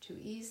finger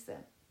to ease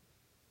them.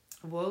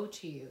 Woe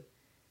to you,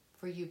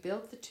 for you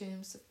build the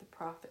tombs of the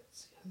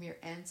prophets whom your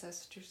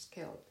ancestors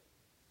killed.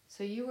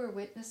 So you are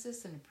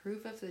witnesses and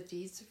approve of the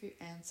deeds of your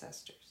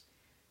ancestors,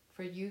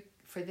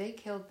 for they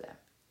killed them,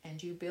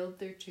 and you build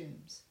their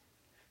tombs.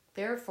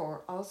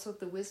 Therefore also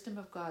the wisdom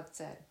of God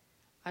said,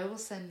 I will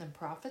send them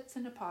prophets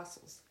and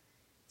apostles,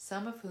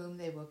 some of whom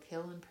they will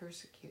kill and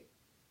persecute,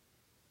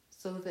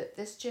 so that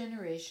this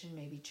generation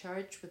may be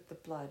charged with the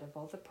blood of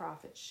all the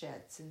prophets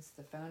shed since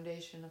the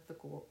foundation of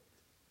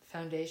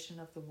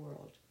the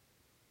world,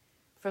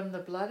 from the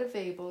blood of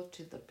Abel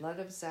to the blood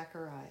of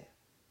Zechariah,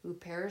 who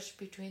perished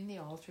between the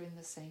altar and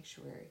the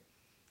sanctuary.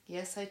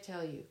 Yes, I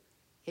tell you,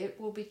 it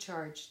will be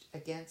charged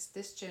against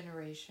this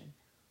generation.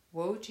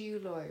 Woe to you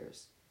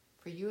lawyers,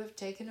 for you have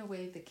taken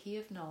away the key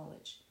of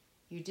knowledge.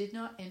 You did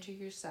not enter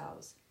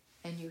yourselves,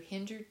 and you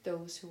hindered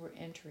those who were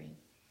entering.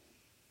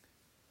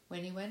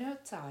 When he went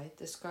outside,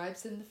 the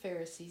scribes and the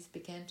Pharisees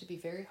began to be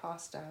very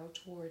hostile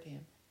toward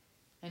him,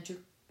 and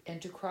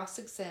to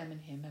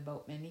cross-examine him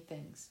about many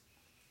things,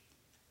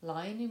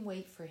 lying in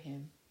wait for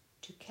him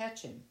to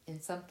catch him in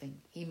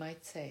something he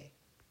might say.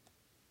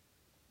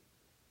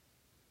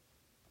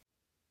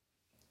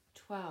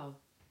 12.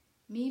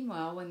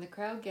 Meanwhile, when the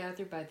crowd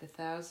gathered by the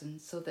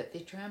thousands, so that they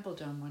trampled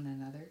on one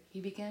another,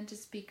 he began to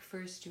speak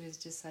first to his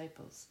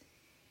disciples.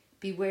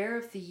 Beware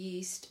of the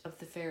yeast of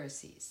the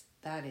Pharisees,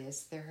 that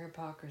is, their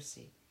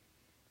hypocrisy.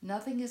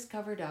 Nothing is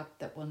covered up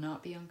that will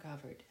not be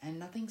uncovered, and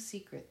nothing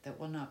secret that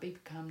will not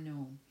become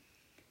known.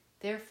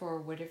 Therefore,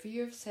 whatever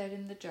you have said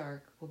in the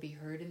dark will be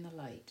heard in the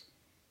light,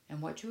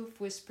 and what you have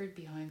whispered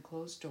behind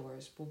closed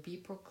doors will be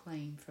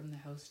proclaimed from the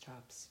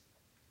housetops.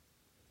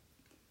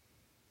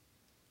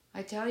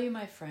 I tell you,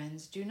 my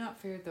friends, do not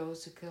fear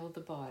those who kill the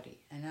body,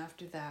 and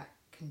after that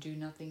can do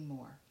nothing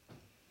more.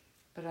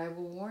 But I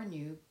will warn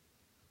you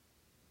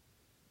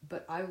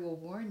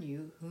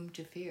whom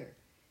to fear.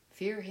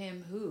 Fear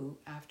him who,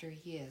 after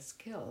he is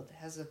killed,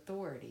 has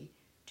authority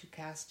to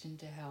cast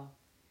into hell.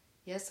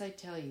 Yes, I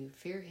tell you,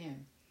 fear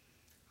him.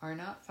 Are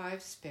not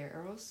 5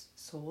 sparrows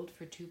sold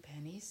for 2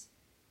 pennies?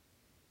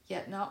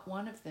 Yet not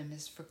one of them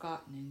is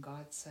forgotten in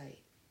God's sight.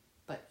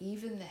 But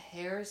even the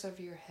hairs of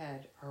your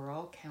head are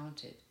all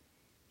counted.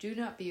 Do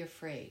not be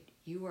afraid.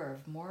 You are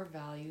of more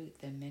value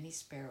than many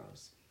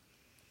sparrows.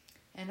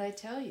 And I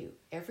tell you,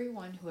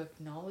 everyone who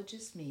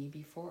acknowledges me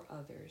before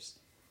others,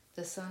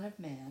 the Son of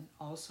Man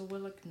also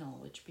will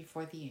acknowledge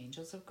before the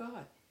angels of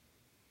God.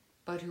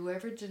 But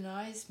whoever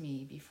denies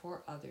me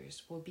before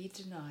others will be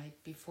denied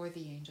before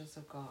the angels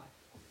of God.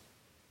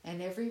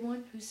 And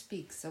everyone who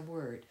speaks a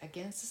word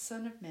against the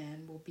Son of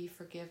Man will be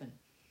forgiven.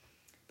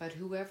 But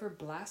whoever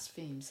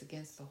blasphemes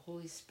against the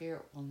Holy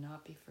Spirit will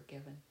not be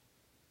forgiven.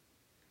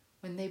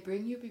 When they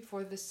bring you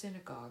before the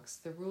synagogues,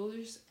 the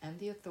rulers and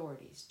the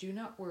authorities, do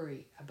not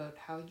worry about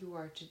how you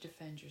are to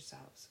defend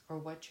yourselves or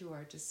what you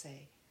are to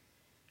say.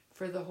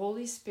 For the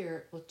Holy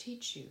Spirit will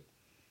teach you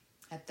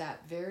at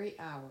that very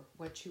hour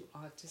what you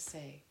ought to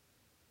say.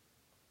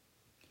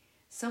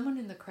 Someone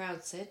in the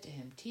crowd said to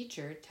him,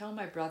 Teacher, tell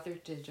my brother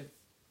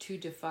to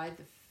divide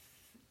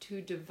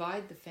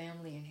the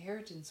family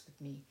inheritance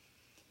with me.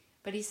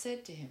 But he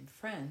said to him,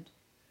 Friend,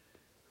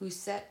 who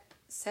set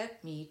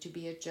me to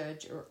be a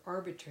judge or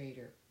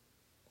arbitrator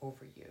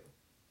over you?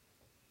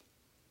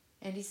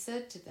 And he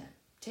said to them,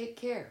 Take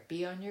care,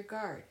 be on your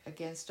guard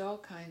against all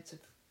kinds of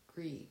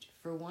greed,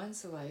 for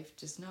one's life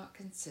does not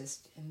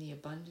consist in the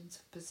abundance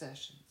of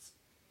possessions.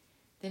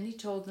 Then he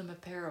told them a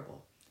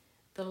parable.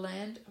 The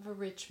land of a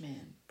rich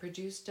man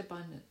produced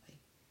abundantly,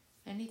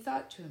 and he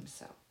thought to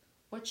himself,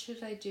 What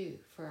should I do,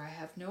 for I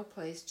have no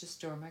place to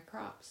store my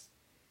crops?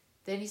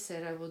 Then he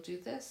said, I will do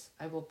this.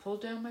 I will pull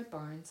down my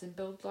barns and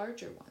build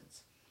larger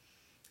ones.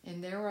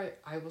 And there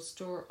I will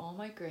store all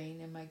my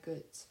grain and my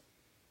goods.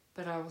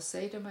 But I will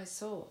say to my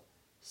soul,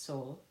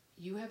 Soul,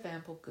 you have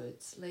ample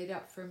goods laid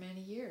up for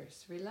many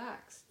years.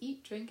 Relax,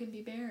 eat, drink, and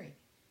be merry.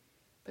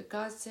 But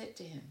God said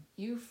to him,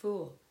 You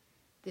fool,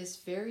 this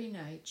very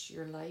night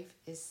your life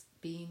is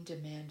being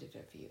demanded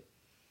of you.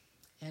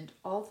 And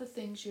all the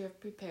things you have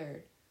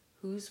prepared,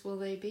 whose will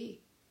they be?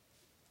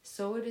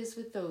 So it is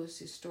with those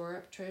who store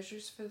up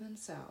treasures for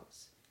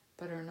themselves,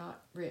 but are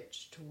not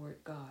rich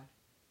toward God.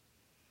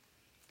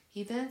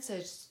 He then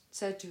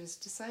said to his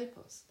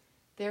disciples,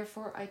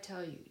 Therefore I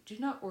tell you, do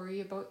not worry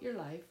about your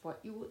life,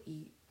 what you will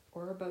eat,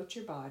 or about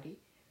your body,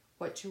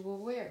 what you will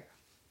wear.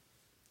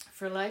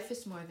 For life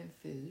is more than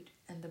food,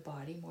 and the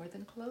body more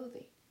than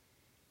clothing.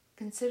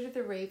 Consider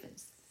the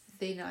ravens.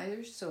 They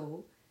neither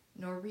sow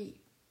nor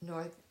reap,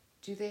 nor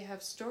do they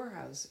have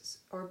storehouses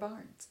or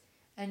barns,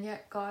 and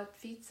yet God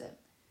feeds them.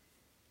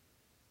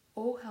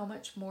 Oh, how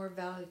much more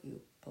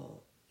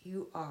valuable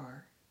you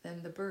are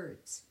than the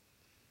birds.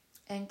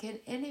 And can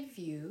any of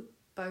you,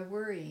 by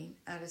worrying,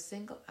 add a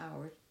single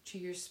hour to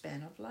your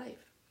span of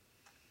life?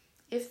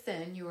 If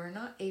then you are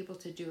not able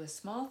to do a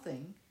small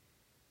thing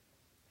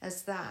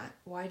as that,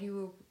 why do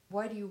you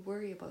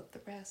worry about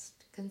the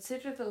rest?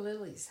 Consider the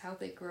lilies, how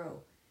they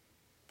grow.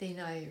 They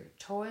neither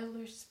toil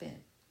or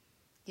spin.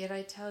 Yet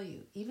I tell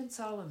you, even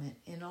Solomon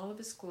in all of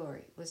his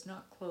glory was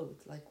not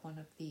clothed like one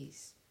of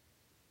these.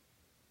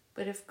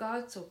 But if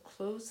God so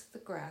clothes the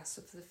grass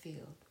of the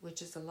field,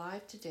 which is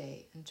alive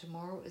today and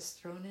tomorrow is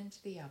thrown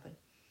into the oven,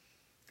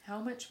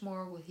 how much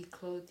more will he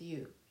clothe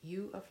you,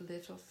 you of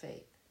little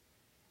faith?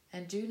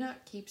 And do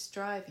not keep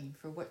striving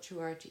for what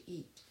you are to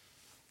eat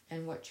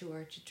and what you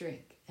are to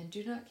drink, and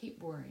do not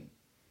keep worrying.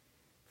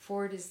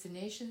 For it is the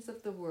nations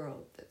of the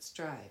world that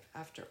strive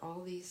after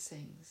all these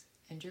things,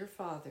 and your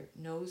Father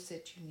knows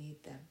that you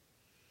need them.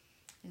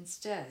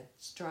 Instead,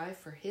 strive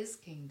for his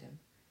kingdom,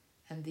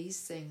 and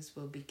these things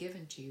will be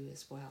given to you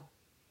as well.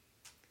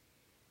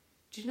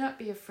 Do not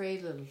be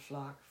afraid, little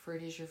flock, for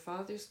it is your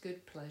Father's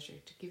good pleasure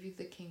to give you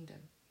the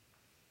kingdom.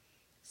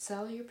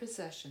 Sell your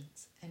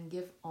possessions and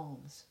give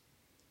alms.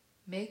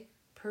 Make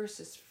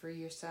purses for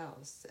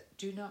yourselves that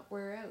do not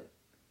wear out,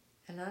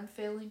 an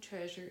unfailing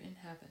treasure in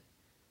heaven,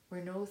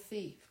 where no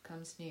thief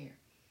comes near,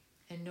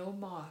 and no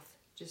moth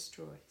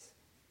destroys.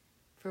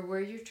 For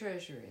where your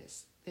treasure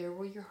is, there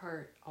will your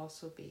heart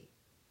also be.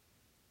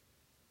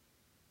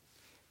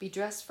 Be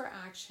dressed for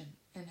action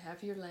and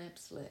have your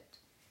lamps lit.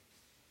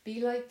 Be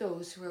like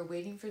those who are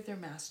waiting for their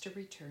master to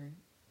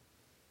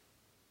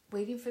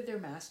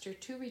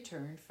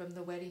return from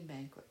the wedding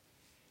banquet,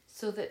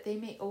 so that they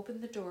may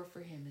open the door for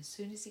him as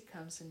soon as he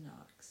comes and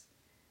knocks.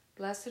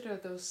 Blessed are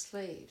those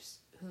slaves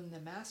whom the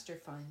master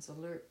finds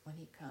alert when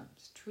he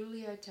comes.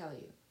 Truly I tell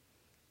you,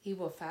 he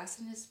will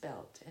fasten his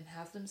belt and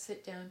have them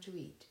sit down to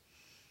eat,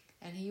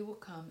 and he will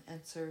come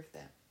and serve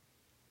them.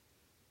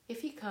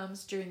 If he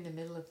comes during the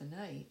middle of the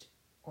night,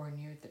 or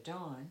near the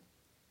dawn,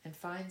 and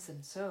finds them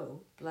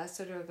so,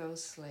 blessed are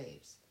those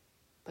slaves.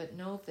 But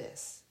know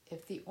this,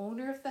 if the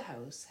owner of the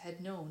house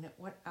had known at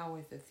what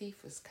hour the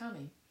thief was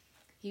coming,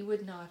 he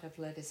would not have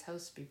let his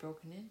house be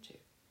broken into.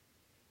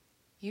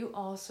 You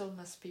also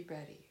must be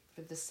ready,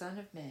 for the Son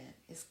of Man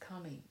is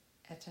coming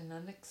at an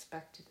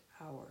unexpected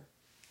hour.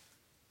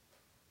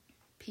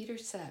 Peter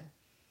said,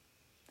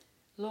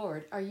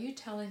 Lord, are you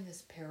telling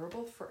this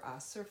parable for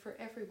us or for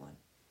everyone?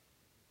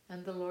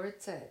 And the Lord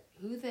said,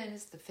 Who then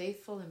is the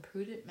faithful and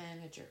prudent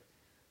manager,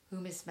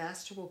 whom his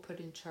master will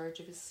put in charge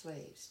of his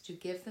slaves, to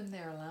give them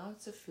their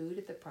allowance of food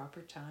at the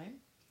proper time?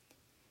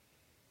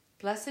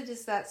 Blessed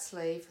is that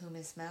slave whom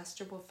his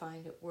master will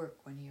find at work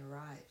when he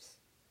arrives.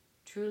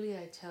 Truly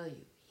I tell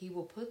you, he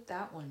will put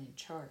that one in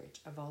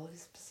charge of all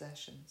his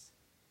possessions.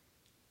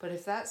 But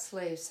if that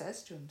slave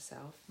says to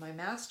himself, My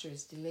master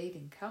is delayed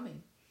in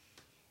coming,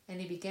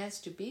 and he begins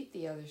to beat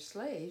the other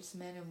slaves,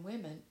 men and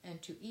women,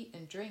 and to eat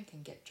and drink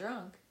and get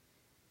drunk,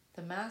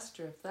 the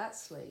master of that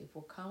slave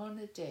will come on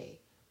a day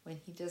when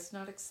he does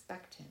not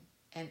expect him,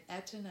 and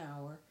at an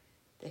hour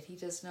that he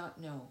does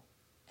not know,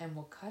 and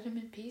will cut him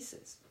in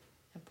pieces,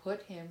 and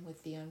put him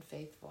with the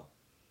unfaithful.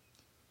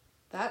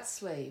 That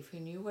slave who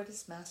knew what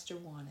his master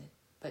wanted,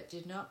 but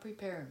did not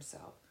prepare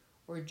himself,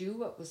 or do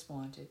what was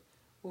wanted,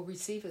 will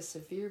receive a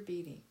severe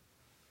beating.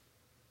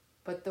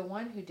 But the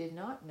one who did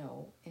not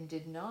know, and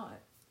did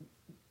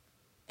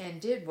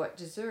what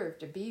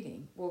deserved a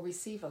beating, will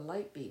receive a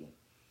light beating.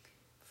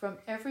 From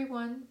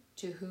everyone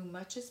to whom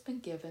much has been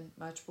given,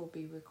 much will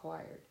be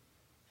required.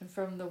 And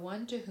from the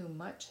one to whom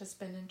much has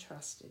been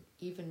entrusted,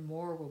 even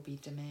more will be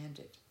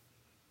demanded.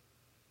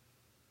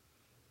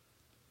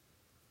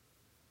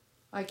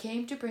 I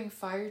came to bring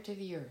fire to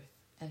the earth,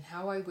 and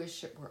how I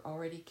wish it were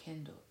already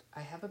kindled.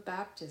 I have a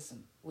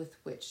baptism with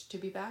which to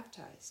be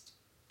baptized,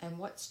 and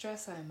what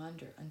stress I am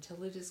under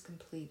until it is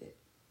completed.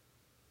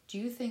 Do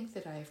you think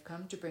that I have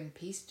come to bring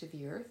peace to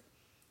the earth?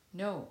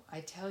 No, I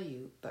tell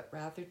you, but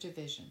rather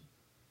division.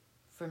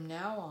 From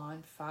now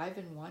on, 5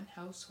 in one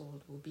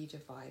household will be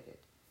divided,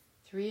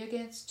 3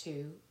 against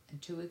 2,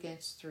 and 2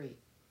 against 3.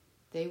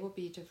 They will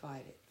be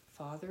divided,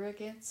 father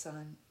against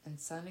son, and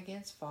son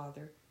against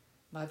father,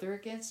 mother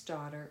against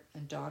daughter,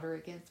 and daughter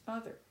against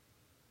mother,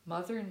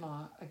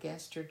 mother-in-law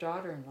against her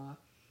daughter-in-law,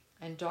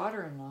 and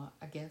daughter-in-law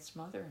against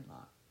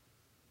mother-in-law.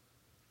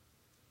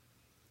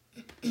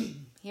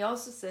 He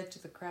also said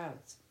to the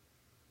crowds,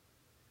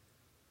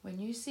 When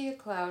you see a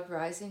cloud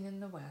rising in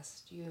the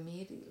west, you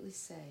immediately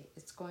say,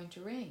 It's going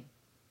to rain.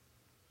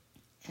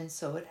 And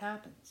so it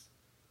happens.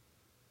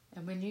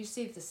 And when you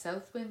see the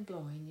south wind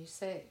blowing, you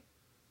say,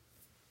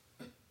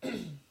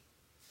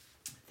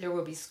 There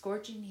will be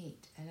scorching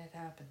heat, and it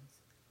happens.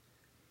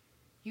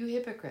 You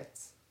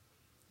hypocrites,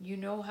 you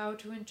know how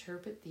to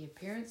interpret the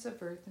appearance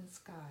of earth and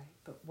sky,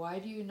 but why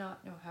do you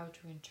not know how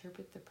to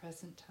interpret the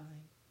present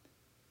time?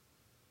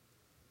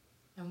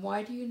 And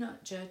why do you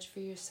not judge for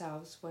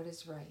yourselves what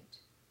is right?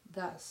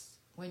 Thus,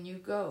 when you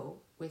go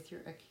with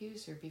your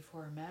accuser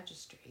before a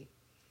magistrate,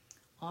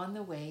 on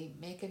the way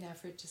make an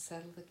effort to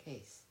settle the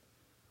case,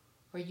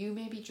 or you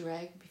may be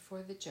dragged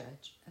before the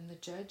judge, and the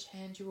judge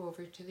hand you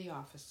over to the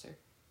officer,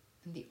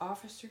 and the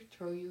officer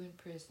throw you in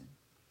prison.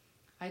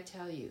 I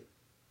tell you,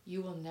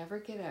 you will never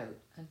get out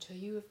until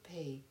you have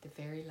paid the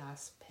very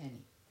last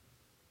penny.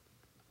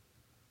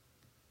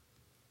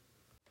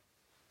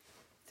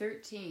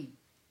 13.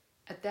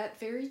 At that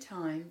very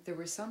time there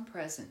were some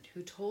present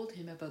who told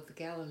him about the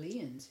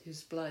Galileans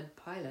whose blood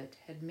Pilate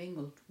had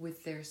mingled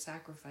with their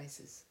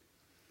sacrifices.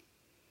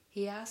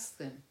 He asked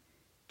them,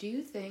 Do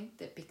you think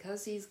that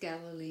because these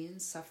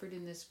Galileans suffered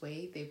in this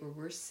way they were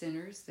worse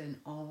sinners than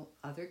all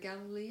other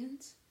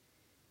Galileans?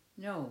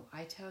 No,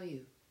 I tell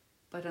you,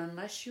 but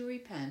unless you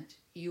repent,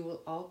 you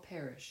will all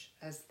perish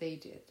as they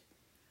did,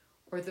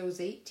 or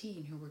those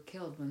 18 who were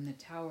killed when the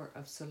Tower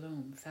of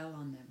Siloam fell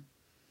on them.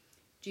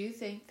 Do you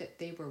think that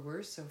they were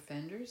worse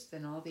offenders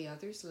than all the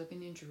others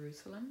living in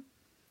Jerusalem?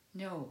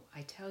 No,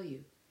 I tell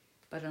you,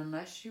 but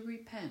unless you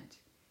repent,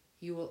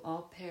 you will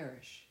all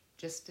perish,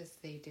 just as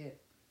they did.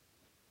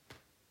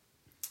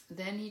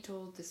 Then he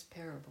told this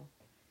parable.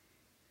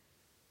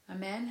 A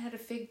man had a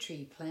fig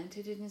tree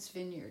planted in his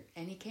vineyard,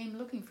 and he came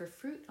looking for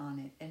fruit on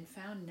it and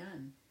found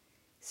none.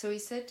 So he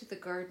said to the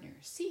gardener,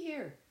 See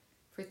here,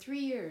 for 3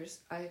 years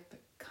I have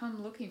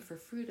come looking for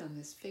fruit on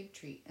this fig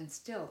tree, and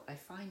still I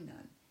find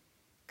none.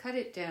 Cut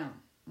it down.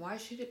 Why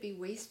should it be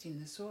wasting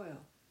the soil?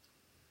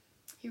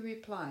 He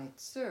replied,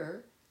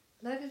 Sir,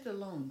 let it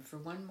alone for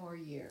 1 more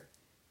year,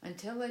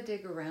 until I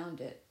dig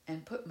around it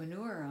and put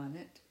manure on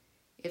it.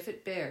 If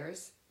it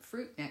bears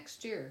fruit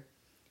next year,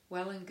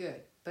 well and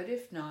good, but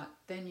if not,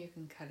 then you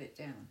can cut it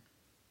down.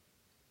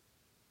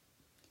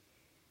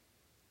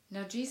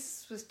 Now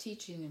Jesus was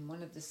teaching in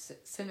one of the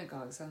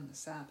synagogues on the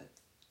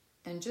Sabbath,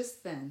 and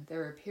just then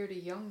there appeared a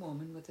young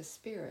woman with a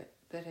spirit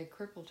that had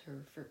crippled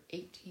her for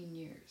 18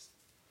 years.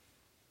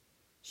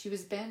 She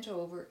was bent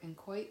over and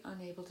quite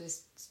unable to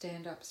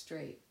stand up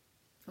straight.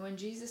 When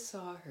Jesus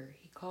saw her,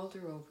 he called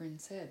her over and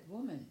said,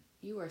 "Woman,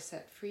 you are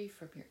set free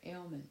from your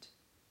ailment."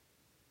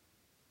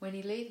 When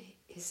he laid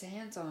his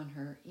hands on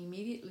her,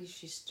 immediately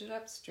she stood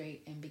up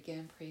straight and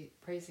began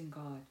praising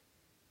God.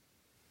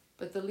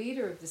 But the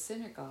leader of the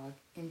synagogue,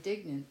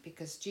 indignant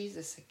because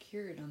Jesus had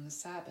cured on the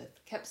Sabbath,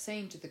 kept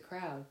saying to the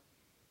crowd,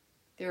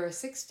 "There are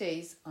 6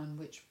 days on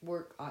which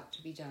work ought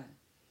to be done.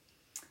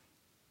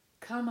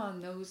 Come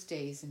on those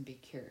days and be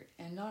cured,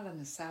 and not on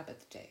the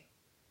Sabbath day."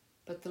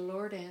 But the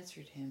Lord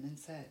answered him and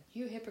said,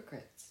 "You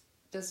hypocrites,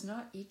 does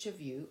not each of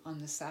you on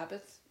the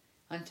Sabbath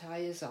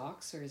untie his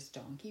ox or his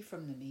donkey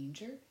from the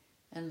manger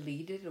and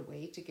lead it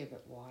away to give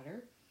it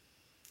water?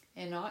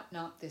 And ought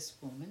not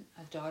this woman,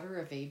 a daughter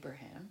of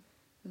Abraham,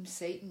 whom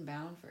Satan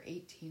bound for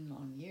 18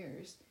 long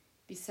years,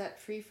 be set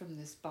free from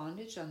this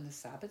bondage on the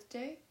Sabbath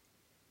day?"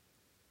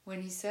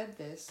 When he said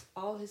this,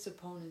 all his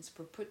opponents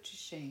were put to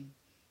shame,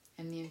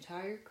 and the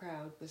entire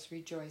crowd was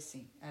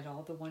rejoicing at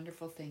all the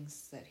wonderful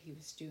things that he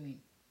was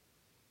doing.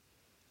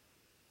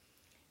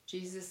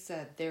 Jesus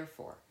said,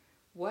 "Therefore,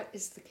 what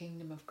is the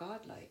kingdom of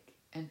God like,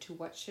 and to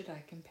what should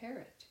I compare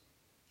it?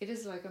 It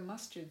is like a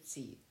mustard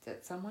seed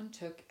that someone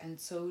took and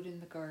sowed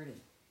in the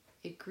garden.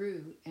 It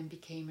grew and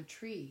became a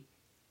tree,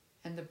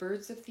 and the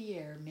birds of the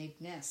air made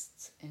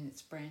nests in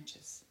its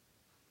branches."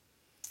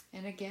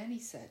 And again he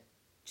said,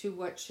 "To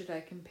what should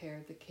I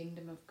compare the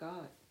kingdom of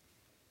God?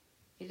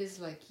 It is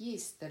like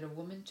yeast that a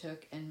woman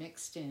took and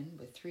mixed in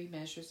with 3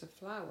 measures of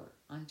flour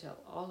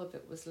until all of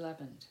it was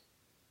leavened."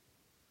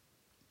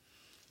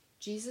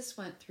 Jesus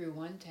went through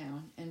one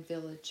town and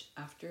village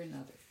after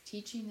another,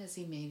 teaching as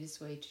he made his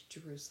way to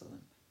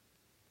Jerusalem.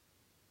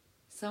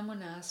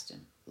 Someone asked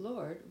him,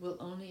 "Lord, will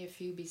only a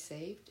few be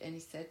saved?" And he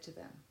said to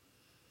them,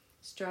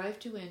 "Strive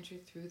to enter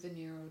through the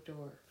narrow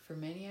door, for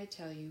many, I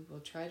tell you,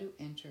 will try to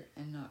enter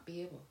and not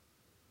be able.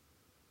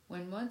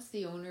 When once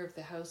the owner of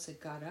the house had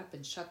got up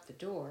and shut the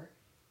door,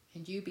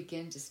 and you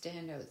begin to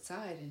stand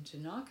outside and to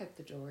knock at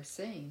the door,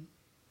 saying,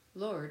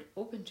 'Lord,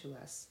 open to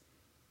us,'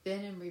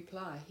 then in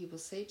reply he will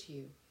say to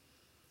you,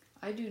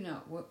 'I do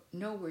not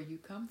know where you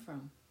come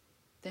from.'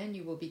 Then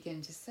you will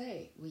begin to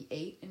say, 'We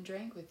ate and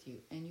drank with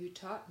you, and you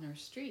taught in our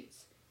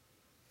streets.'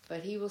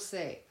 But he will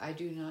say, 'I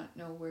do not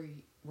know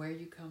where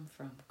you come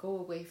from. Go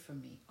away from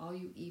me, all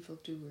you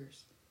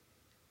evildoers.'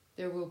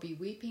 There will be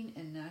weeping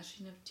and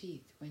gnashing of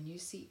teeth when you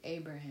see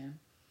Abraham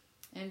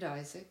and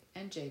Isaac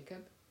and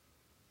Jacob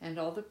and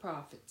all the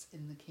prophets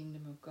in the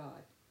kingdom of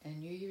God,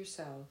 and you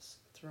yourselves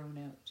thrown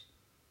out.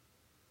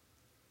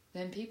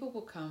 Then people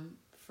will come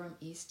from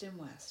east and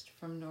west,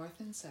 from north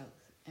and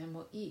south, and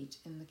will eat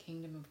in the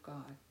kingdom of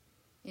God.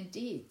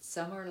 Indeed,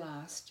 some are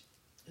last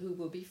who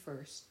will be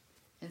first,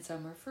 and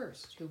some are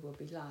first who will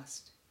be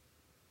last."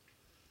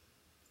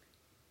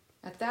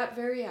 At that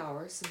very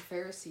hour, some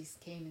Pharisees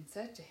came and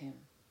said to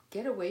him,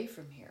 "Get away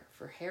from here,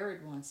 for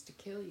Herod wants to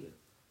kill you."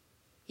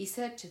 He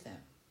said to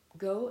them,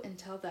 "Go and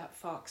tell that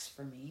fox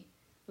for me,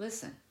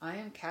 'Listen, I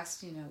am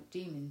casting out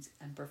demons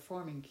and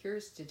performing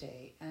cures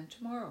today and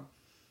tomorrow,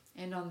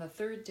 and on the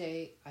 3rd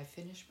day I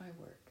finish my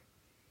work.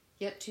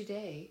 Yet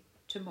today,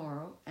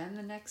 tomorrow, and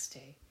the next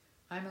day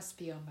I must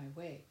be on my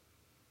way,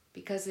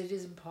 because it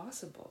is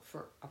impossible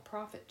for a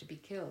prophet to be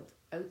killed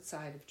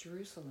outside of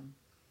Jerusalem.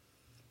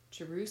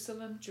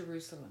 Jerusalem,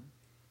 Jerusalem,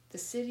 the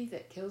city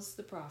that kills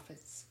the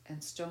prophets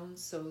and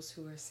stones those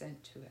who are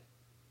sent to it.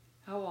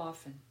 How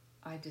often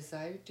I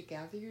desired to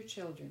gather your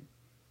children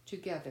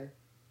together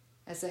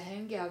as a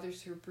hen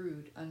gathers her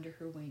brood under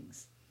her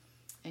wings,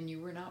 and you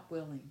were not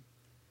willing.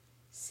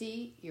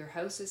 See, your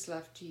house is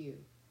left to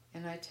you,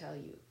 and I tell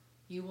you,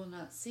 you will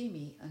not see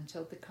me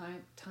until the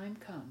time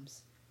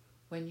comes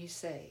when you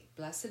say,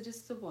 'Blessed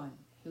is the one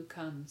who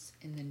comes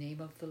in the name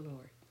of the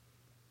Lord.'"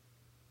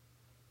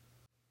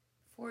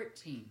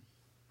 14.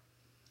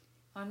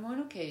 On one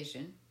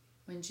occasion,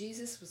 when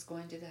Jesus was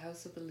going to the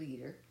house of a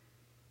leader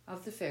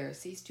of the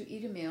Pharisees to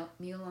eat a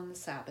meal on the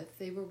Sabbath,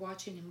 they were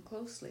watching him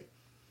closely.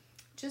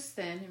 Just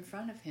then, in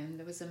front of him,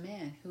 there was a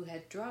man who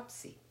had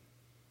dropsy.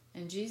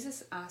 And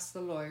Jesus asked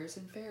the lawyers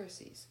and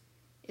Pharisees,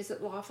 "Is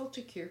it lawful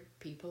to cure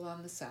people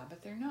on the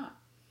Sabbath or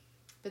not?"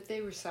 But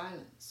they were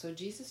silent, so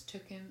Jesus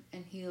took him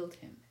and healed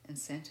him and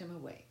sent him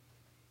away.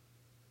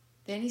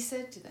 Then he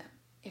said to them,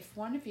 "If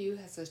one of you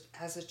has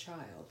a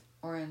child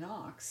or an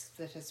ox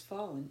that has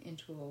fallen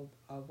into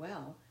a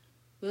well,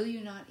 will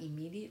you not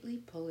immediately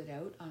pull it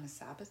out on a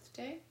Sabbath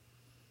day?"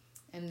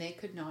 And they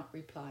could not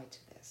reply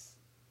to this.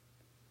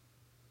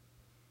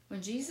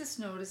 When Jesus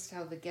noticed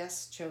how the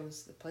guests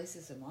chose the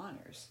places of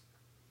honors,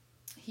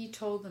 he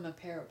told them a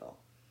parable.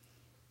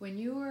 "When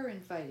you are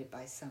invited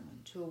by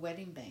someone to a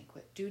wedding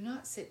banquet, do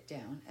not sit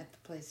down at the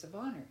place of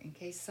honor in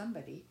case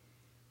somebody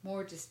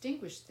more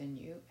distinguished than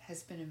you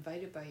has been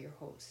invited by your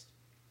host.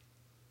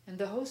 And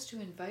the host who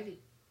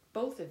invited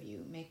both of you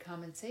may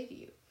come and say to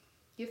you,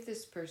 give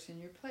this person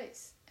your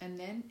place, and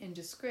then in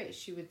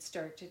disgrace you would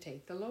start to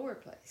take the lower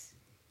place.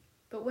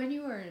 But when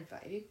you are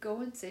invited,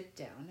 go and sit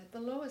down at the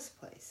lowest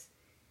place,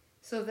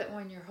 so that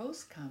when your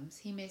host comes,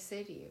 he may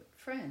say to you,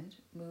 "Friend,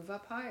 move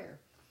up higher."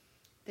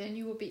 Then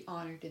you will be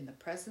honored in the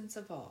presence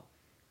of all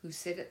who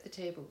sit at the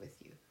table with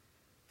you.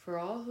 For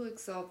all who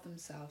exalt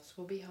themselves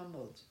will be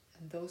humbled,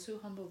 and those who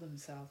humble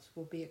themselves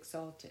will be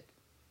exalted.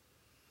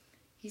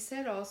 He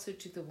said also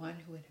to the one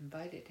who had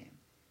invited him,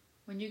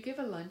 "When you give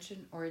a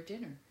luncheon or a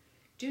dinner,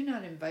 do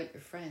not invite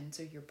your friends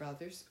or your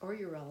brothers or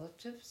your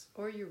relatives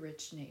or your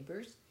rich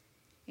neighbors,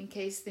 in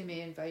case they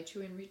may invite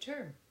you in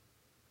return,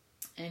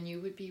 and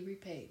you would be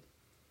repaid.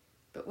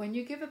 But when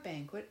you give a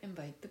banquet,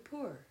 invite the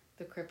poor,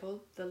 the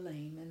crippled, the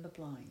lame, and the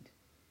blind,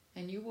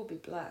 and you will be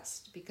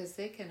blessed, because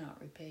they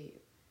cannot repay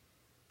you,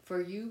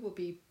 for you will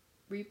be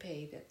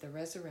repaid at the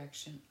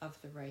resurrection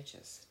of the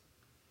righteous."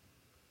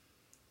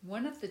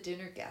 One of the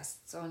dinner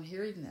guests, on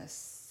hearing this,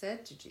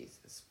 said to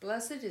Jesus,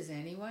 "Blessed is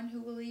anyone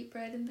who will eat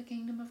bread in the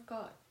kingdom of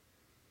God."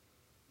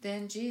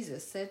 Then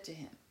Jesus said to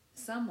him,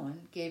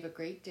 "Someone gave a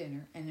great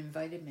dinner and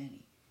invited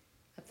many.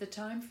 At the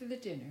time for the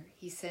dinner,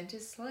 he sent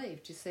his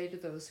slave to say to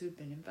those who had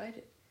been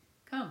invited,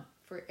 'Come,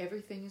 for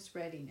everything is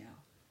ready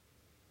now.'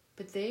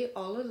 But they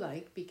all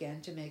alike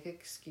began to make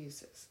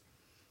excuses.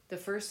 The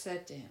first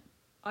said to him,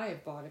 'I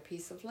have bought a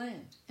piece of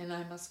land, and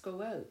I must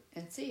go out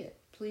and see it.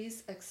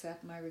 Please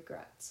accept my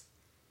regrets.'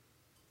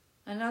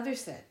 Another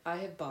said, 'I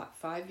have bought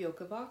 5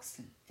 yoke of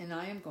oxen, and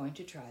I am going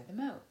to try them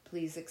out.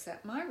 Please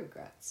accept my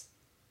regrets.'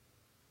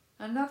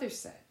 Another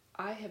said,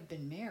 'I have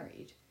been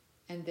married,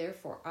 and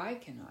therefore I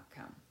cannot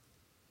come.'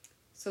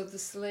 So the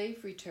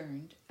slave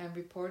returned and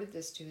reported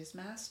this to his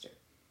master.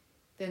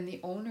 Then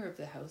the owner of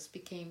the house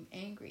became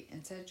angry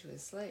and said to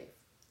his slave,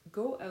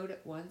 'Go out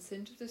at once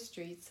into the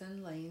streets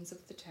and lanes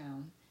of the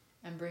town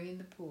and bring in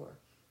the poor,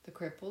 the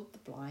crippled, the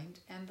blind,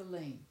 and the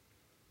lame.'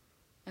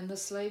 And the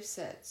slave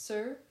said,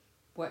 'Sir,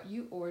 what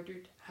you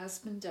ordered has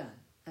been done,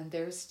 and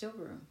there is still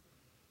room.'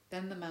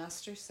 Then the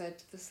master said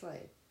to the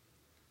slave,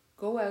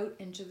 'Go out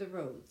into the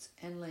roads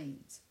and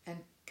lanes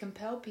and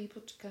compel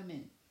people to come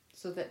in,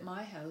 so that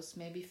my house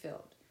may be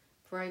filled.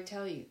 For I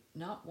tell you,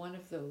 not one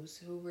of those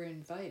who were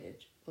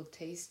invited will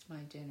taste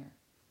my dinner.'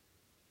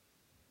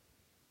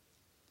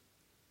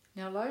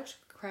 Now large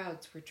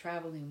crowds were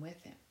traveling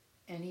with him,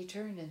 and he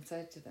turned and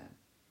said to them,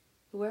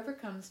 'Whoever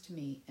comes to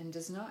me and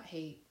does not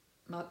hate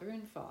mother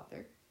and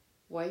father,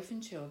 wife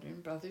and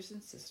children, brothers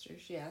and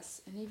sisters,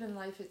 yes, and even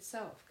life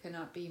itself,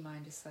 cannot be my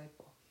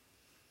disciple.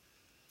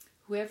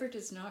 Whoever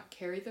does not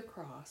carry the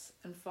cross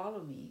and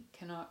follow me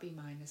cannot be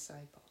my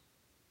disciple.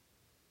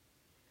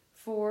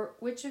 For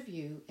which of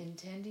you,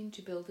 intending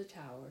to build a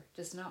tower,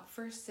 does not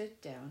first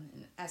sit down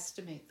and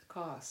estimate the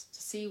cost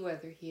to see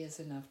whether he has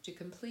enough to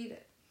complete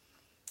it?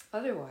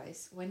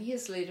 Otherwise, when he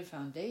has laid a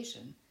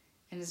foundation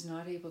and is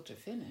not able to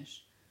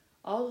finish,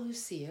 all who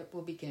see it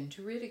will begin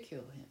to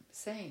ridicule him,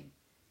 saying,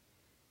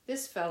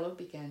 "This fellow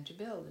began to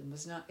build and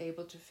was not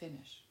able to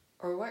finish."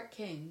 Or what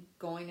king,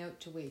 going out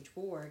to wage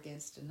war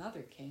against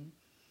another king,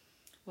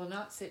 will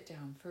not sit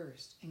down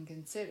first and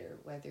consider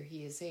whether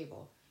he is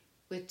able,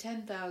 with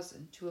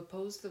 10,000, to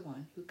oppose the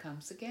one who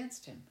comes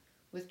against him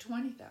with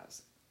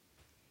 20,000?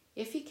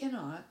 If he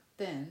cannot,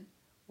 then,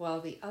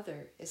 while the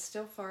other is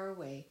still far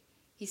away,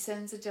 he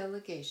sends a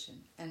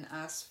delegation and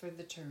asks for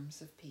the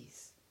terms of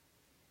peace.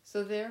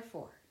 So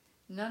therefore,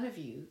 none of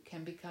you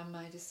can become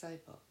my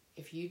disciple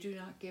if you do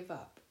not give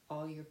up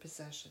all your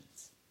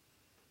possessions.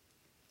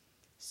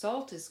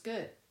 Salt is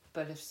good,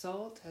 but if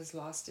salt has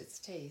lost its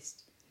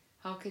taste,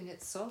 how can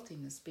its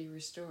saltiness be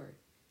restored?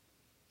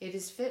 It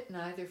is fit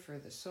neither for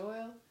the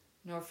soil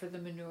nor for the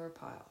manure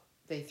pile.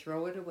 They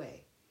throw it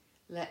away.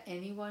 Let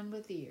anyone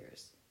with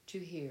ears to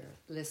hear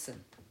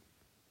listen.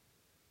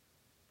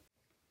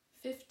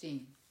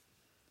 15.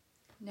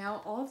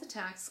 Now all the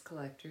tax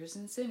collectors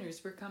and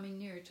sinners were coming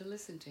near to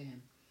listen to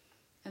him.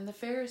 And the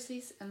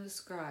Pharisees and the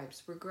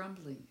scribes were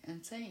grumbling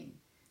and saying,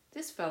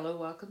 "This fellow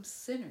welcomes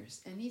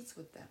sinners and eats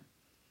with them."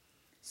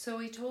 So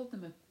he told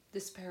them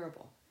this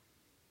parable.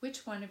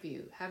 "Which one of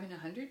you, having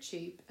 100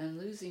 sheep and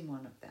losing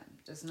one of them,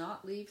 does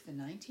not leave the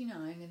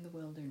 99 in the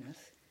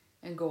wilderness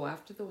and go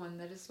after the one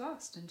that is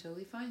lost until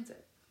he finds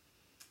it?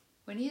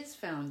 When he has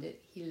found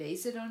it, he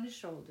lays it on his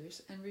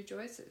shoulders and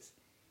rejoices.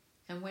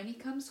 And when he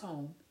comes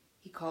home,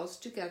 he calls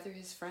together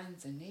his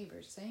friends and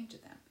neighbors, saying to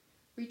them,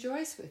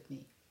 'Rejoice with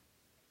me,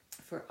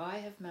 for I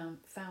have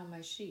found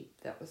my sheep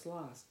that was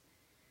lost.'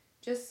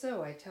 Just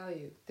so, I tell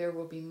you, there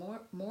will be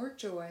more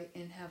joy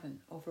in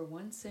heaven over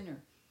one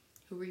sinner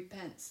who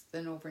repents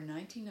than over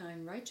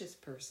 99 righteous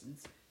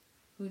persons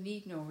who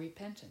need no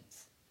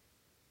repentance.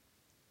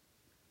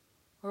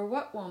 Or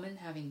what woman,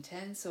 having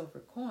 10 silver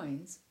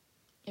coins,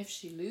 if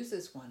she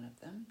loses one of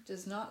them,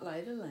 does not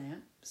light a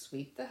lamp,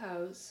 sweep the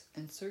house,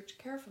 and search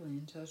carefully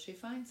until she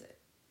finds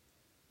it?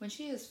 When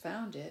she has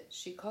found it,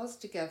 she calls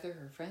together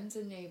her friends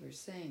and neighbors,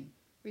 saying,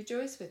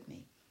 'Rejoice with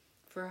me,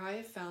 for I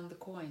have found the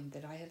coin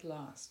that I had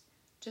lost.'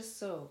 Just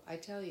so, I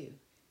tell you,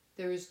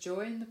 there is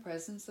joy in the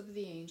presence of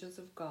the angels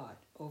of God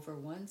over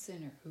one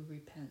sinner who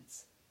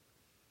repents.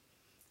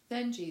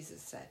 Then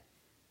Jesus said,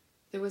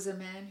 "There was a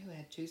man who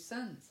had 2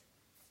 sons.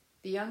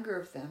 The younger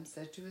of them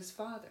said to his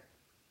father,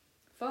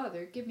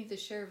 'Father, give me the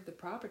share of the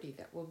property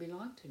that will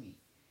belong to me.'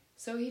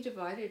 So he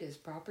divided his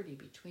property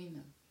between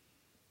them.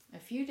 A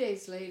few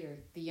days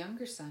later, the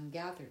younger son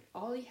gathered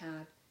all he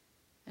had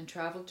and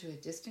traveled to a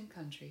distant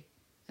country,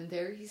 and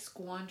there he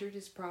squandered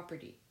his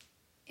property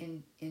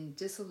in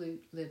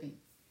dissolute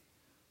living.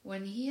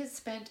 When he had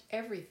spent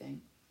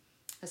everything,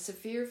 a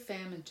severe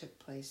famine took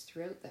place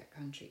throughout that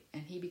country,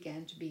 and he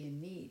began to be in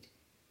need.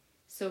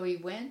 So he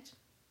went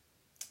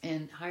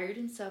and hired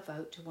himself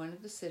out to one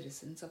of the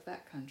citizens of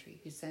that country,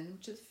 who sent him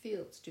to the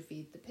fields to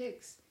feed the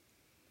pigs.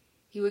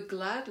 He would have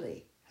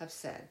gladly have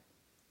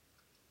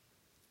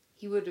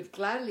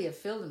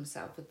filled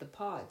himself with the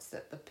pods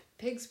that the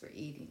pigs were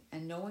eating,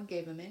 and no one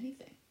gave him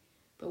anything.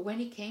 But when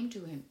he came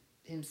to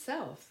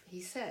himself,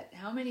 he said,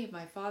 'How many of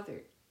my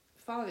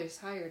father's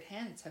hired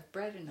hands have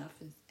bread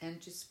enough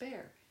and to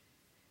spare?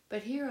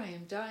 But here I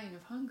am dying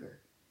of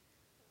hunger.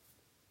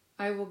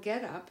 I will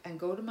get up and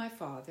go to my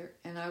father,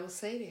 and I will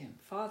say to him,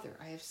 Father,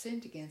 I have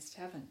sinned against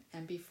heaven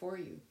and before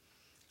you.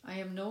 I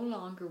am no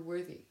longer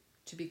worthy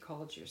to be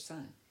called your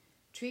son.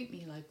 Treat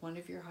me like one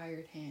of your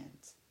hired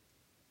hands.'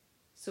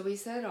 So he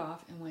set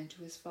off and went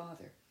to his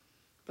father.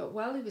 But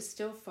while he was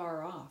still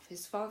far off,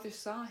 his father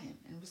saw him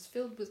and was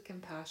filled with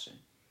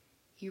compassion.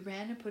 He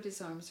ran and put his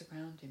arms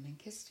around him and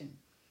kissed him.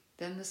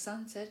 Then the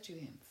son said to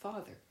him,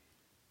 'Father,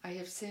 I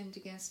have sinned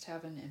against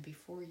heaven and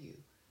before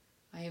you.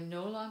 I am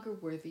no longer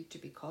worthy to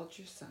be called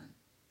your son.'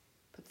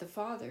 But the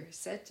father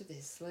said to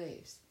his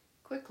slaves,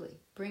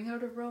 'Quickly, bring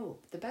out a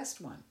robe, the best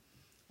one,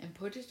 and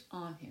put it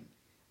on him.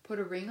 Put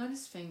a ring on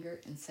his finger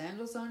and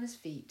sandals on his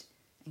feet,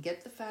 and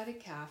get the fatted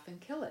calf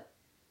and kill it.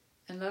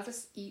 And let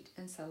us eat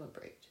and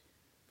celebrate.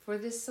 For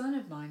this son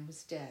of mine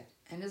was dead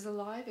and is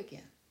alive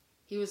again.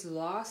 He was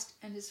lost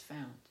and is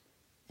found.'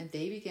 And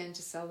they began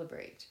to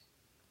celebrate.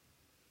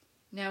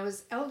 Now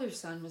his elder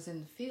son was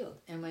in the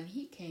field, and when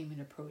he came and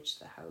approached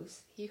the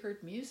house, he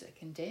heard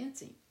music and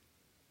dancing.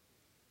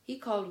 He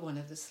called one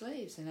of the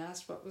slaves and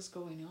asked what was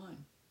going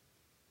on.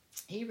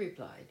 He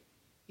replied,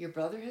 'Your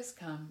brother has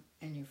come,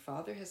 and your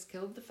father has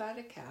killed the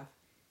fatted calf,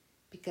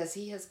 because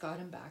he has got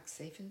him back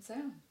safe and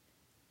sound.'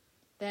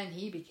 Then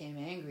he became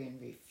angry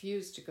and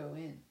refused to go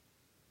in.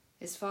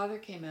 His father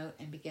came out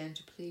and began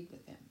to plead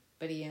with him,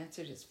 but he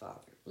answered his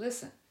father,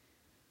 'Listen,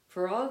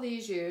 for all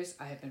these years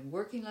I have been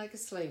working like a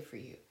slave for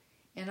you,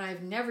 and I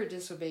have never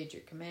disobeyed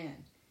your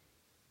command.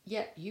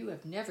 Yet you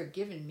have never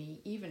given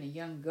me even a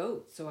young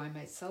goat so I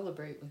might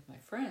celebrate with my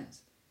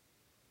friends.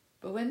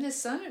 But when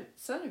this son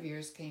of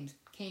yours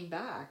came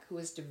back, who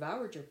has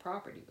devoured your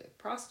property with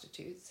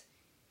prostitutes,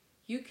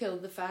 you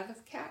killed the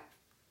fatted calf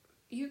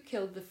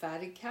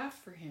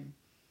for him.'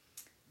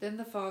 Then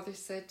the father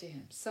said to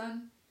him,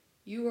 'Son,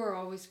 you are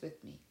always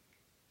with me,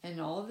 and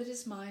all that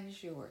is mine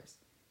is yours.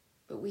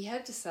 But we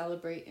had to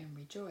celebrate and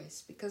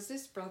rejoice, because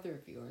this brother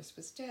of yours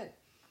was dead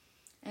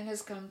and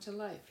has come to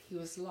life. He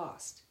was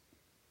lost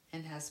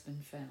and has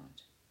been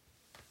found.'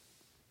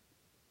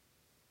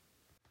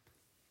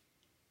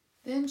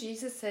 Then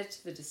Jesus said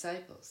to the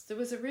disciples, 'There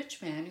was a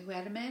rich man who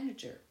had a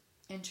manager,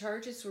 and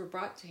charges were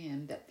brought to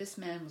him that this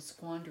man was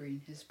squandering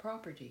his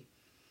property.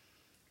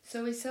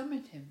 So he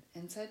summoned him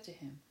and said to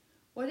him,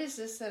 "What is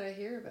this that I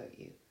hear about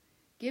you?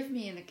 Give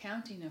me an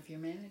accounting of your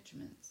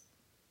managements,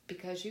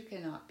 because you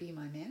cannot be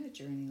my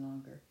manager any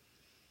longer."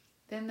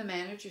 Then the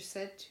manager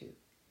said to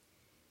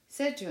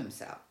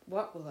himself,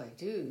 "What will I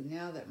do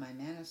now that my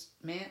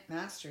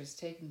master has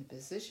taken the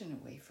position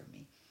away from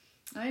me?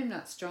 I am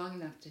not strong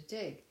enough to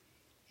dig,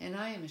 and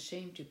I am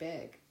ashamed to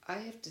beg. I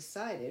have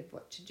decided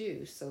what to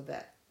do so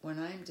that when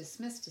I am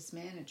dismissed as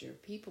manager,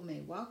 people may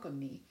welcome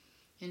me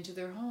into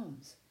their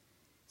homes."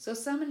 So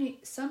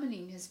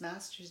summoning his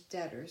master's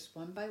debtors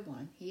one by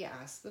one, he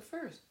asked the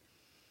first,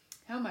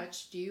 "How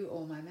much do you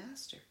owe my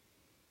master?"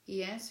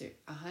 He answered,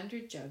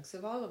 100 jugs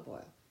of olive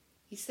oil.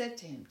 He said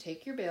to him,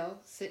 "Take your bill,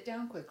 sit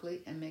down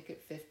quickly, and make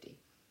it 50.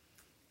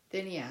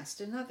 Then he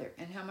asked another,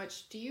 "And how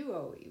much do you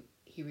owe?"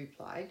 He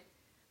replied,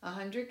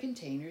 100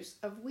 containers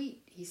of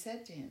wheat. He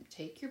said to him,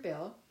 "Take your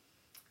bill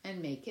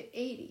and make it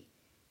 80.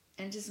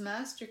 And his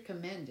master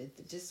commended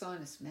the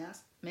dishonest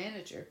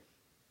manager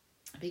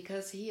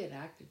because he had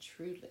acted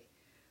shrewdly.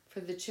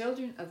 For the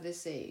children of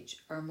this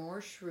age are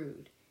more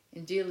shrewd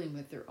in dealing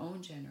with their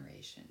own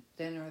generation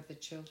than are the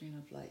children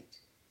of light.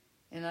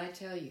 And I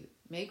tell you,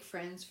 make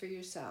friends for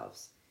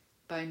yourselves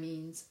by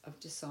means of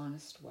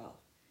dishonest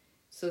wealth,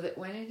 so that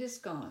when it is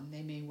gone,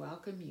 they may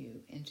welcome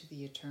you into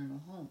the eternal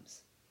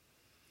homes.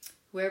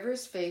 Whoever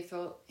is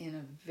faithful in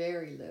a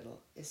very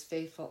little is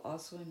faithful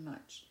also in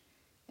much,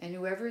 and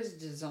whoever is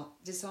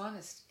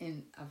dishonest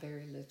in a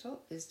very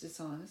little is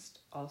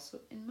dishonest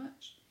also in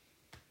much.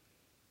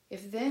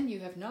 If then you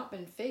have not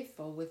been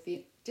faithful with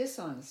the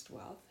dishonest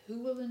wealth, who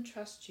will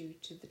entrust you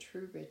to the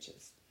true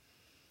riches?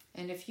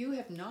 And if you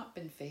have not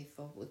been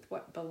faithful with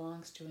what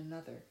belongs to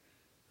another,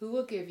 who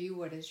will give you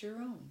what is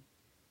your own?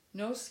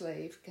 No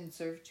slave can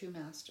serve 2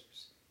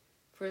 masters,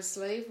 for a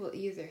slave will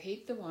either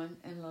hate the one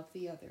and love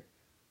the other,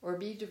 or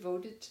be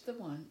devoted to the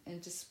one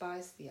and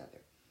despise the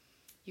other.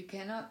 You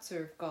cannot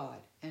serve God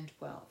and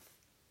wealth.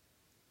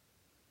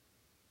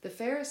 The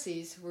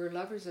Pharisees, who were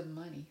lovers of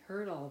money,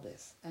 heard all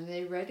this, and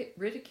they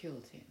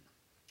ridiculed him.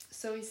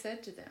 So he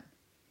said to them,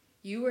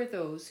 You are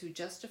those who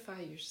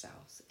justify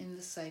yourselves in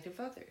the sight of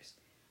others,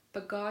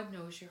 but God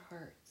knows your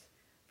hearts.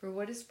 For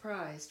what is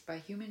prized by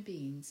human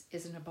beings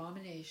is an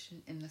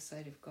abomination in the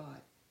sight of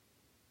God.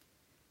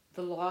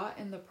 The law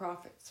and the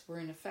prophets were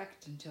in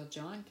effect until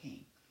John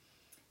came.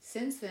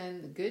 Since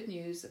then, the good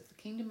news of the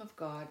kingdom of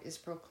God is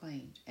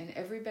proclaimed, and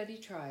everybody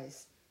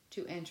tries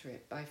to enter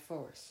it by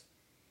force.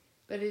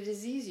 But it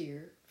is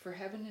easier for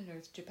heaven and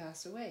earth to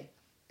pass away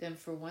than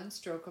for one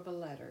stroke of a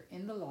letter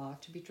in the law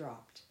to be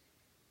dropped.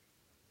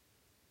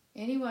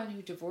 Anyone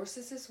who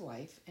divorces his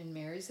wife and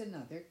marries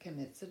another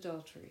commits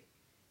adultery,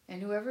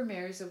 and whoever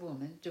marries a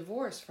woman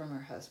divorced from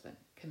her husband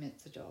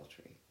commits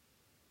adultery.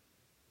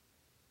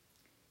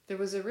 There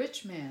was a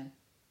rich man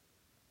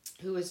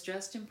who was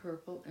dressed in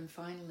purple and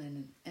fine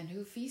linen, and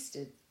who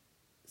feasted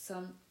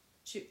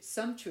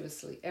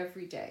sumptuously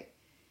every day.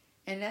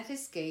 And at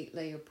his gate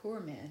lay a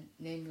poor man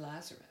named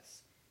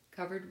Lazarus,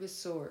 covered with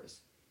sores,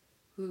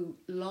 who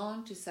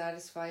longed to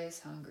satisfy his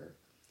hunger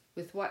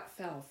with what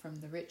fell from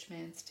the rich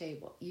man's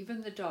table.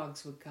 Even the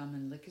dogs would come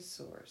and lick his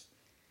sores.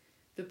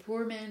 The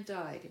poor man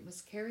died and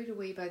was carried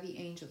away by the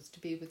angels to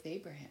be with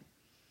Abraham.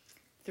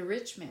 The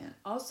rich man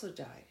also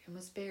died and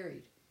was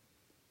buried.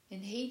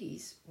 In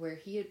Hades, where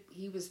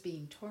he was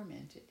being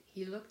tormented,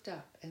 he looked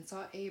up and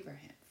saw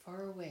Abraham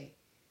far away,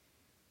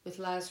 with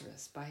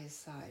Lazarus by his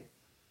side.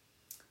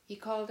 He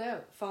called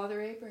out,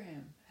 Father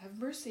Abraham, have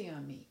mercy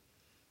on me,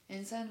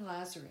 and send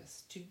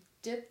Lazarus to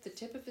dip the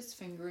tip of his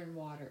finger in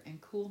water and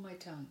cool my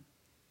tongue,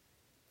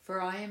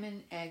 for I am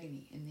in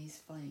agony in these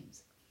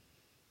flames.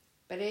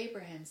 But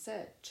Abraham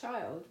said,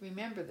 Child,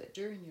 remember that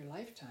during your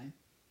lifetime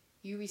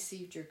you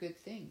received your good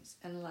things,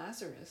 and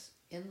Lazarus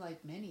in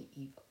like manner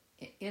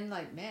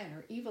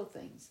evil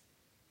things.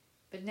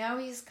 But now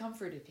he is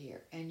comforted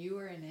here, and you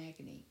are in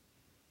agony.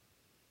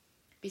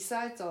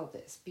 Besides all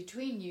this,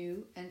 between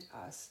you and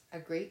us a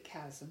great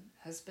chasm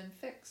has been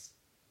fixed,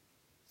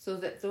 so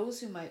that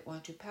those who might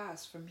want to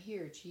pass from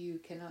here to you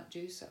cannot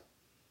do so,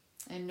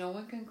 and no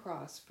one can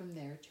cross from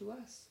there to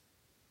us.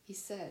 He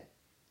said,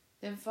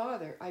 Then,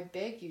 Father, I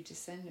beg you to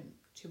send him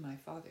to my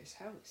father's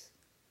house,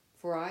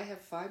 for I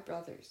have 5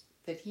 brothers,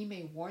 that he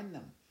may warn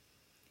them,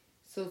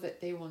 so that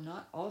they will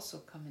not also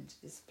come into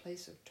this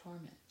place of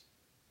torment.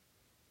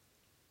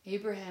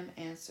 Abraham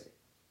answered,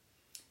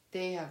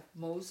 They have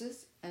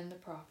Moses and the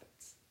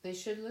prophets. They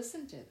should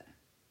listen to them.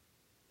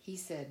 He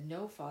said,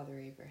 No, Father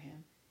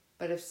Abraham,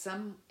 but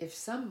if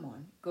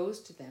someone goes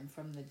to them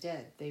from the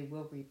dead, they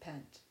will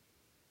repent.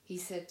 He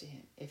said to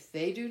him, If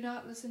they do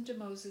not listen to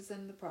Moses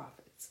and the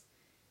prophets,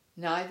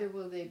 neither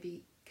will they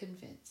be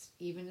convinced,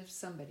 even if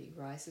somebody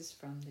rises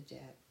from the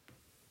dead.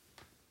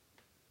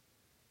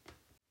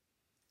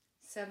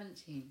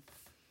 17.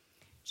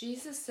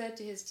 Jesus said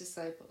to his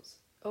disciples,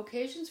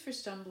 Occasions for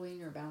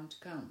stumbling are bound to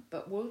come,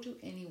 but woe to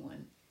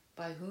anyone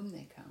by whom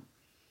they come.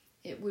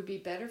 It would be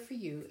better for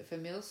you if a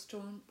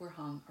millstone were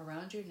hung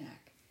around your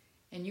neck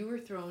and you were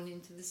thrown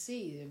into the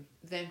sea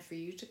than for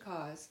you to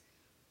cause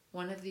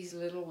one of these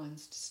little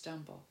ones to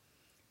stumble.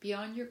 Be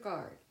on your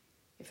guard.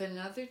 If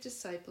another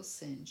disciple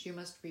sins, you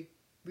must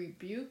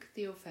rebuke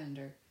the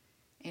offender,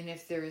 and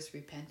if there is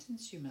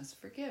repentance, you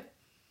must forgive.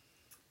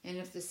 And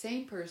if the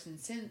same person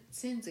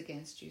sins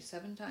against you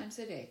 7 times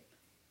a day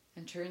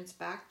and turns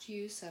back to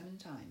you 7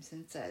 times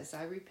and says,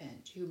 I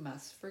repent, you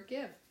must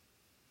forgive.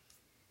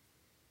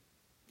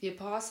 The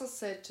apostle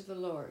said to the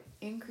Lord,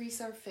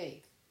 Increase our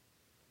faith.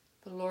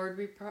 The Lord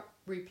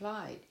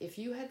replied, If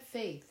you had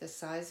faith the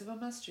size of a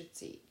mustard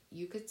seed,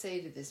 you could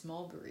say to this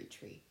mulberry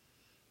tree,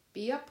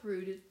 Be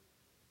uprooted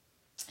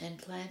and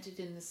planted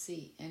in the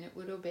sea, and it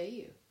would obey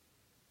you.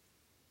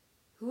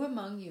 Who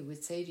among you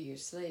would say to your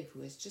slave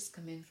who has just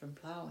come in from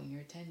plowing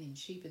or tending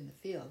sheep in the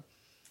field,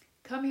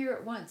 Come here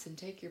at once and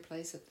take your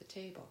place at the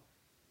table?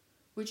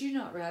 Would you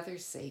not rather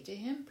say to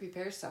him,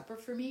 Prepare supper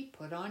for me,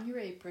 put on your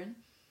apron,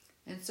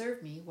 and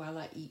serve me while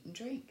I eat and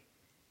drink?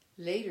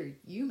 Later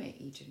you may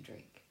eat and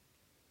drink.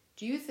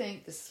 Do you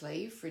thank the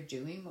slave for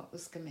doing what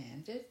was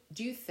commanded?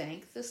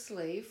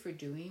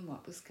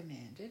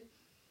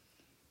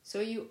 So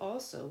you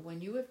also,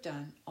 when you have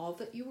done all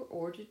that you were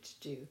ordered to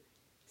do,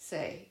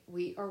 say,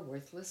 We are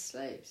worthless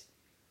slaves.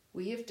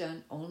 We have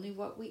done only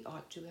what we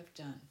ought to have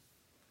done.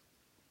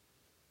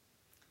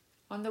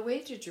 On the way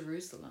to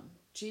Jerusalem,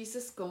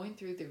 Jesus was going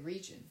through the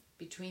region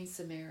between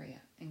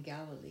Samaria and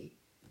Galilee.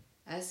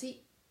 As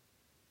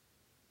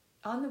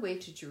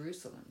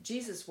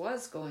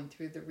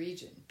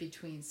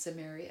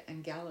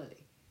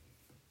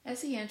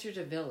he entered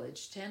a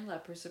village, 10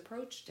 lepers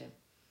approached him.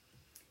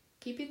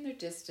 Keeping their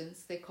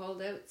distance, they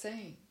called out,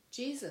 saying,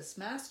 Jesus,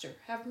 Master,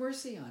 have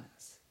mercy on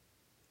us.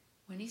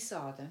 When he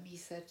saw them, he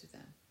said to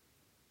them,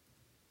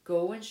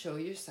 Go and show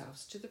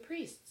yourselves to the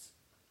priests.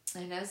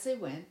 And as they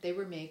went, they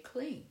were made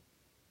clean.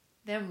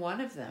 Then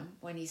one of them,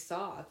 when he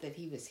saw that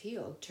he was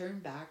healed,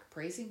 turned back,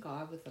 praising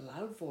God with a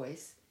loud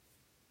voice.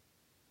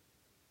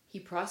 He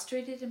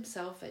prostrated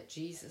himself at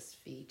Jesus'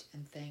 feet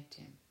and thanked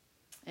him.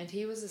 And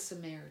he was a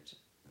Samaritan.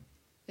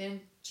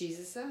 Then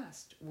Jesus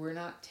asked, "Were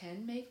not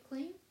 10 made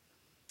clean?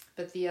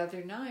 But the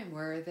other 9,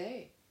 where are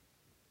they?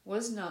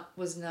 Was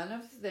none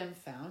of them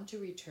found to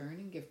return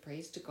and give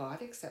praise to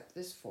God except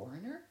this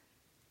foreigner?"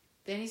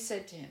 Then he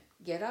said to him,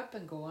 "Get up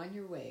and go on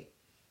your way.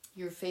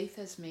 Your faith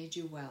has made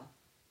you well."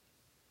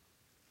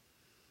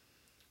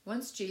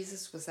 Once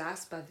Jesus was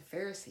asked by the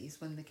Pharisees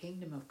when the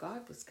kingdom of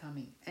God was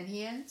coming, and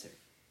he answered,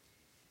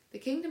 "The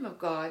kingdom of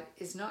God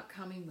is not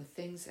coming with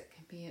things that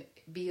can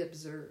be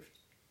observed,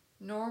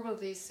 nor will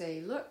they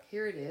say, 'Look,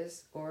 here it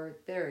is,' or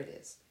 'There it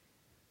is.'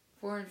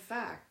 For in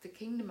fact, the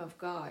kingdom of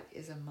God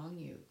is among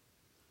you."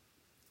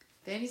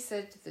 Then he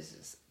said to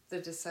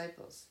the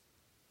disciples,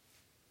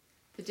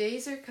 "The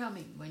days are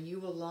coming when you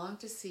will long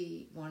to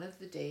see one of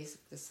the days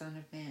of the Son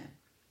of Man,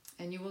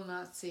 and you will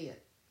not see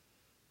it.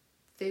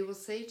 They will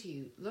say to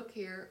you, 'Look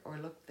here,' or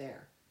 'Look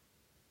there.'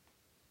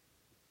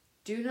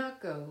 Do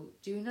not go,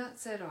 do not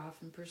set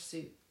off in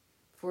pursuit,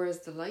 for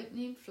as the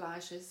lightning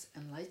flashes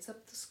and lights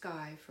up the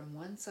sky from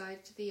one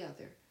side to the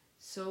other,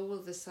 so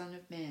will the Son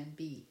of Man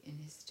be in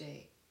his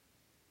day.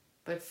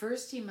 But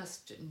first he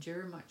must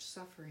endure much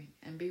suffering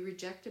and be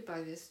rejected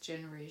by this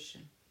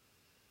generation.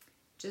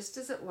 Just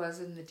as it was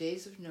in the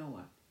days of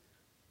Noah,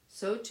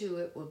 so too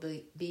it will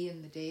be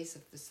in the days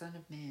of the Son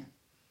of Man.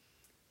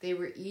 They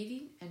were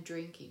eating and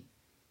drinking,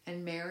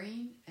 and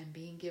marrying and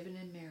being given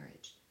in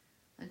marriage,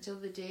 until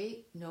the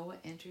day Noah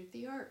entered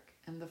the ark,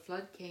 and the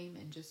flood came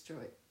and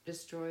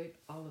destroyed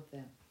all of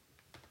them.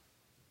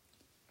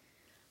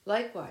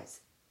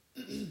 Likewise,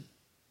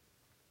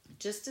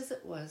 just as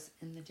it was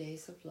in the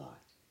days of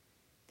Lot,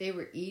 they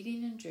were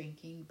eating and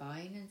drinking,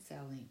 buying and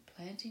selling,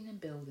 planting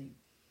and building.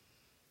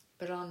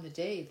 But on the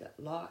day that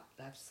Lot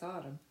left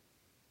Sodom,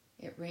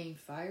 it rained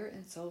fire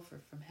and sulfur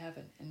from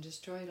heaven and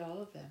destroyed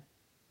all of them.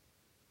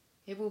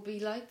 It will be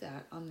like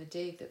that on the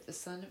day that the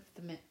Son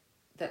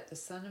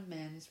of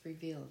Man is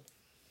revealed.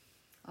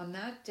 On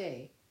that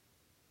day,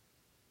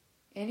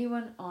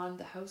 anyone on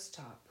the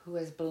housetop who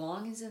has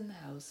belongings in the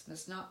house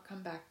must not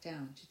come back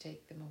down to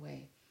take them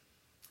away.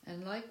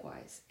 And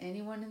likewise,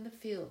 anyone in the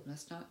field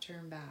must not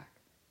turn back.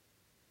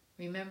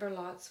 Remember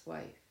Lot's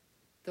wife.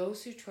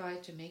 Those who try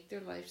to make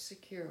their life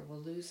secure will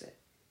lose it,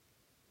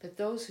 but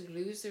those who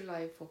lose their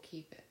life will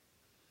keep it.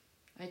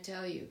 I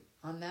tell you,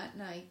 on that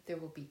night there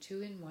will be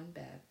 2 in one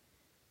bed.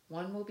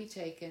 One will be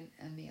taken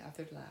and the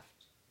other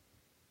left.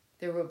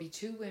 There will be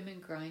 2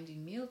 women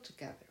grinding meal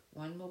together.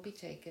 One will be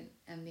taken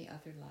and the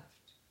other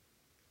left."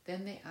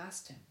 Then they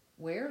asked him,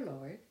 "Where,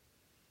 Lord?"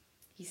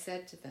 He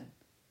said to them,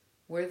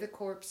 "Where the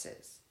corpse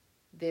is,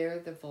 there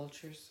the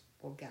vultures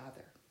will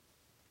gather."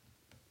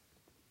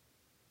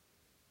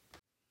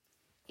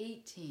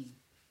 18.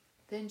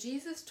 Then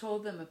Jesus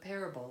told them a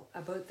parable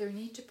about their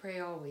need to pray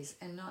always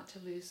and not to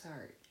lose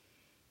heart.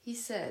 He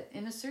said,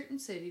 "In a certain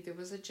city there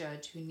was a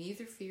judge who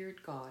neither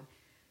feared God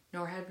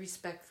nor had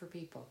respect for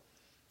people.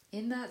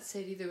 In that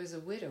city there was a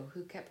widow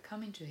who kept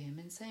coming to him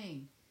and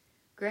saying,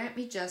 'Grant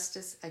me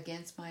justice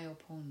against my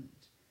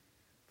opponent.'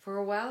 For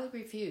a while he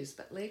refused,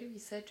 but later he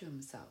said to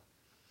himself,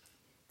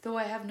 'Though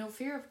I have no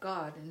fear of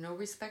God and no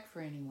respect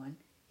for anyone,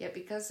 yet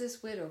because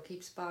this widow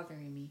keeps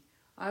bothering me,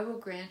 I will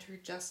grant her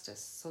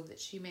justice so that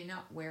she may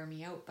not wear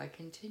me out by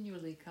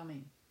continually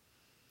coming.'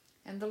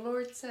 And the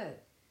Lord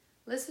said,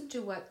 'Listen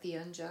to what the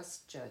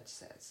unjust judge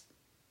says.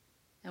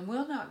 And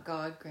will not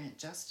God grant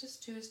justice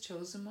to his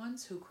chosen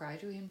ones who cry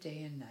to him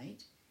day and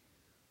night?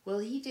 Will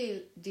he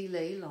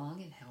delay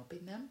long in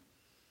helping them?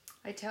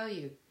 I tell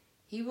you,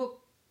 he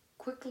will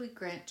quickly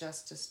grant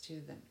justice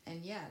to them.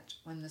 And yet,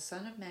 when the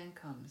Son of Man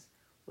comes,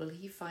 will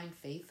he find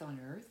faith on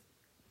earth?"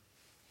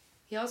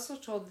 He also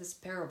told this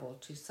parable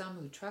to some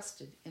who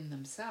trusted in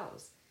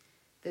themselves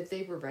that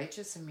they were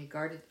righteous and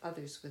regarded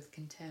others with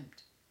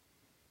contempt.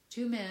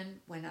 2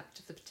 men went up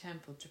to the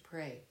temple to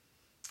pray,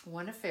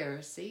 one a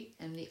Pharisee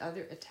and the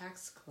other a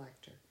tax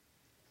collector.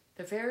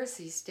 The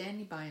Pharisee,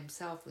 standing by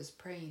himself, was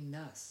praying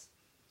thus,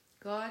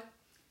 "God,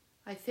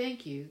 I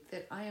thank you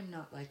that I am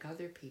not like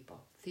other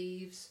people,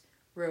 thieves,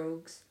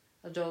 rogues,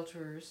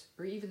 adulterers,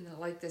 or even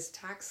like this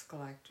tax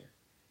collector.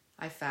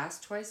 I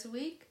fast twice a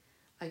week.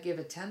 I give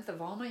 1/10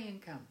 of all my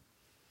income."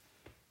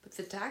 But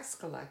the tax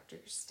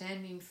collector,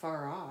 standing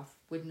far off,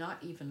 would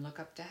not even look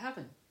up to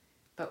heaven,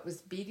 but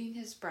was beating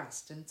his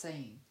breast and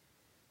saying,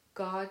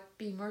 "God,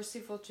 be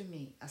merciful to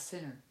me, a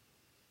sinner."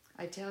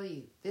 I tell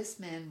you, this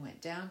man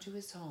went down to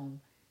his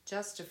home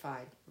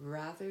justified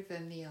rather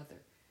than the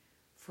other.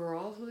 For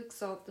all who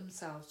exalt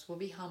themselves will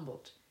be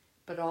humbled,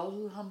 but all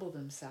who humble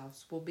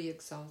themselves will be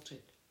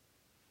exalted.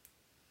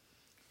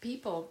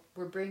 People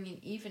were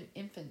bringing even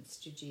infants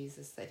to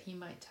Jesus that he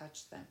might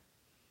touch them.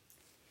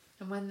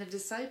 And when the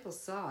disciples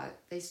saw it,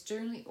 they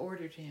sternly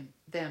ordered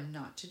them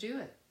not to do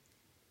it.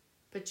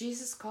 But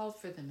Jesus called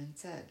for them and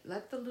said,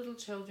 "Let the little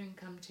children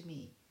come to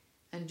me,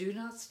 and do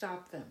not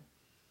stop them,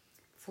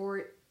 for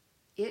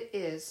it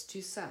is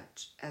to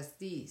such as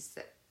these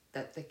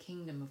that the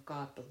kingdom of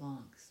God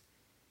belongs.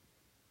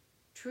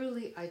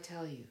 Truly, I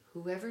tell you,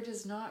 whoever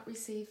does not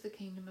receive the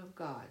kingdom of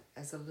God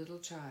as a little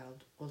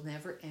child will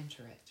never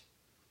enter it."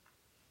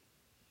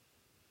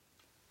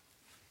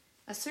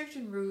 A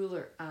certain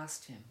ruler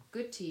asked him,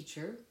 "Good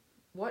teacher,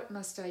 what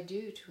must I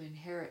do to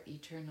inherit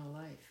eternal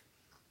life?"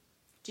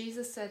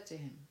 Jesus said to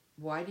him,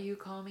 "Why do you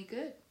call me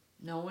good?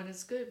 No one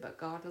is good but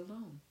God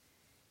alone.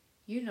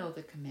 You know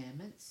the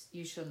commandments.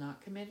 You shall not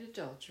commit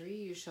adultery.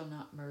 You shall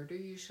not murder.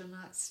 You shall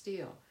not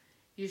steal.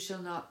 You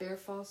shall not bear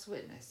false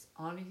witness.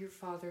 Honor your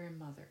father and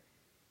mother."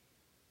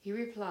 He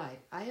replied,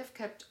 "I have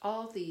kept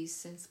all these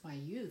since my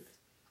youth."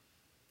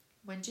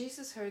 When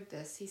Jesus heard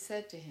this, he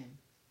said to him,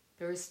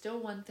 "There is still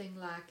one thing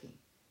lacking.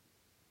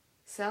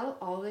 Sell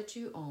all that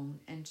you own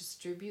and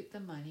distribute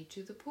the money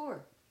to the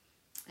poor,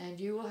 and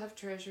you will have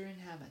treasure in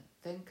heaven.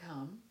 Then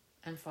come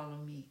and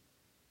follow me."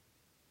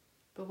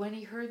 But when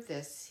he heard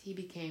this, he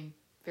became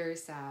very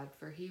sad,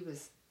 for he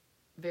was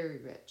very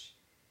rich.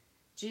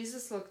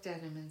 Jesus looked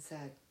at him and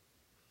said,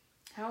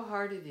 "How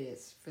hard it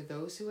is for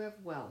those who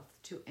have wealth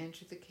to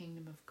enter the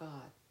kingdom of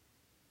God.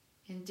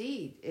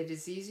 Indeed, it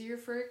is easier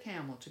for a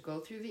camel to go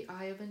through the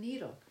eye of a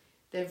needle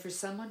than for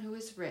someone who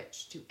is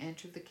rich to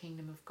enter the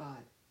kingdom of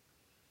God."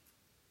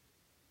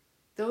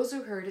 Those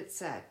who heard it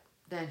said,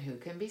 "Then who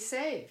can be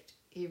saved?"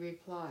 He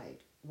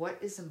replied,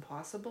 "What is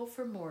impossible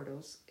for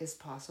mortals is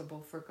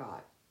possible for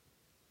God."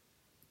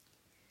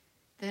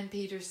 Then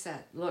Peter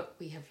said, "Look,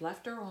 we have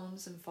left our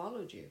homes and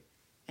followed you."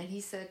 And he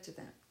said to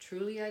them,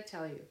 "Truly I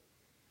tell you,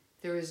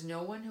 there is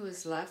no one who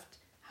has left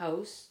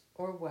house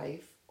or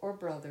wife or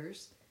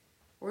brothers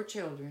or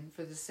children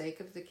for the sake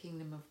of the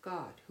kingdom of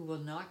God who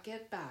will not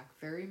get back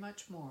very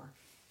much more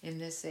in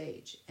this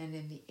age and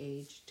in the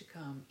age to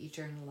come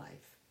eternal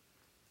life."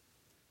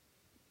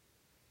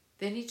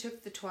 Then he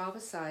took the 12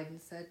 aside and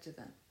said to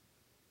them,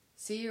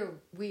 "See,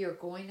 we are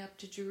going up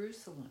to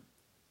Jerusalem,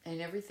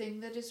 and everything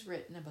that is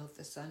written about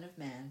the Son of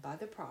Man by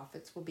the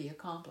prophets will be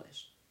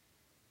accomplished.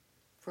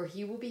 For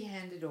he will be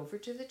handed over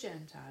to the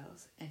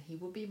Gentiles, and he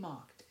will be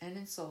mocked and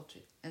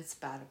insulted and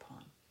spat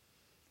upon.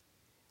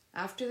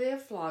 After they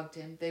have flogged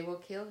him, they will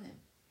kill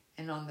him,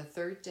 and on the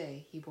third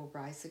day he will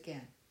rise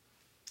again."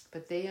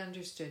 But they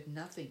understood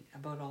nothing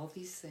about all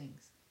these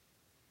things.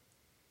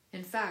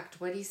 In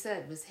fact, what he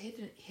said was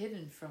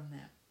hidden from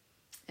them,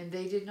 and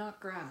they did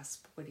not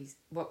grasp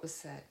what was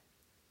said.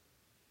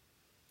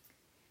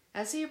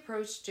 As he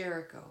approached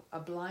Jericho, a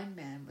blind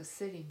man was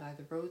sitting by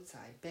the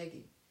roadside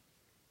begging.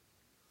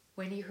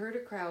 When he heard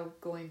a crowd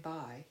going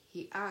by,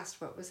 he asked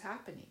what was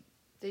happening.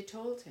 They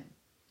told him,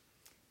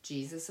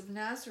 "Jesus of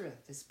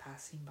Nazareth is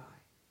passing by."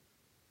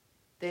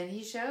 Then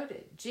he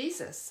shouted,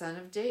 "Jesus, Son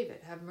of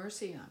David, have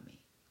mercy on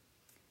me."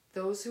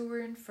 Those who were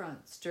in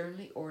front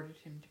sternly ordered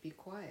him to be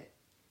quiet,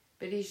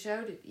 but he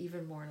shouted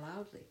even more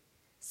loudly,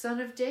 "Son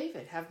of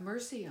David, have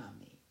mercy on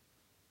me."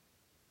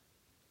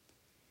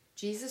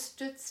 Jesus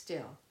stood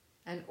still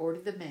and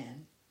ordered the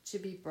man to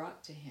be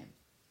brought to him.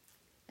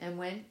 And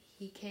when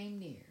he came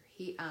near,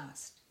 he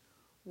asked,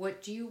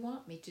 "What do you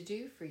want me to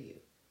do for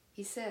you?"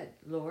 He said,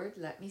 "Lord,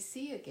 let me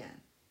see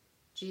again."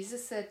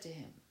 Jesus said to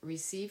him,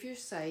 "Receive your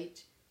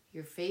sight,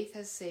 your faith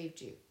has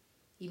saved you."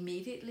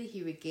 Immediately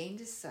he regained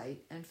his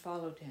sight and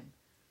followed him,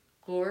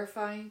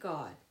 glorifying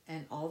God,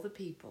 and all the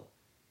people,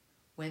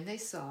 when they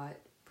saw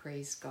it,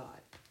 praised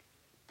God.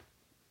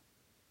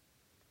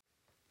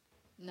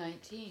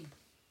 19.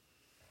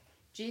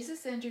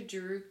 Jesus entered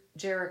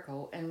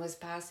Jericho and was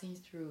passing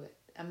through it.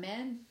 A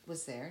man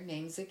was there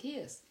named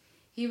Zacchaeus.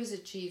 He was a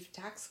chief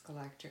tax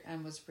collector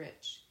and was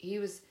rich. He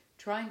was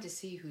trying to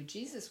see who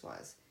Jesus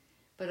was,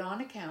 but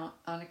on account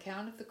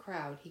of the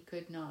crowd he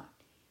could not,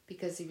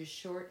 because he was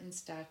short in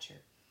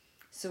stature.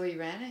 So he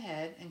ran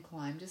ahead and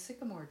climbed a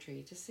sycamore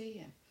tree to see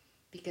him,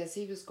 because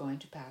he was going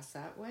to pass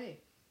that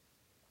way.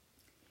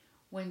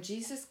 When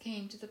Jesus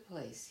came to the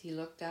place, he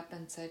looked up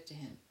and said to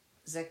him,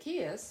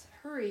 "Zacchaeus,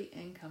 hurry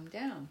and come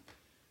down,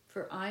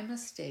 for I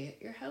must stay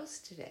at your house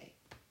today."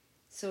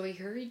 So he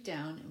hurried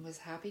down and was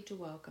happy to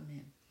welcome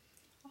him.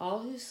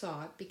 All who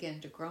saw it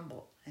began to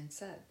grumble and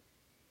said,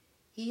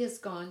 "He has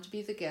gone to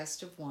be the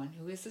guest of one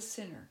who is a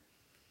sinner."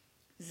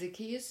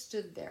 Zacchaeus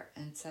stood there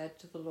and said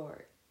to the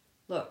Lord,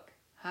 "Look,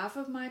 half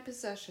of my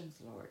possessions,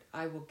 Lord,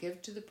 I will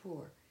give to the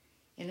poor,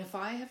 and if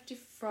I have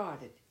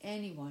defrauded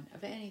anyone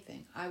of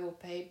anything, I will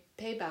pay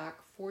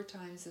back 4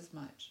 times as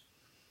much."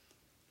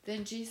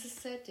 Then Jesus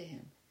said to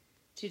him,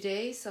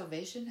 "Today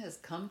salvation has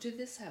come to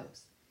this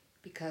house,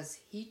 because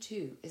he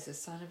too is a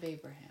son of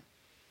Abraham.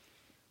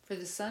 For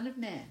the Son of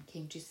Man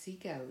came to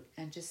seek out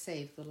and to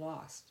save the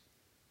lost."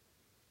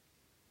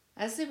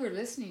 As they were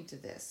listening to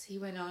this, he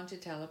went on to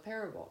tell a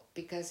parable,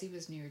 because he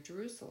was near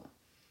Jerusalem,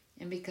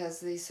 and because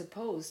they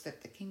supposed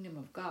that the kingdom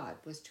of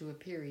God was to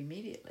appear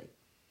immediately.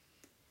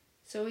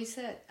 So he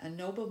said, a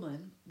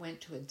nobleman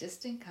went to a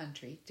distant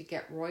country to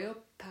get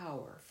royal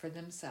power for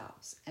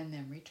themselves and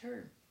then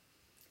return.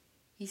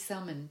 He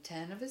summoned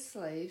 10 of his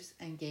slaves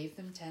and gave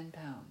them 10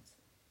 pounds,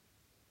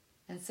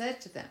 and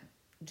said to them,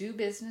 "Do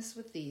business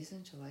with these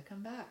until I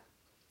come back."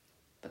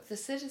 But the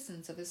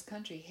citizens of his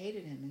country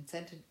hated him and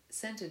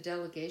sent a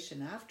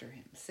delegation after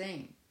him,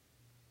 saying,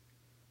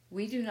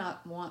 We do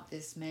not want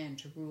this man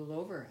to rule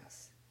over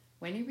us."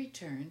 When he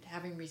returned,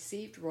 having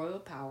received royal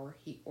power,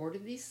 he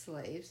ordered these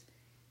slaves,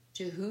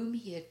 to whom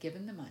he had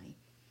given the money,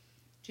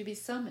 to be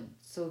summoned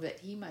so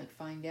that he might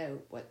find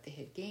out what they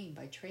had gained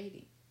by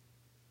trading.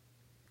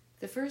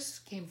 The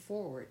first came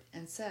forward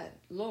and said,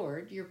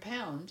 "Lord, your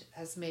pound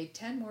has made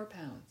 10 more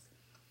pounds."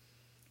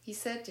 He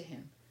said to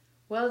him,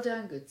 "Well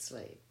done, good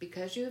slave.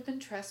 Because you have been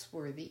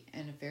trustworthy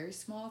in a very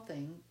small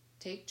thing,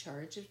 take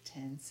charge of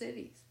 10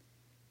 cities."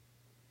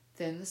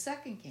 Then the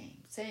second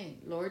came,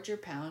 saying, "Lord, your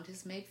pound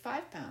has made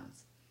 5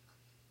 pounds."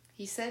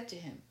 He said to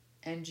him,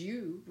 "And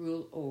you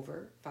rule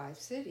over 5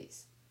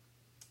 cities."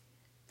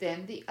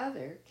 Then the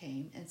other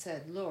came and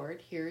said,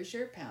 "Lord, here is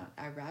your pound.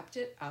 I wrapped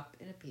it up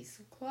in a piece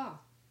of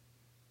cloth,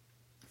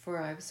 for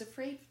I was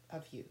afraid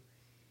of you,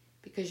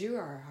 because you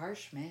are a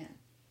harsh man.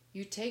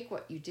 You take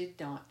what you did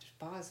not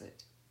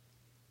deposit,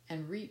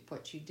 and reap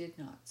what you did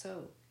not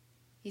sow."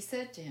 He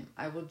said to him,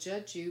 "I will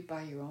judge you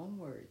by your own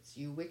words,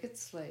 you wicked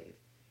slave.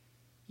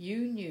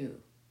 You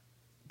knew,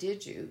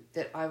 did you,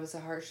 that I was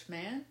a harsh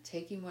man,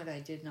 taking what I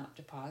did not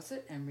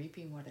deposit and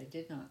reaping what I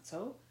did not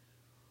sow?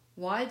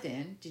 Why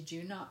then did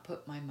you not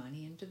put my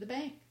money into the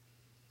bank?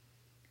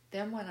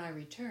 Then when I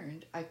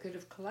returned, I could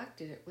have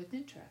collected it with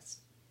interest."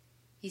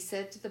 He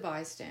said to the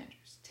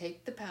bystanders,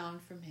 "Take the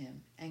pound from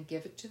him and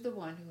give it to the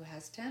one who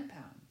has 10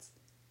 pounds.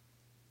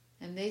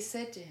 And they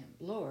said to him,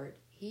 "Lord,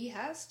 he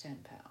has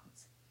 10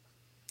 pounds.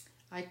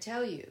 I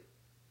tell you,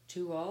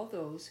 to all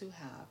those who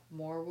have,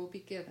 more will be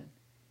given.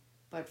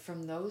 But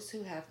from those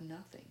who have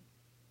nothing,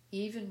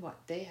 even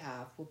what they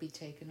have will be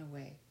taken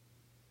away.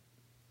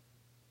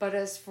 But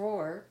as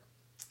for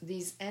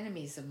these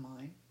enemies of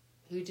mine,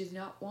 who did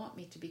not want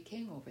me to be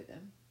king over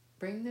them,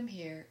 bring them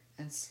here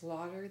and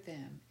slaughter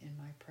them in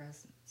my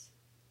presence."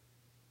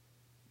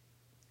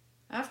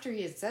 After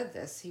he had said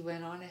this, he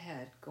went on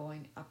ahead,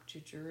 going up to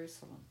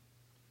Jerusalem.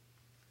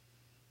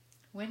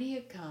 When he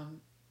had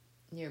come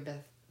near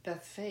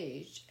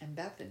Bethphage and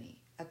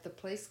Bethany, at the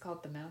place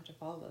called the Mount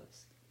of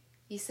Olives,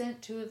 he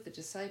sent 2 of the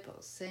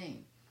disciples,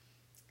 saying,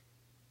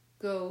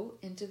 "Go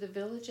into the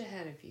village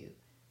ahead of you,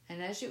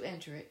 and as you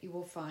enter it, you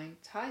will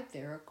find tied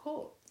there a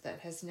colt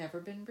that has never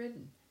been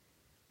ridden.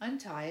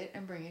 Untie it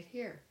and bring it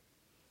here.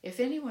 If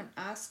anyone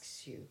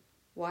asks you,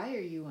 'Why are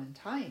you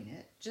untying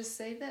it?' just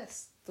say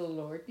this, 'The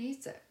Lord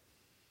needs it.'"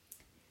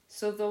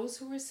 So those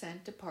who were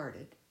sent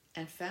departed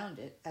and found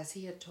it as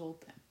he had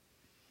told them.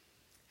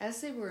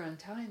 As they were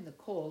untying the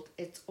colt,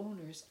 its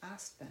owners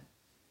asked them,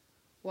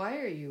 "Why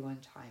are you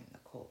untying the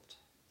colt?"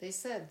 They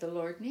said, "The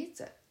Lord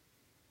needs it."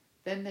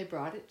 Then they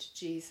brought it to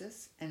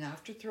Jesus, and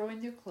after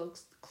throwing their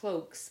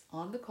cloaks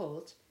on the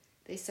colt,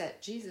 they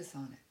set Jesus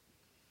on it.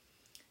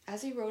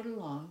 As he rode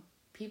along,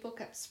 people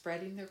kept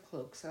spreading their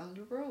cloaks on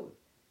the road.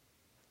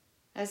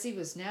 As he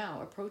was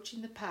now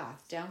approaching the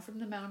path down from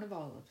the Mount of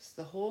Olives,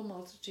 the whole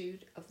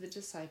multitude of the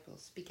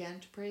disciples began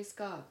to praise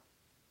God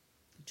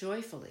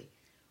joyfully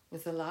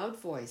with a loud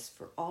voice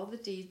for all the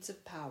deeds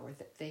of power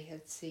that they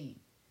had seen,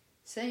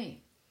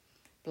 saying,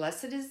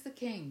 "Blessed is the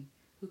King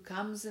who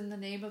comes in the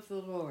name of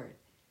the Lord,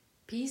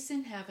 peace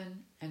in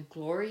heaven and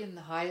glory in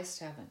the highest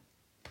heaven."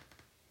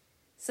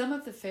 Some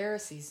of the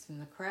Pharisees in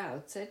the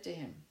crowd said to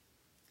him,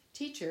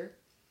 "Teacher,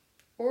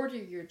 order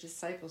your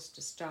disciples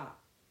to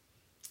stop."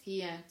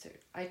 He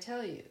answered, "I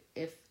tell you,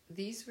 if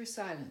these were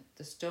silent,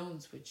 the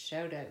stones would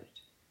shout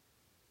out."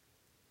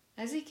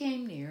 As he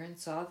came near and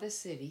saw the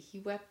city, he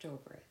wept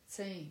over it,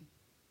 saying,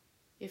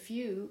 "If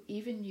you,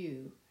 even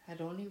you, had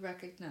only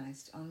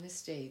recognized on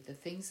this day the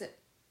things that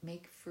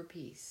make for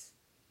peace.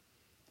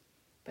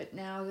 But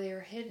now they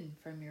are hidden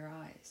from your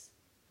eyes.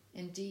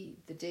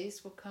 Indeed, the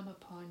days will come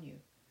upon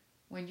you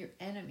when your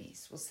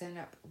enemies will send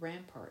up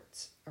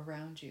ramparts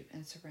around you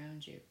and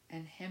surround you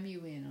and hem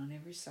you in on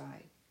every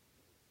side.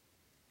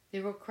 They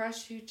will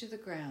crush you to the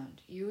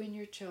ground, you and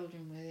your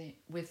children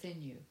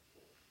within you,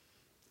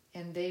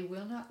 and they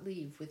will not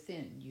leave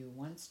within you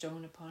one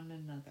stone upon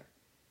another,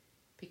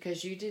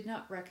 because you did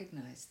not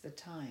recognize the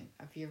time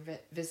of your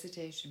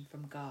visitation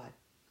from God."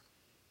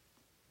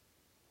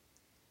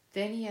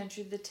 Then he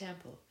entered the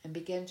temple and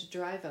began to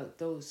drive out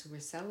those who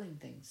were selling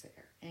things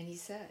there. And he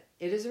said,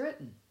 "It is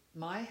written,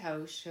 'My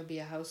house shall be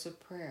a house of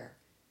prayer,'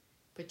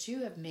 but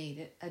you have made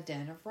it a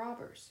den of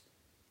robbers."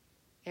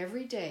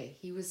 Every day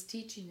he was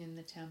teaching in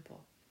the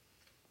temple.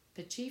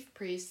 The chief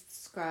priests,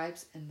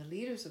 scribes, and the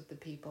leaders of the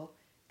people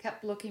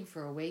kept looking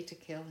for a way to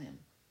kill him.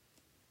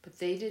 But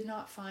they did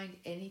not find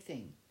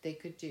anything they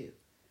could do,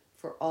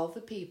 for all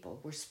the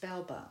people were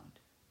spellbound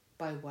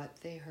by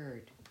what they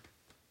heard.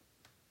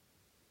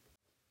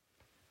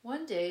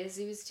 One day, as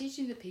he was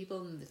teaching the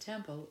people in the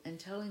temple and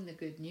telling the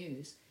good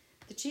news,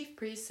 the chief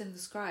priests and the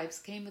scribes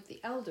came with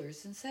the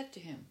elders and said to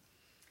him,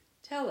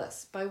 "Tell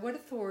us, by what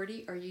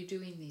authority are you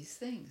doing these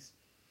things?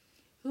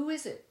 Who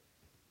is it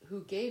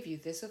who gave you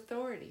this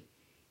authority?"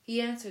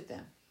 He answered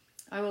them,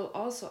 "I will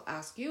also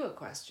ask you a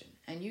question,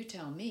 and you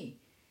tell me,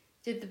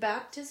 did the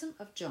baptism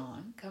of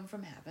John come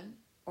from heaven,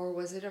 or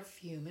was it of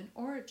human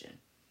origin?"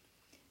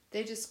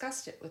 They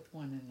discussed it with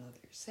one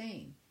another,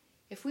 saying,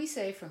 If we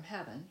say from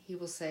heaven, he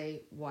will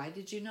say, why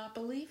did you not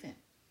believe him?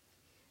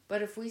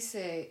 But if we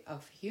say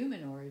of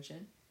human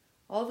origin,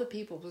 all the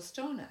people will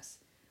stone us,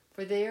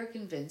 for they are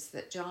convinced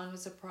that John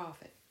was a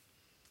prophet.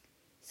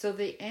 So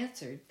they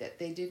answered that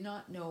they did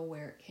not know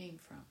where it came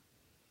from.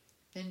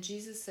 Then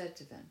Jesus said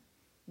to them,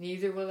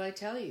 neither will I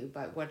tell you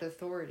by what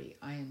authority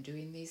I am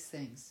doing these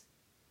things.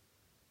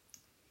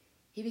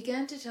 He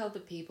began to tell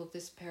the people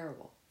this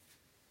parable.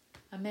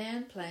 A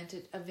man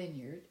planted a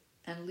vineyard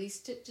and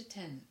leased it to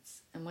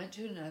tenants and went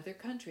to another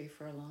country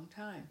for a long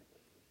time.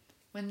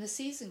 When the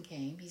season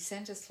came, he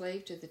sent a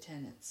slave to the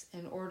tenants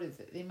in order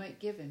that they might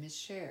give him his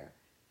share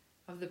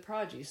of the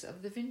produce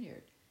of the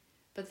vineyard.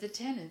 But the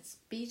tenants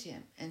beat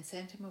him and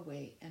sent him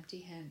away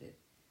empty-handed.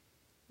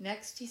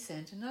 Next he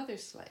sent another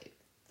slave.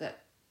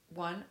 That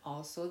one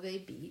also they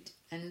beat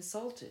and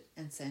insulted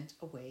and sent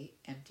away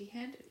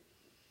empty-handed.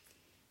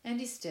 And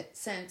he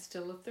sent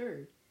still a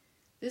third.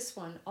 This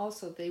one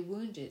also they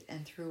wounded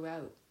and threw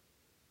out.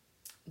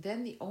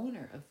 Then the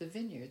owner of the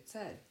vineyard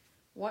said,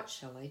 what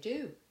shall I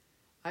do?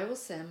 I will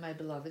send my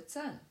beloved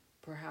son.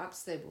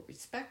 Perhaps they will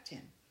respect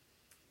him.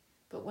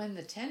 But when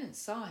the tenants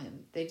saw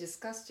him, they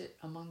discussed it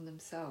among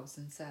themselves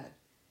and said,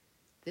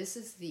 this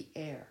is the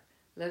heir.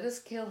 Let us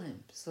kill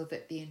him so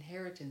that the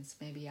inheritance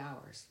may be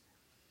ours.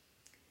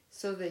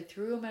 So they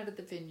threw him out of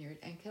the vineyard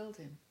and killed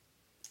him.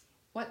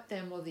 What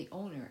then will the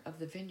owner of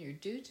the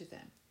vineyard do to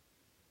them?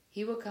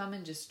 He will come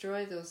and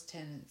destroy those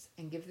tenants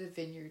and give the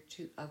vineyard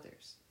to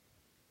others.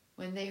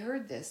 When they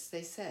heard this,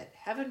 they said,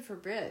 heaven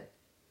forbid.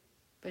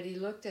 But he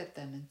looked at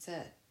them and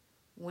said,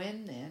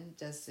 what then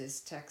does this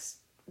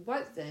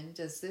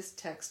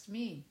text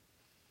mean?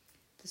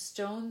 The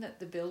stone that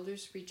the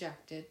builders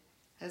rejected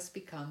has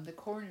become the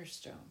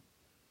cornerstone.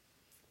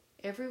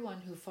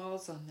 Everyone who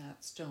falls on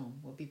that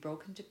stone will be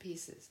broken to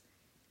pieces,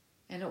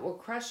 and it will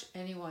crush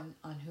anyone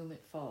on whom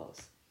it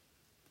falls.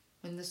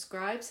 When the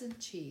scribes and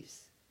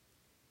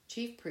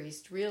chief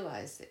priests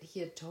realized that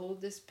he had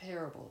told this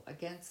parable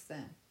against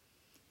them,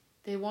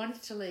 they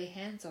wanted to lay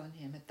hands on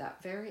him at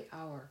that very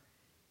hour,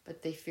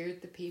 but they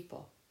feared the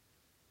people.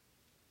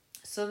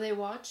 So they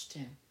watched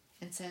him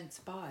and sent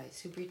spies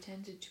who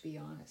pretended to be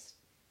honest,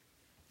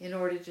 in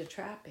order to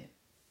trap him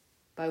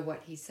by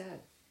what he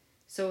said,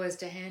 so as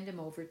to hand him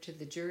over to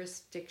the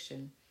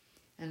jurisdiction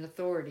and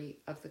authority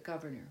of the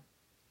governor.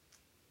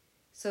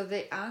 So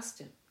they asked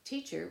him,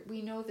 Teacher,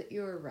 we know that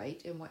you are right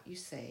in what you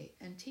say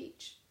and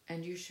teach,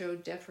 and you show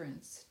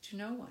deference to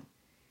no one.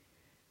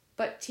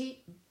 But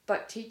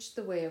teach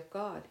the way of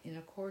God in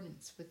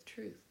accordance with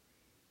truth.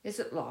 Is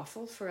it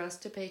lawful for us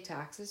to pay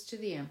taxes to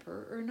the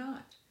emperor or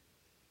not?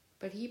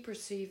 But he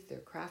perceived their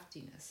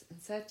craftiness and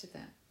said to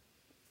them,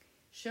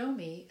 Show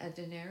me a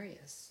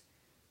denarius.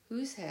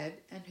 Whose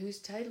head and whose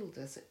title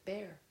does it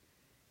bear?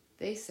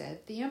 They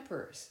said, The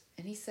emperor's.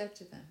 And he said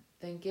to them,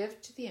 Then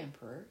give to the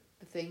emperor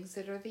the things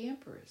that are the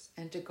emperor's,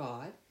 and to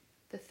God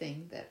the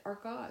things that are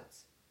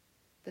God's.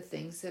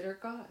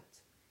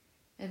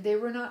 And they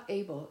were not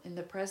able, in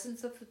the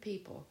presence of the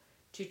people,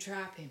 to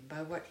trap him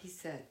by what he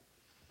said.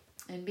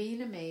 And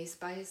being amazed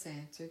by his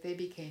answer, they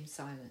became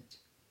silent.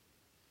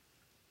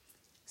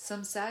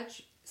 Some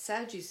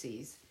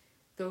Sadducees,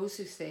 those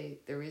who say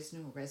there is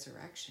no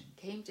resurrection,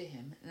 came to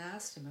him and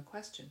asked him a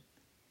question.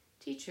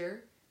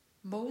 Teacher,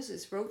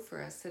 Moses wrote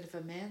for us that if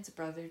a man's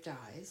brother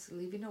dies,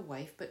 leaving a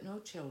wife but no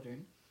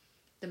children,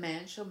 the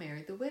man shall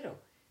marry the widow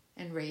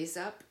and raise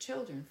up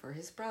children for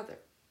his brother.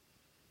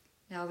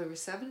 Now there were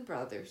 7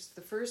 brothers.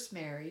 The first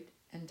married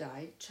and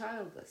died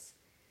childless.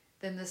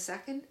 Then the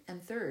second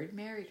and third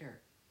married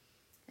her.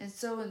 And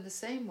so in the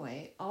same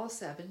way, all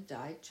 7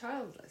 died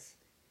childless.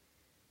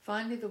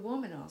 Finally, the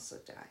woman also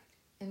died.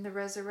 In the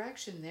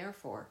resurrection,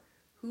 therefore,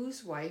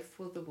 whose wife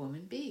will the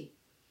woman be?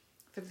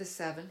 For the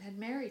 7 had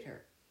married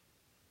her.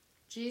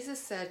 Jesus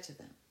said to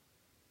them,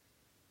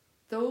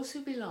 Those who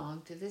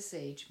belong to this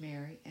age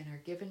marry and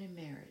are given in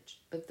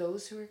marriage, but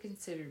those who are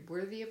considered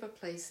worthy of a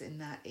place in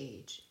that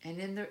age and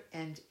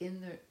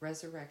in the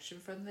resurrection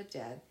from the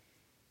dead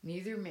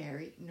neither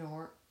marry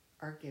nor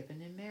are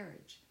given in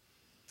marriage.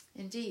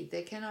 Indeed,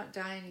 they cannot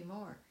die any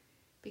more,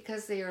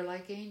 because they are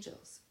like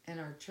angels and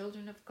are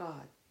children of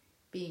God,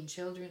 being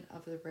children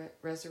of the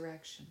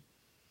resurrection.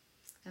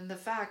 And the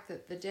fact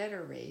that the dead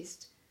are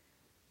raised,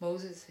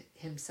 Moses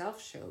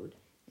himself showed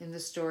in the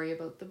story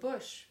about the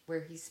bush,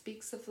 where he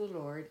speaks of the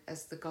Lord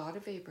as the God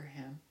of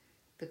Abraham,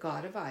 the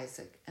God of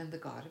Isaac, and the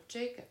God of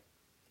Jacob.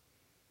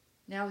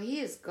 Now he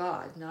is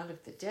God, not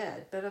of the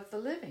dead, but of the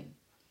living,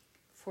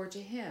 for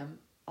to him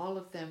all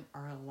of them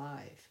are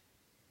alive.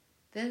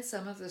 Then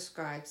some of the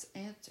scribes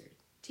answered,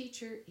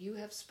 Teacher, you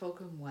have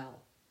spoken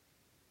well.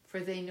 For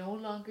they no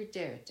longer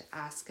dared to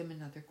ask him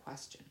another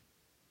question.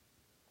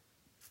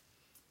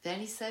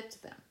 Then he said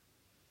to them,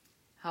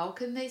 How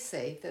can they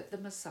say that the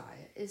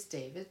Messiah is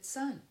David's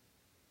son?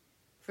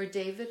 For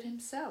David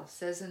himself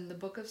says in the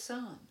book of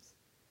Psalms,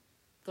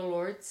 The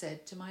Lord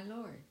said to my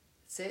Lord,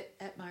 Sit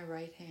at my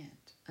right hand,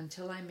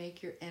 until I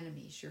make your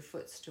enemies your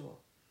footstool.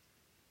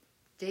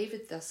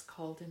 David thus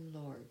called him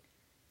Lord.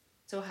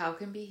 So how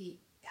can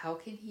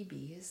he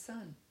be his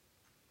son?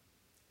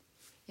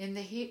 In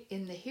the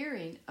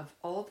hearing of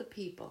all the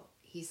people,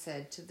 he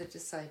said to the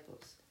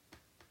disciples,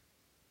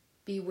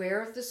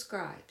 "Beware of the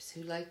scribes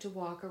who like to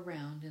walk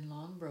around in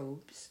long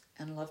robes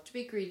and love to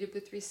be greeted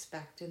with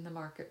respect in the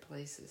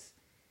marketplaces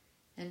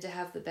and to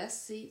have the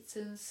best seats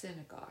in the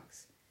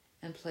synagogues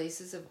and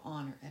places of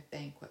honor at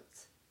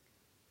banquets.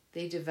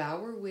 They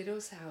devour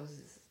widows'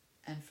 houses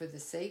and for the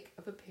sake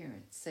of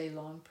appearance say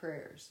long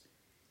prayers.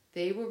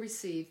 They will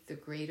receive the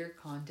greater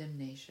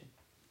condemnation."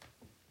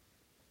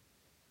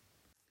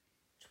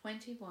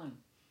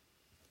 21.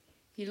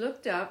 He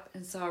looked up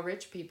and saw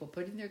rich people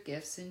putting their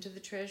gifts into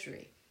the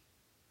treasury.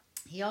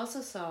 He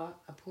also saw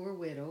a poor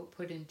widow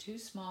put in 2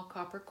 small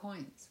copper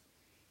coins.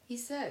 He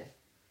said,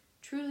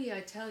 "Truly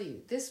I tell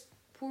you, this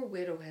poor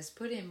widow has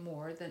put in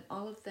more than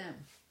all of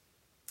them,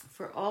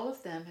 for all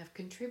of them have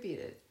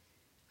contributed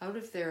out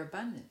of their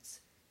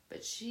abundance,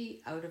 but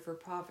she, out of her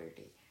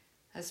poverty,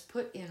 has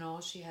put in all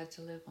she had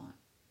to live on."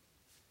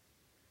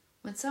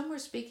 When some were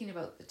speaking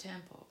about the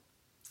temple,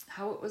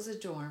 how it was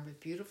adorned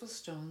with beautiful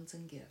stones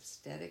and gifts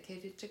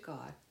dedicated to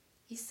God,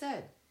 he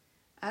said,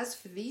 "As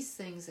for these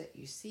things that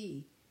you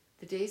see,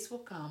 the days will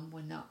come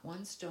when not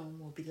one stone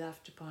will be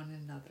left upon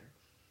another.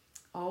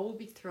 All will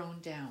be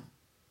thrown down."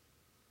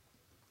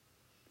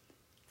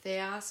 They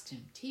asked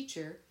him,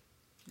 "Teacher,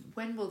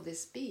 when will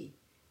this be?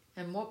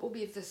 And what will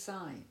be the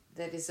sign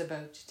that is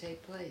about to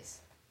take place?"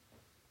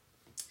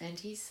 And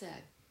he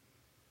said,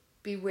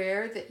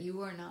 "Beware that you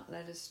are not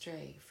led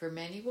astray, for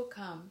many will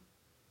come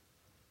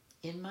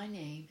in my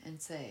name and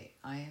say,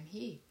 'I am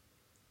he,'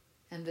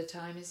 and the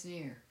time is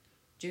near.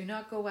 Do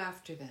not go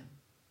after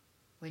them.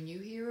 When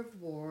you hear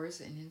of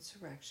wars and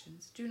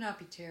insurrections, do not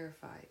be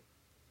terrified,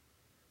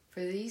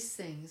 for these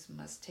things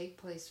must take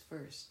place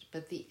first,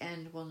 but the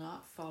end will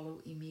not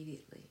follow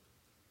immediately."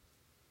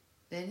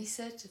 Then he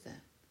said to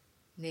them,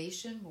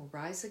 "Nation will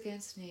rise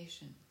against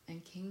nation,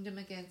 and kingdom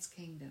against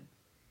kingdom.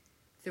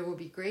 There will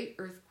be great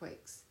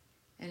earthquakes,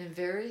 and in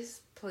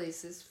various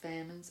places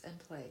famines and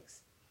plagues.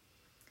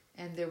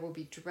 And there will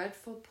be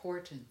dreadful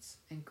portents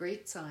and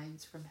great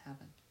signs from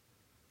heaven.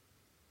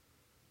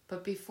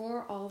 But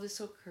before all this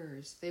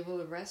occurs, they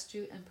will arrest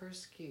you and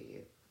persecute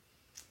you.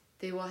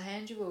 They will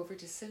hand you over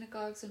to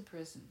synagogues and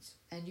prisons,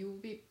 and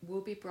you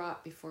will be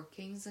brought before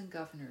kings and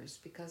governors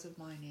because of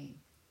my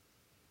name.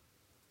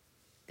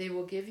 They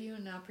will give you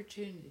an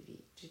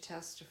opportunity to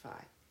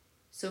testify,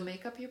 so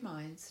make up your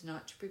minds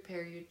not to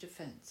prepare your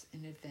defense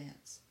in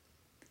advance.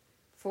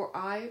 For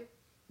I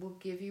will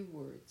give you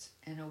words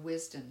and a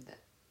wisdom that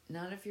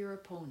none of your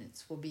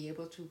opponents will be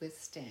able to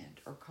withstand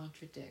or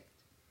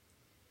contradict.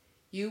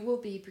 You will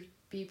be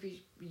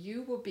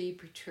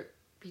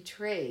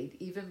betrayed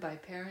even by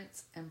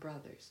parents and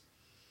brothers,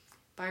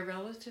 by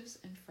relatives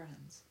and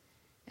friends,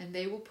 and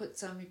they will put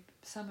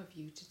some of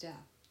you to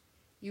death.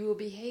 You will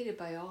be hated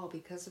by all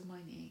because of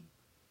my name,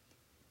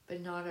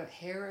 but not a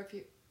hair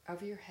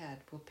of your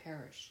head will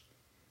perish.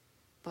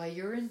 By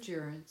your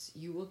endurance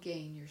you will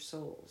gain your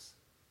souls.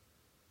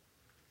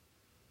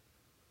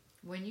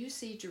 When you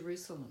see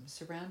Jerusalem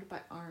surrounded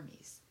by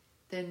armies,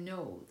 then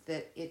know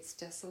that its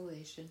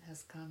desolation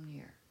has come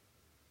near.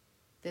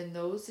 Then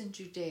those in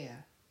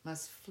Judea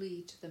must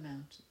flee to the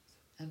mountains,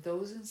 and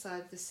those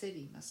inside the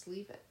city must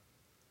leave it,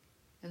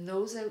 and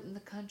those out in the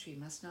country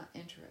must not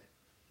enter it.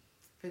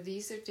 For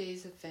these are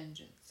days of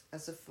vengeance,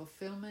 as a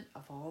fulfillment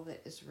of all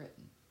that is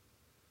written.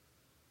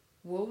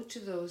 Woe to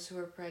those who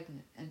are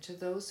pregnant, and to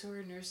those who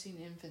are nursing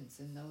infants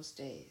in those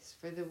days,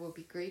 for there will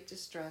be great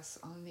distress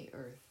on the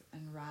earth,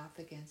 and wrath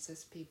against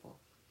this people.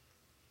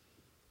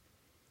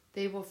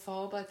 They will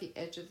fall by the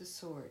edge of the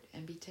sword,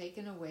 and be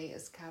taken away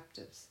as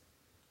captives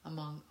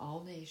among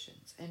all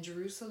nations, and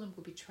Jerusalem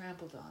will be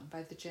trampled on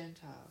by the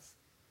Gentiles,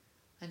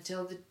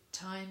 until the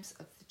times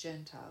of the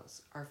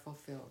Gentiles are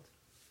fulfilled.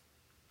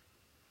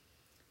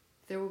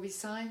 There will be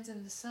signs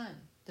in the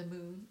sun, the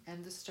moon,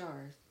 and the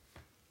stars,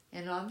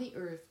 and on the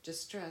earth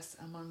distress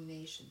among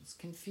nations,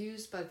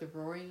 confused by the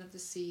roaring of the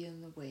sea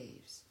and the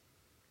waves.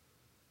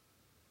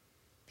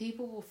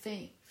 People will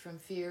faint from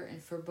fear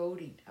and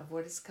foreboding of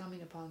what is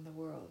coming upon the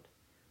world,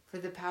 for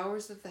the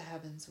powers of the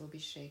heavens will be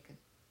shaken.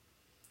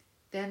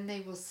 Then they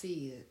will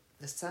see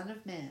the Son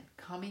of Man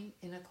coming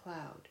in a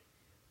cloud,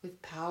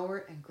 with power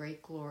and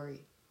great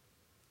glory.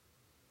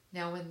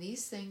 Now when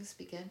these things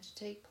begin to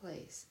take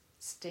place,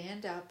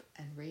 stand up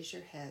and raise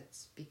your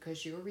heads,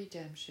 because your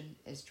redemption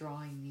is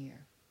drawing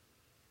near.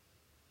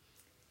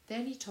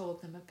 Then he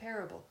told them a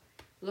parable.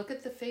 Look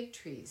at the fig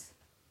trees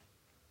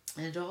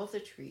and all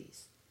the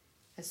trees.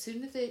 As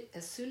soon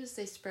as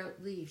they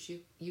sprout leaves,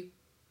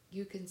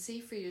 you can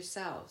see for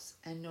yourselves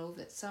and know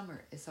that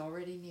summer is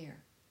already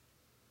near.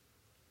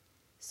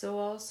 So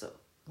also,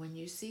 when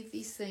you see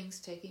these things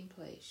taking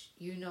place,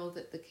 you know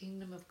that the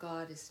kingdom of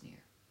God is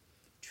near.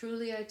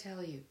 Truly I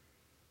tell you,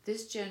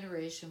 this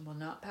generation will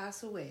not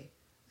pass away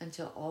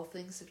until all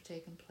things have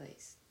taken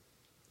place.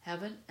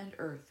 Heaven and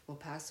earth will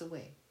pass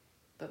away,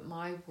 but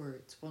my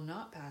words will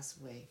not pass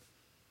away.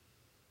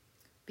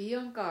 Be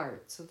on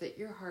guard so that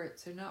your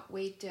hearts are not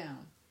weighed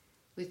down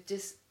with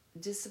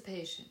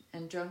dissipation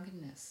and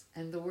drunkenness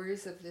and the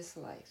worries of this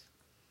life,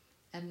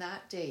 and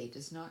that day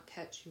does not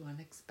catch you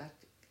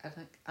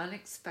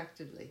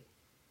unexpectedly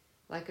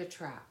like a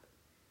trap.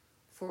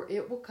 For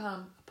it will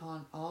come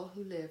upon all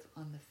who live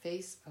on the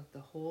face of the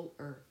whole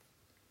earth.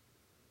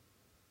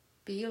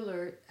 Be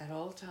alert at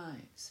all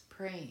times,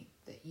 praying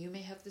that you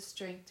may have the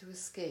strength to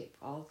escape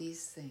all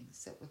these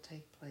things that will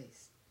take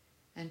place,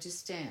 and to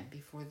stand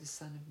before the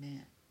Son of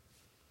Man.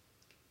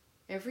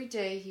 Every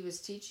day he was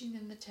teaching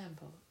in the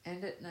temple,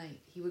 and at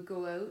night he would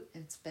go out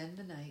and spend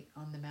the night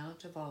on the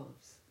Mount of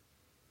Olives,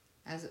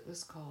 as it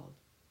was called.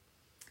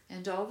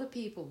 And all the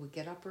people would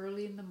get up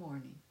early in the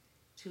morning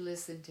to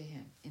listen to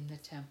him in the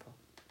temple.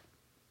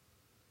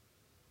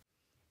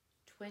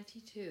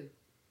 22.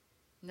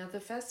 Now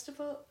the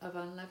festival of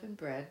unleavened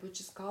bread,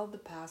 which is called the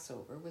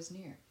Passover, was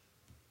near.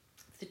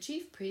 The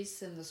chief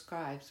priests and the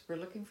scribes were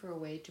looking for a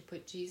way to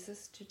put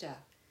Jesus to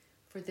death,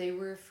 for they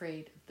were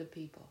afraid of the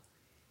people.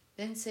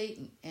 Then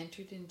Satan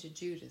entered into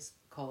Judas,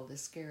 called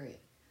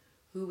Iscariot,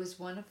 who was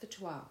one of the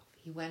 12.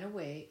 He went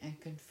away and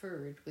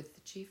conferred with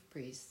the chief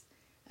priests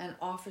and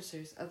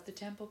officers of the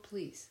temple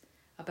police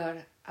about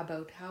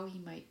how he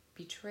might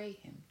betray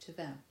him to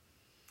them.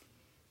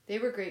 They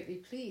were greatly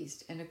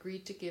pleased and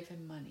agreed to give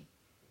him money.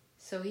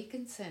 So he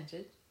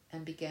consented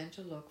and began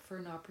to look for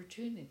an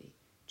opportunity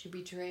to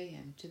betray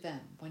him to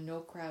them when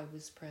no crowd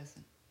was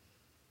present.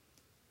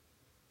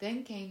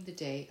 Then came the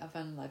day of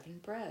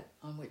unleavened bread,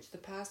 on which the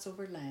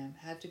Passover lamb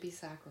had to be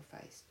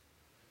sacrificed.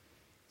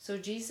 So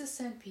Jesus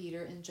sent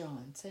Peter and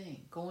John,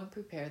 saying, "Go and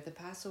prepare the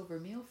Passover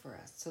meal for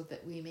us, so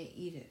that we may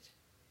eat it."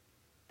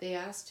 They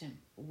asked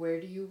him,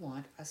 "Where do you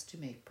want us to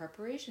make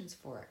preparations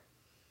for it?"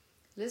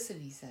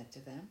 "Listen," he said to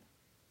them.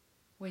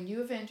 "When you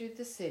have entered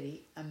the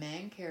city, a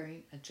man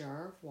carrying a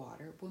jar of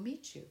water will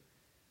meet you.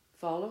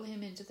 Follow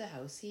him into the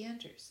house he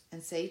enters,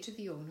 and say to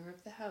the owner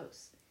of the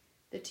house,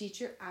 'The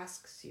teacher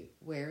asks you,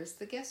 where is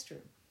the guest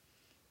room,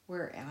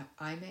 where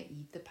I may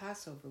eat the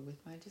Passover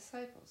with my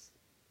disciples?'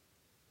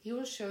 He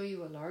will show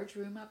you a large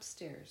room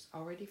upstairs,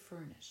 already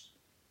furnished.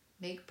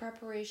 Make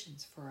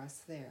preparations for us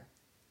there."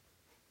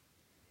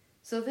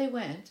 So they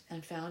went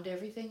and found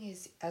everything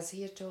as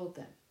he had told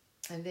them,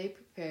 and they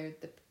prepared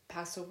the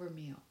Passover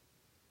meal.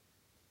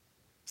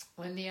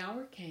 When the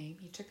hour came,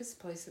 he took his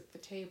place at the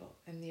table,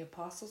 and the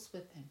apostles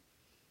with him.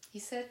 He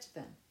said to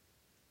them,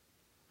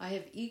 "I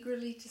have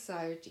eagerly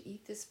desired to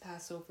eat this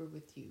Passover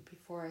with you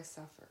before I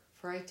suffer,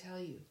 for I tell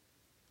you,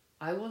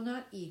 I will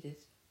not eat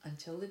it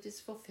until it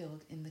is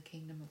fulfilled in the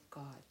kingdom of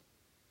God."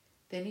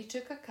 Then he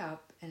took a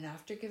cup, and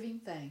after giving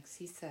thanks,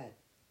 he said,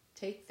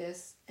 "Take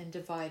this and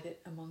divide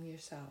it among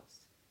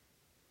yourselves.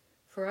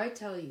 For I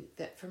tell you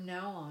that from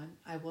now on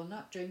I will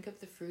not drink of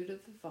the fruit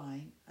of the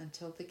vine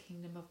until the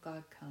kingdom of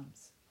God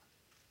comes."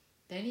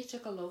 Then he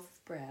took a loaf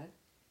of bread,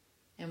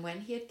 and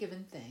when he had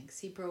given thanks,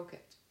 he broke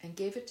it and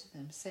gave it to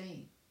them,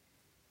 saying,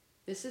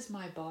 "This is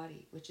my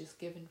body, which is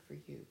given for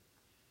you.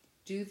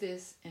 Do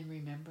this in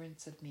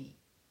remembrance of me."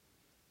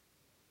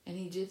 And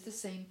he did the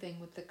same thing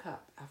with the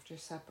cup after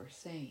supper,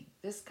 saying,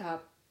 "This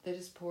cup that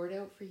is poured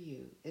out for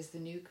you is the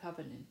new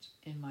covenant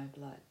in my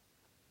blood.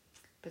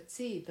 But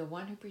see, the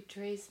one who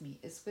betrays me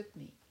is with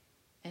me,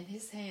 and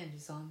his hand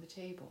is on the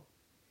table.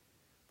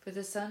 For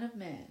the Son of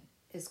Man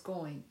is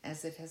going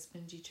as it has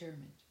been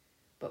determined,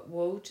 but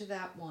woe to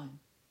that one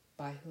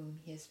by whom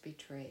he is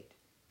betrayed."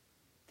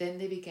 Then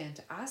they began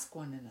to ask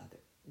one another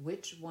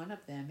which one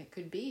of them it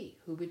could be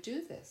who would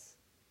do this.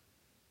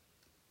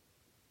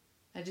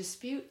 A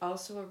dispute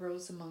also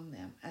arose among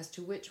them as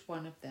to which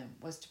one of them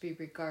was to be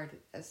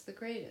regarded as the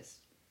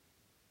greatest.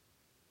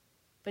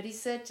 But he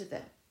said to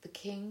them, "The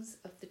kings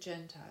of the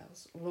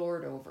Gentiles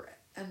lord over it,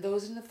 and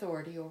those in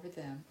authority over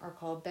them are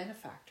called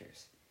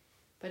benefactors.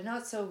 But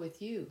not so with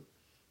you.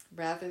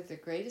 Rather, the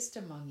greatest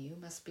among you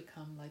must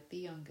become like the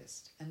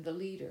youngest, and the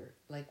leader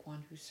like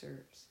one who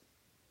serves.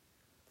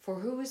 For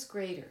who is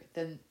greater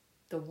than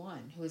the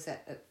one who is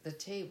at the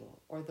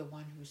table or the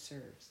one who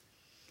serves?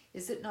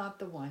 Is it not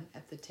the one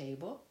at the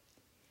table?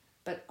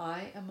 But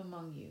I am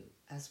among you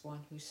as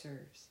one who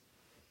serves.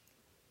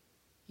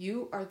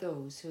 You are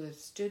those who have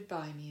stood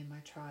by me in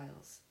my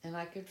trials, and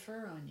I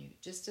confer on you,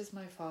 just as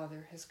my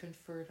Father has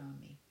conferred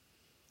on me,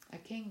 a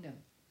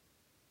kingdom,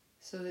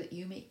 so that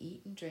you may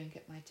eat and drink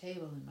at my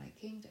table in my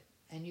kingdom,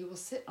 and you will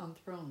sit on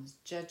thrones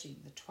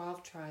judging the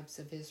 12 tribes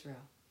of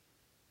Israel.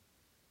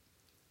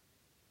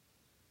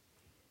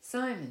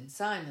 Simon,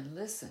 Simon,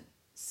 listen.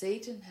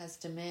 Satan has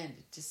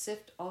demanded to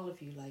sift all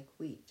of you like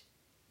wheat,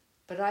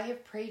 but I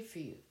have prayed for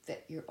you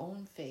that your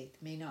own faith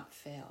may not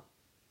fail,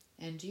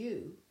 and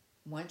you,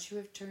 once you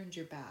have turned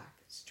your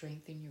back,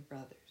 strengthen your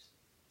brothers."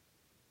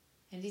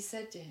 And he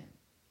said to him,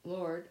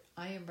 "Lord,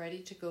 I am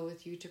ready to go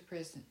with you to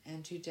prison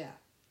and to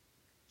death."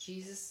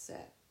 Jesus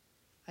said,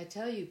 "I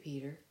tell you,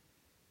 Peter,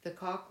 the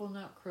cock will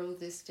not crow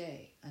this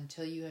day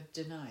until you have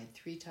denied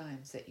 3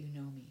 times that you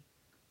know me."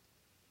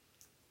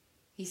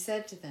 He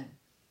said to them,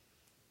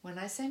 "When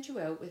I sent you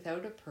out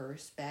without a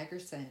purse, bag, or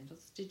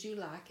sandals, did you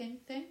lack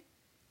anything?"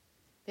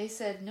 They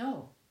said,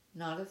 "No,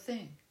 not a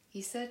thing."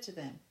 He said to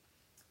them,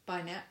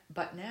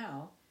 "But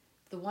now,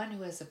 the one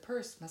who has a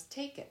purse must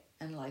take it,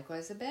 and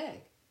likewise a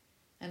bag,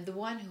 And the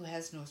one who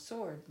has no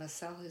sword must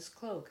sell his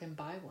cloak and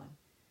buy one.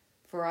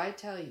 For I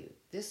tell you,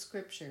 this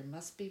scripture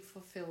must be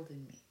fulfilled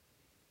in me.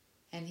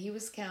 And he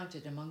was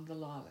counted among the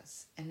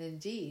lawless, and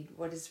indeed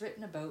what is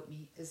written about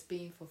me is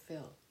being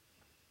fulfilled.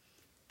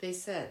 They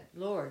said,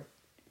 Lord,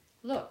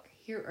 look,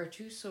 here are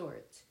 2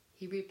 swords.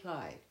 He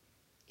replied,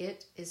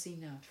 it is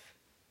enough.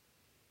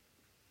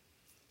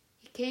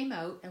 He came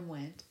out and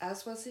went,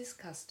 as was his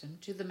custom,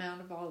 to the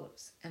Mount of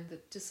Olives, and the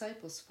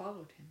disciples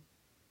followed him.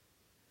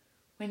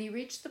 When he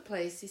reached the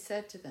place, he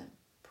said to them,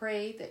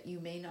 pray that you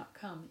may not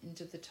come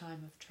into the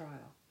time of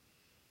trial.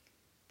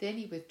 Then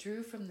he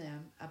withdrew from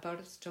them about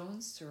a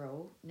stone's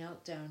throw,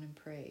 knelt down and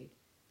prayed,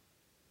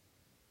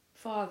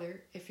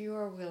 Father, if you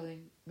are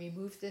willing,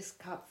 remove this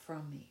cup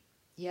from me,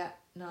 yet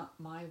not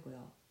my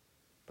will,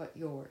 but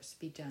yours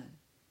be done.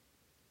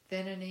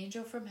 Then an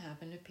angel from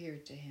heaven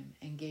appeared to him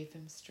and gave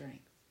him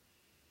strength.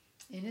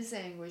 In his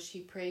anguish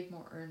he prayed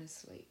more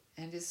earnestly,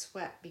 and his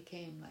sweat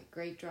became like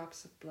great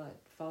drops of blood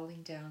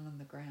falling down on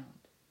the ground.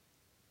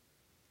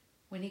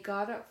 When he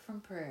got up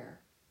from prayer,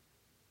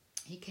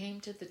 he came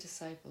to the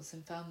disciples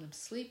and found them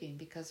sleeping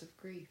because of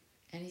grief.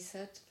 And he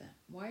said to them,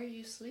 why are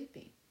you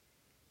sleeping?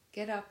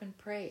 Get up and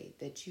pray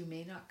that you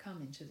may not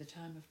come into the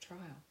time of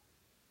trial.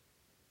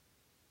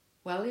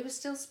 While he was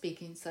still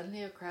speaking,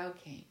 suddenly a crowd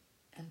came,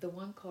 and the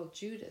one called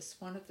Judas,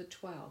 one of the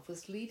 12,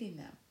 was leading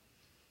them.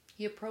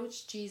 He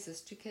approached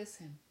Jesus to kiss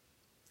him.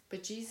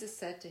 But Jesus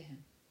said to him,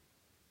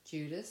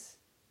 Judas,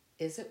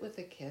 is it with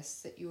a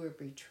kiss that you are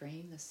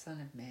betraying the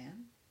Son of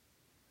Man?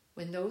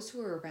 When those who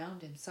were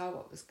around him saw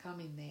what was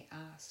coming, they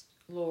asked,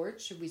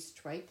 Lord, should we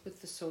strike with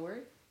the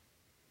sword?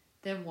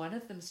 Then one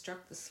of them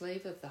struck the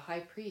slave of the high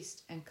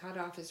priest and cut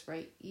off his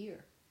right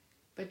ear.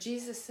 But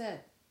Jesus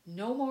said,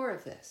 no more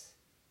of this.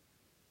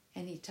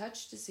 And he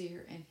touched his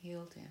ear and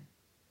healed him.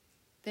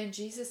 Then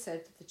Jesus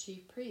said to the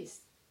chief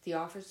priests, the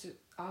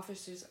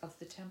officers of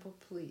the temple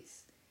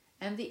police,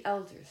 and the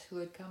elders who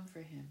had come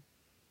for him,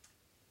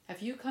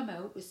 have you come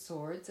out with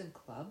swords and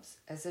clubs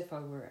as if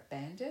I were a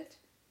bandit?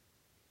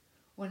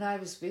 When I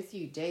was with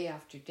you day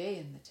after day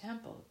in the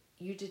temple,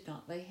 you did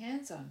not lay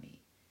hands on me.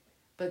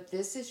 But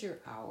this is your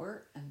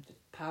hour and the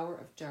power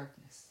of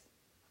darkness.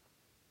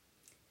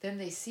 Then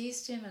they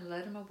seized him and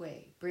led him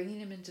away, bringing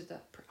him into the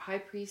high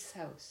priest's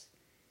house.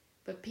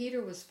 But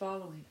Peter was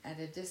following at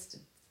a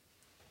distance.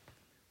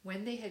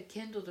 When they had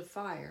kindled a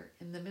fire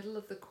in the middle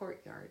of the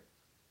courtyard,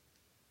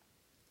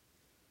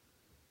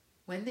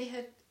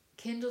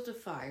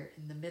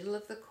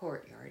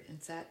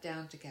 and sat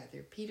down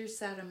together, Peter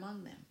sat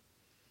among them.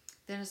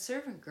 Then a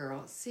servant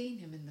girl, seeing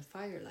him in the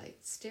firelight,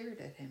 stared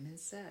at him and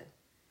said,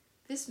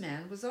 this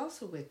man was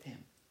also with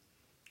him.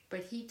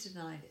 But he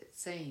denied it,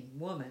 saying,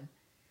 Woman,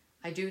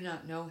 I do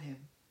not know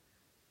him.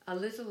 A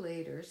little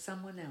later,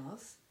 someone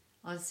else,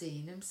 on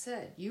seeing him,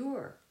 said, You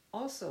are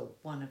also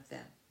one of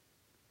them.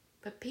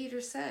 But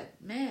Peter said,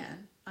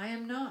 Man, I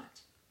am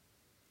not.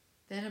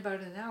 Then about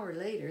an hour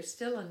later,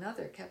 still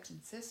another kept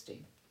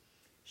insisting,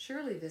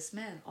 Surely this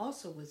man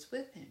also was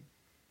with him,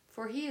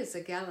 for he is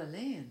a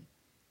Galilean.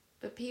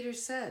 But Peter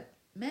said,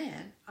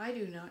 Man, I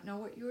do not know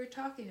what you are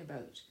talking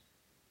about.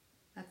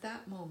 At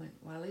that moment,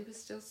 while he was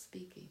still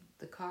speaking,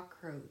 the cock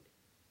crowed.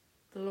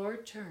 The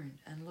Lord turned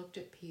and looked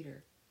at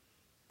Peter.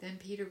 Then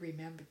Peter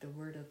remembered the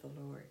word of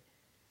the Lord,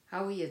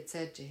 how he had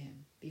said to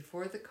him,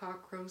 Before the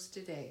cock crows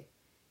today,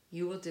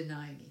 you will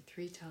deny me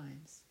 3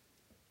 times.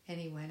 And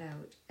he went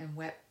out and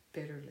wept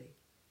bitterly.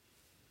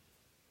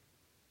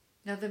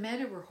 Now the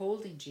men who were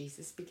holding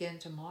Jesus began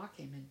to mock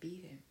him and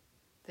beat him.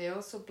 They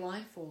also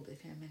blindfolded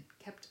him and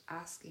kept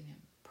asking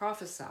him,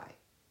 Prophesy,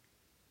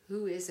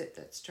 who is it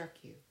that struck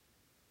you?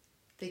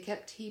 They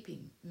kept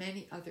heaping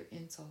many other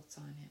insults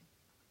on him.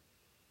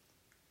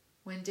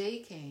 When day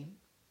came,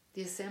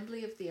 the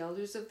assembly of the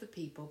elders of the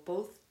people,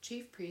 both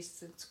chief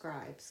priests and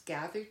scribes,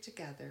 gathered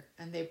together,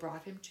 and they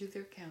brought him to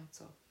their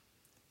council.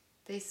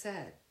 They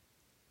said,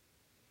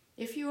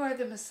 If you are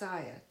the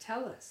Messiah,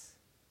 tell us.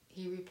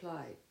 He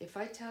replied, If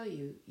I tell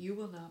you, you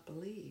will not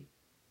believe.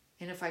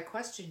 And if I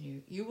question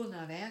you, you will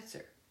not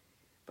answer.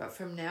 But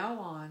from now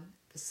on,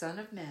 the Son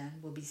of Man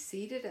will be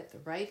seated at the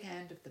right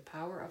hand of the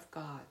power of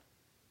God.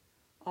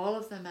 All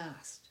of them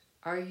asked,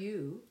 Are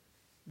you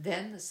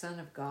then the Son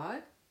of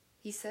God?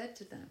 He said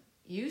to them,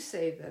 You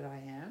say that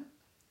I am.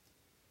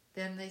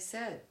 Then they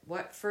said,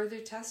 What further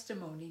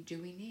testimony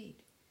do we need?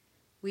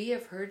 We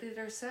have heard it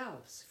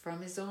ourselves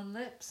from his own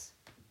lips.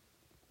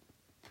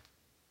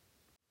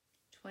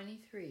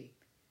 23.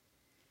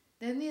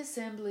 Then the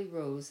assembly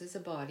rose as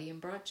a body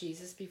and brought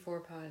Jesus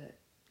before Pilate.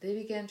 They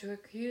began to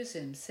accuse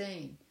him,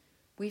 saying,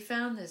 We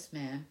found this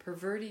man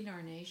perverting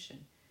our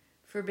nation,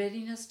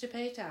 forbidding us to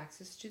pay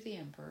taxes to the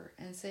emperor,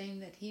 and saying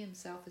that he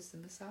himself is the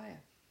Messiah,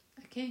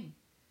 a king.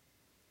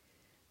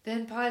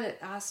 Then Pilate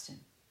asked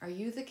him, Are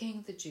you the king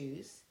of the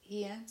Jews?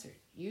 He answered,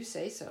 You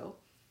say so.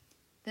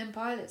 Then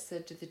Pilate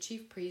said to the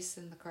chief priests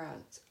and the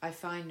crowds, I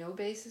find no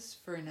basis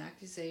for an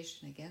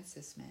accusation against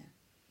this man.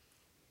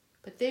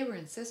 But they were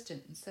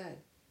insistent and said,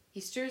 He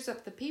stirs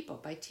up the people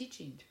by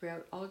teaching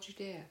throughout all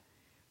Judea,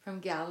 from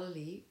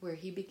Galilee where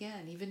he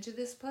began, even to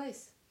this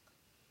place.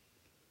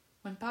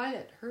 When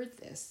Pilate heard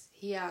this,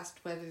 he asked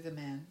whether the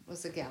man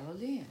was a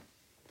Galilean.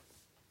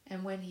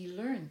 And when he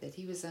learned that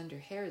he was under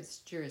Herod's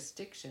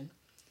jurisdiction,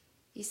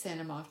 he sent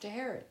him off to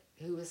Herod,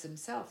 who was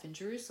himself in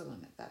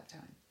Jerusalem at that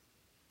time.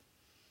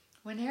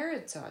 When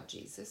Herod saw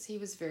Jesus, he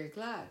was very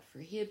glad, for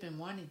he had been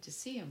wanting to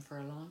see him for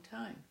a long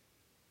time,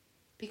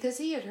 because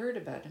he had heard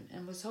about him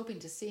and was hoping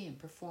to see him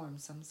perform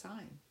some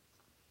sign.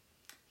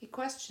 He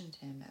questioned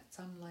him at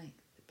some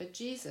length, but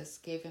Jesus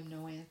gave him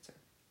no answer.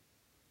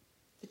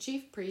 The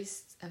chief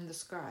priests and the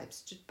scribes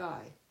stood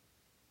by,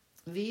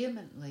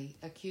 vehemently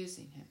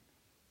accusing him.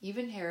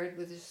 Even Herod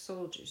with his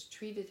soldiers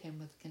treated him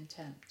with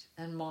contempt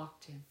and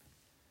mocked him.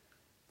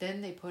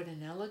 Then they put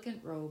an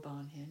elegant robe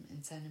on him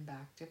and sent him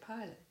back to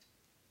Pilate.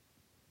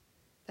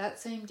 That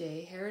same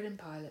day, Herod and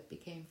Pilate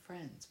became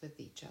friends with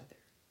each other.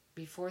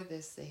 Before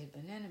this, they had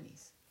been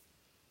enemies.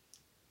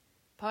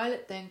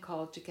 Pilate then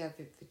called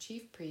together the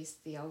chief priests,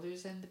 the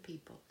elders, and the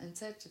people, and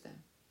said to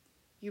them,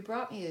 "You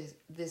brought me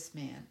this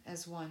man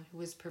as one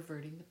who is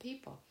perverting the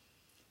people.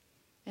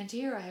 And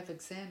here I have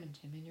examined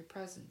him in your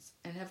presence,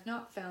 and have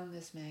not found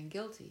this man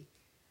guilty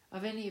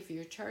of any of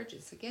your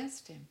charges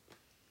against him.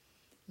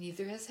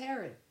 Neither has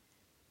Herod,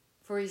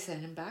 for he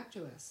sent him back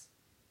to us.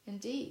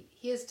 Indeed,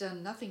 he has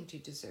done nothing to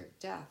deserve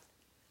death.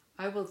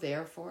 I will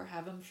therefore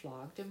have him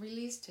flogged and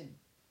release him.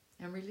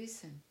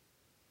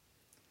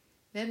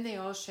 Then they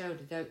all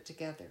shouted out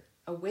together,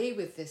 "Away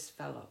with this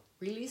fellow!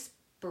 Release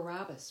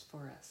Barabbas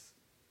for us."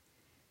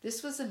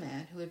 This was a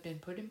man who had been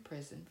put in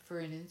prison for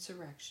an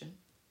insurrection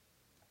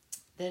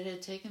that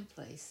had taken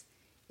place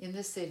in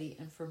the city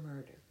and for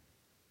murder.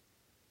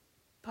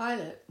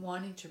 Pilate,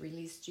 wanting to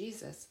release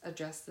Jesus,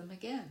 addressed them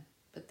again,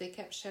 but they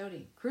kept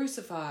shouting,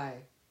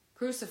 "Crucify!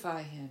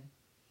 Crucify him!"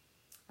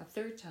 A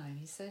third time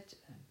he said to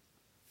them,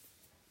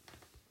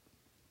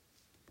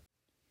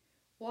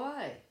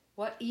 "Why?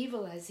 What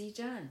evil has he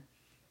done?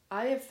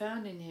 I have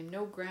found in him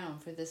no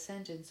ground for the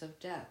sentence of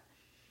death.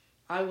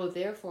 I will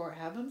therefore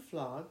have him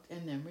flogged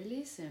and then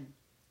release him."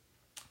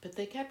 But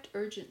they kept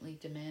urgently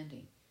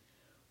demanding,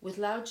 with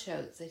loud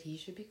shouts, that he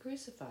should be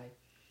crucified,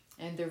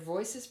 and their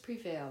voices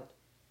prevailed.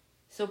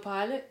 So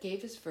Pilate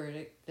gave his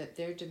verdict that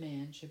their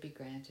demand should be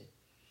granted.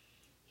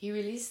 He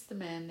released the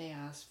man they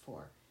asked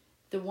for,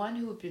 the one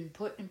who had been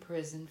put in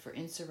prison for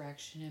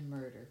insurrection and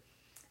murder,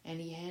 and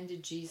he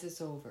handed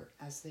Jesus over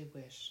as they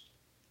wished.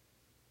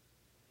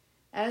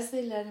 As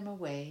they led him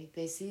away,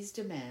 they seized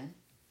a man,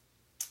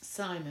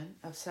 Simon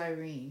of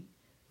Cyrene,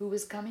 who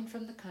was coming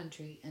from the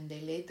country, and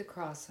they laid the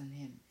cross on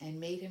him and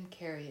made him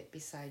carry it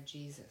beside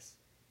Jesus.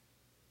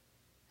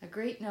 A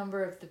great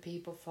number of the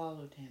people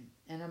followed him,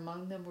 and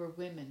among them were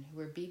women who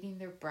were beating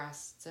their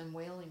breasts and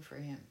wailing for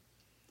him.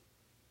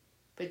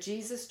 But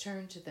Jesus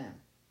turned to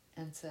them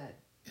and said,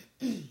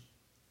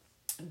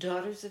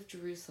 "Daughters of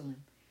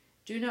Jerusalem,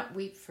 do not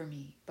weep for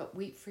me, but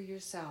weep for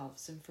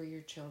yourselves and for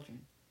your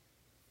children.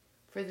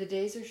 For the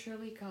days are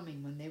surely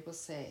coming when they will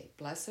say,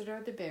 'Blessed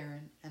are the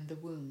barren and the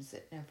wombs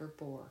that never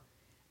bore,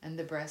 and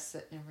the breasts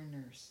that never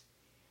nursed.'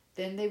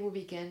 Then they will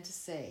begin to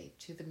say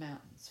to the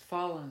mountains,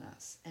 'Fall on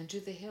us,' and to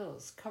the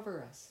hills,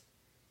 'Cover us.'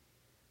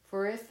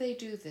 For if they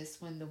do this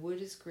when the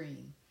wood is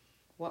green,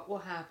 what will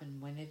happen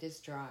when it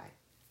is dry?"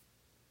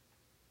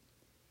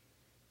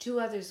 2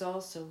 others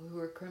also, who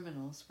were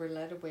criminals, were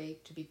led away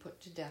to be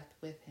put to death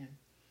with him.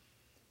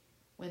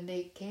 When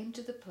they came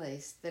to the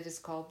place that is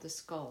called the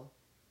Skull,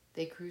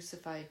 they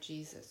crucified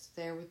Jesus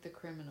there with the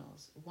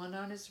criminals, one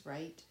on his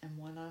right and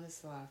one on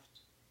his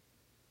left.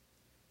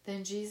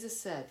 Then Jesus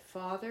said,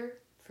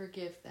 "Father,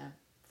 forgive them,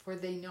 for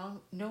they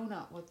know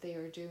not what they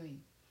are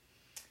doing."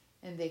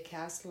 And they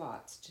cast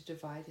lots to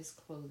divide his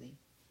clothing.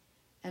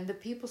 And the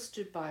people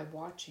stood by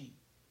watching,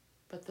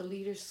 but the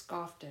leaders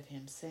scoffed at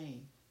him,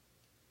 saying,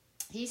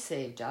 "He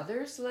saved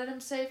others, let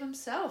him save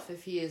himself,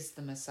 if he is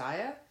the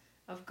Messiah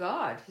of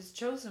God, his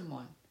chosen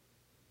one."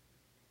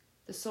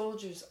 The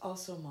soldiers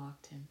also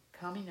mocked him,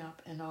 coming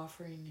up and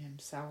offering him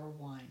sour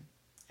wine,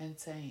 and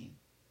saying,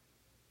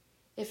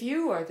 "If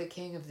you are the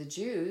king of the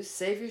Jews,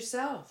 save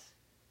yourself."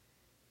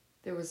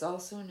 There was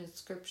also an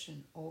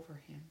inscription over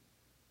him,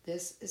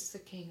 "This is the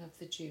King of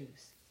the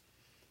Jews."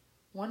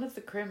 One of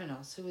the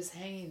criminals who was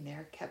hanging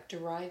there kept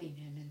deriding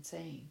him and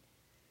saying,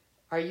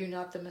 "Are you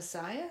not the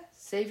Messiah?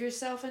 Save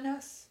yourself and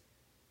us."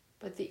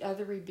 But the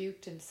other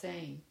rebuked him,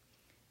 saying,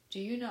 "Do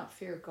you not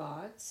fear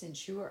God,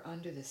 since you are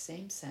under the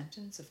same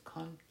sentence of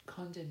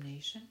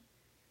condemnation?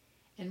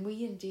 And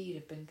we indeed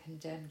have been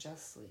condemned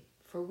justly,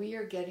 for we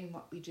are getting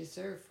what we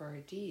deserve for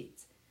our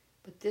deeds,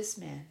 but this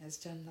man has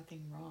done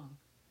nothing wrong."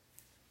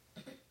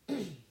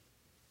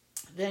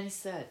 Then he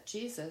said,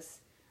 "Jesus,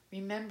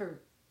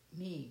 remember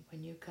me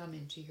when you come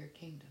into your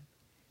kingdom."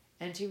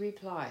 And he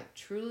replied,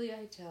 "Truly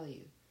I tell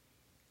you,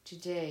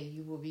 today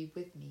you will be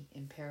with me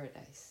in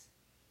paradise."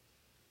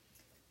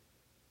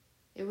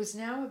 It was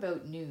now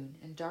about noon,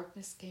 and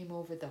darkness came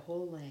over the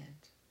whole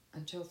land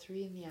until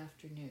 3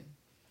 p.m,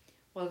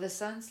 while the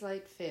sun's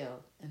light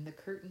failed and the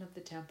curtain of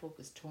the temple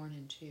was torn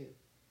in two.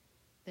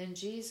 Then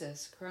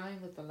Jesus,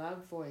 crying with a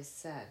loud voice,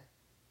 said,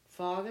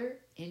 "Father,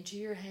 into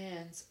your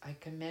hands I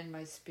commend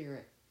my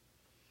spirit."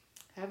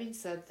 Having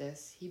said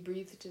this, he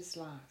breathed his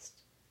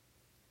last.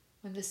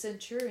 When the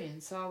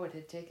centurion saw what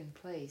had taken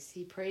place,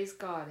 he praised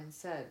God and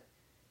said,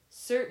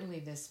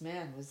 "Certainly this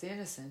man was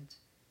innocent."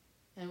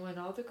 And when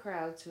all the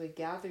crowds who had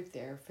gathered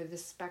there for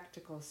this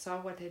spectacle saw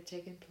what had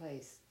taken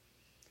place,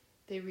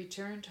 they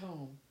returned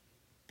home,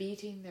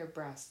 beating their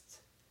breasts.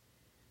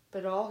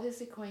 But all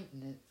his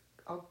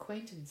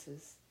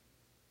acquaintances,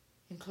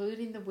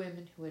 including the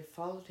women who had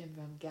followed him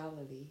from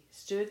Galilee,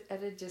 stood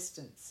at a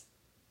distance,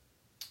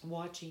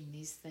 watching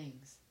these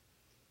things.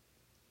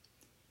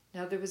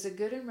 Now there was a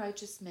good and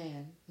righteous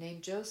man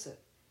named Joseph,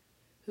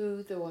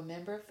 who, though a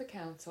member of the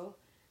council,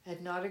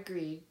 had not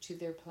agreed to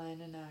their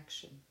plan and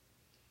action.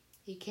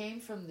 He came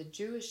from the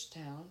Jewish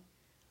town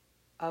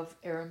of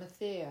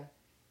Arimathea,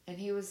 and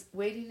he was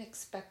waiting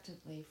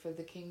expectantly for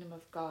the kingdom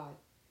of God.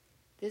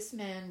 This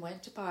man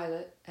went to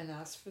Pilate and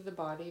asked for the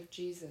body of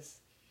Jesus.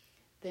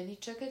 Then he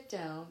took it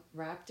down,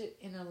 wrapped it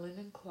in a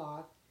linen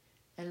cloth,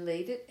 and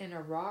laid it in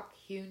a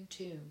rock-hewn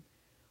tomb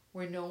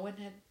where no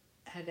one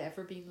had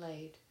ever been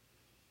laid.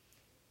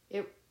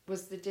 It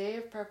was the day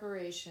of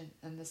preparation,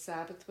 and the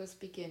Sabbath was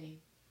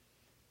beginning.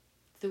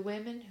 The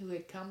women who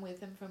had come with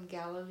him from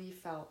Galilee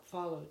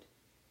followed,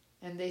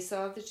 and they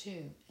saw the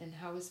tomb and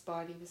how his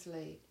body was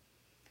laid.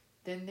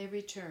 Then they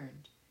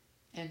returned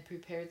and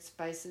prepared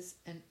spices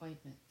and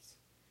ointments.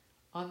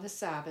 On the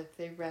Sabbath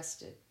they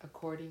rested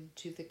according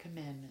to the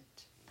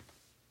commandment.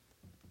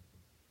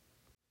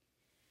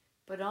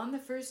 But on the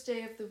first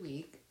day of the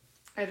week,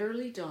 at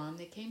early dawn,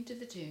 they came to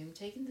the tomb,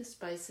 taking the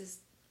spices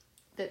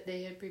that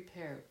they had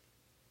prepared.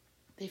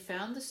 They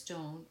found the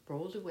stone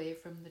rolled away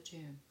from the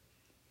tomb.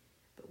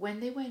 But when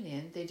they went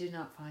in, they did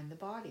not find the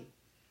body.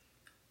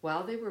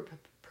 While they were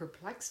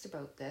perplexed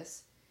about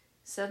this,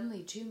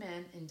 suddenly 2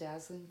 men in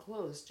dazzling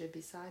clothes stood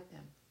beside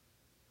them.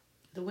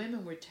 The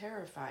women were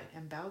terrified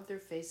and bowed their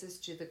faces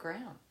to the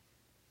ground.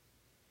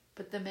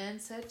 But the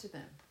men said to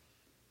them,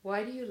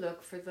 "Why do you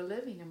look for the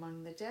living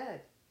among the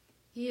dead?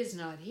 He is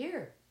not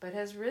here, but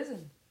has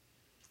risen.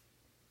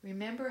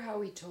 Remember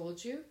how he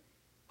told you,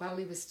 while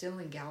he was still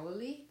in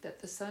Galilee, that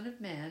the Son of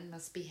Man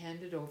must be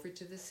handed over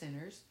to the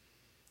sinners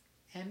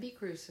and be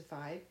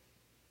crucified,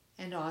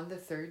 and on the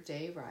 3rd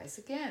day rise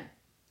again."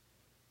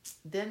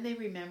 Then they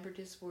remembered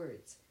his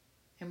words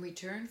and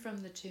returned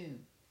from the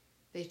tomb.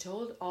 They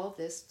told all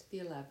this to the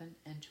 11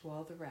 and to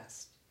all the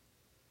rest.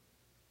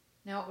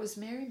 Now it was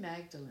Mary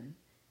Magdalene,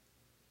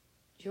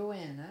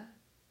 Joanna,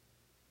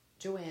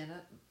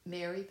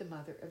 Mary the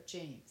mother of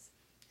James,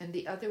 and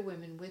the other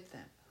women with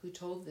them, who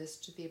told this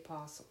to the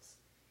apostles.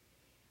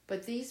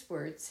 But these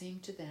words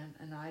seemed to them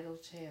an idle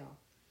tale,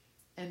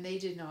 and they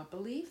did not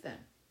believe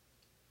them.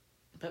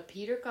 But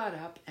Peter got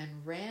up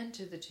and ran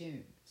to the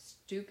tomb,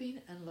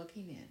 stooping and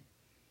looking in.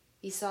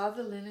 He saw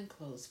the linen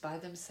clothes by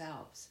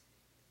themselves.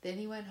 Then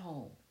he went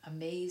home,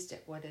 amazed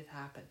at what had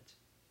happened.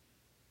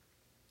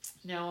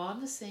 Now on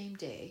the same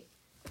day,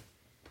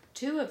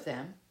 2 of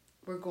them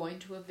were going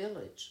to a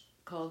village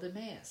called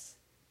Emmaus,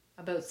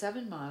 about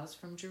 7 miles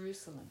from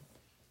Jerusalem,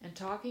 and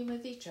talking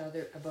with each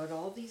other about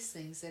all these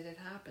things that had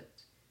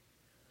happened.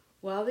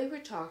 While they were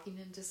talking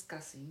and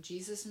discussing,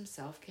 Jesus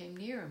himself came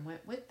near and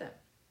went with them.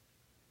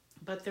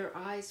 But their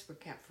eyes were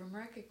kept from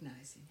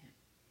recognizing him.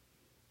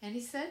 And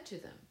he said to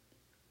them,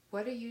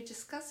 "What are you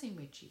discussing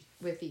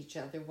with each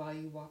other while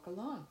you walk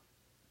along?"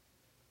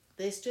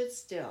 They stood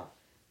still,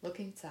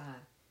 looking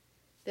sad.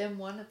 Then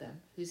one of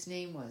them, whose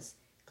name was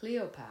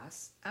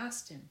Cleopas,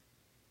 asked him,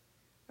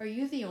 "Are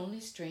you the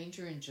only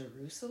stranger in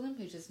Jerusalem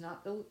who does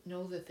not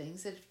know the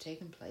things that have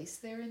taken place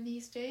there in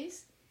these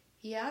days?"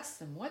 He asked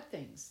them, "What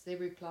things?" They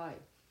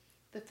replied,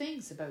 "The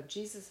things about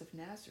Jesus of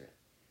Nazareth,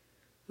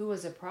 who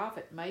was a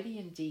prophet, mighty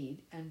in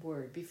deed and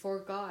word before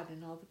God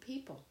and all the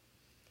people,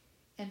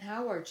 and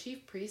how our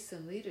chief priests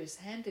and leaders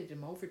handed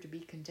him over to be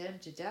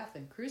condemned to death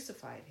and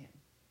crucified him.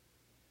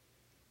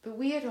 But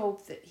we had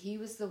hoped that he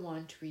was the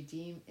one to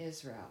redeem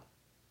Israel.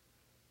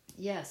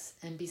 Yes,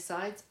 and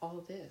besides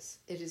all this,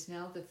 it is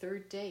now the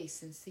 3rd day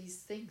since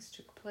these things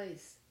took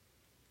place.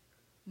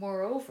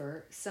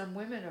 Moreover, some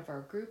women of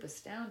our group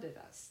astounded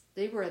us.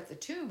 They were at the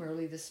tomb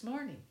early this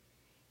morning,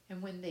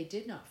 and when they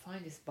did not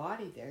find his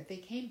body there, they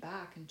came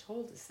back and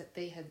told us that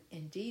they had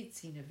indeed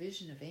seen a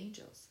vision of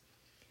angels,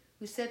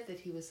 who said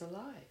that he was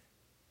alive.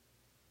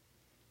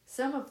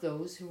 Some of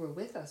those who were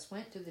with us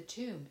went to the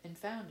tomb and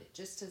found it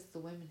just as the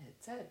women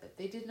had said, but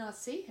they did not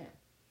see him."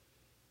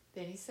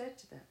 Then he said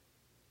to them,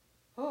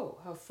 "Oh,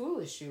 how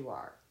foolish you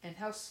are, and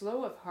how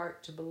slow of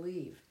heart to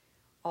believe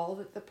all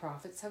that the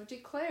prophets have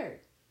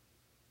declared.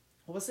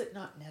 Was it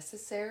not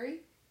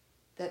necessary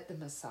that the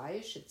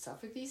Messiah should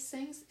suffer these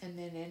things and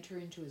then enter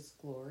into his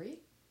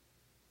glory?"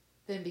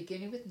 Then,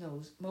 beginning with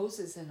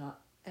Moses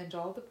and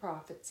all the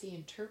prophets, he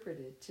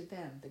interpreted to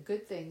them the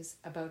good things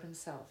about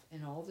himself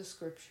in all the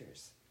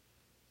scriptures.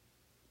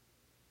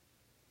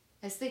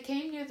 As they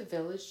came near the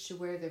village to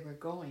where they were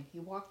going, he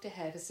walked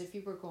ahead as if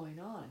he were going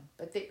on,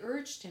 but they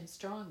urged him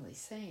strongly,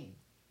 saying,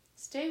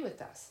 "Stay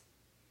with us,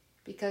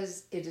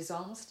 because it is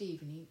almost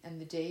evening, and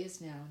the day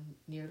is now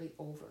nearly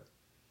over."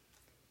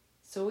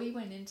 So he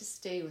went in to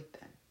stay with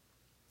them.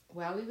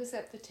 While he was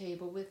at the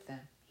table with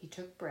them, he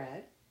took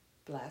bread,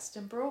 blessed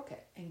and broke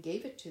it, and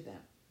gave it to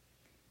them.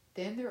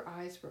 Then their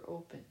eyes were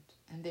opened,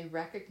 and they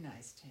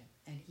recognized him,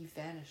 and he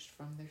vanished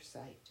from their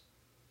sight.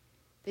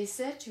 They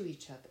said to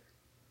each other,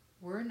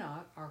 "Were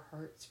not our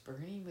hearts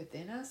burning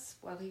within us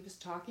while he was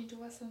talking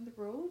to us on the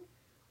road,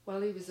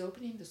 while he was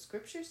opening the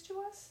scriptures to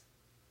us?"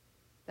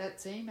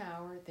 That same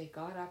hour they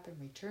got up and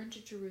returned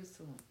to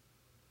Jerusalem.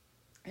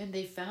 And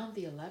they found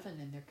the 11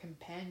 and their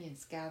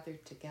companions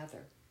gathered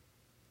together.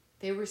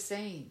 They were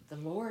saying, "The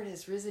Lord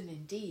has risen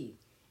indeed,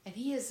 and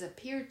he has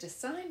appeared to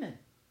Simon."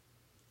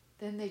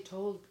 Then they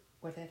told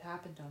what had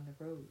happened on the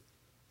road,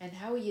 and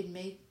how he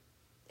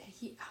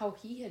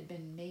had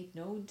been made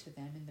known to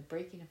them in the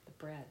breaking of the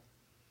bread.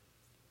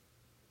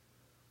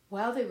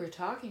 While they were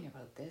talking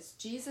about this,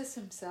 Jesus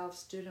himself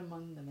stood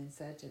among them and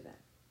said to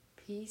them,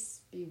 "Peace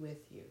be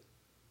with you."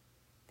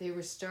 They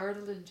were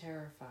startled and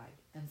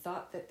terrified, and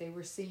thought that they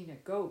were seeing a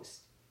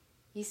ghost.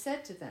 He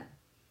said to them,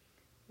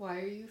 "Why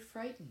are you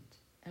frightened?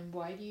 And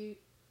why do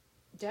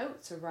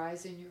doubts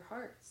arise in your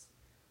hearts?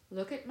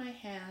 Look at my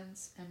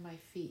hands and my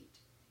feet.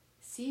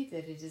 See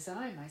that it is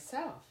I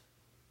myself.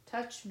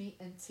 Touch me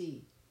and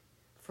see.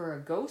 For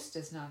a ghost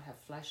does not have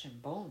flesh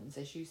and bones,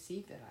 as you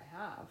see that I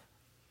have."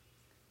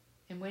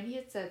 And when he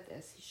had said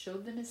this, he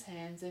showed them his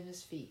hands and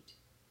his feet.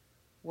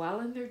 While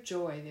in their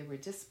joy they were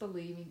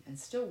disbelieving and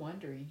still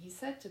wondering, he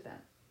said to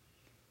them,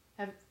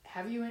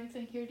 Have you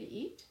anything here to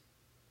eat?"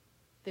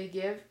 They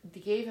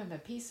gave him a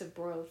piece of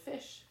broiled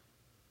fish,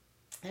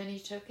 and he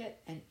took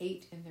it and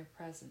ate in their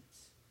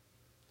presence.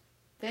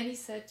 Then he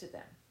said to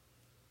them,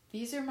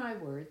 "These are my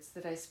words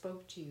that I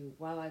spoke to you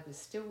while I was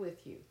still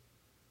with you,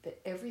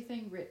 that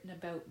everything written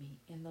about me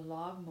in the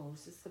law of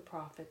Moses, the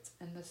prophets,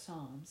 and the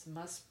Psalms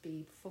must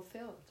be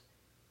fulfilled."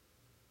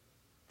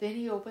 Then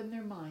he opened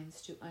their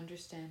minds to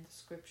understand the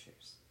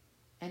scriptures,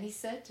 and he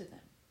said to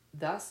them,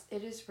 "Thus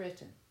it is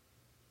written,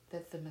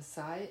 that the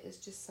Messiah is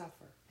to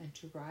suffer and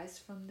to rise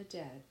from the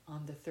dead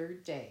on the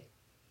third day,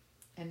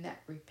 and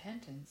that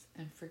repentance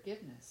and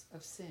forgiveness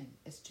of sin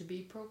is to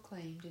be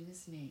proclaimed in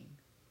his name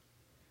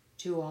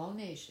to all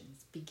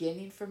nations,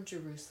 beginning from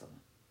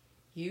Jerusalem.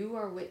 You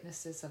are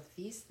witnesses of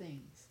these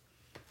things.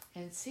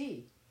 And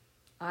see,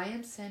 I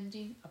am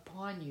sending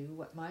upon you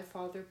what my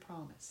Father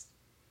promised.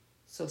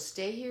 So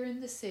stay here in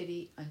the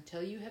city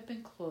until you have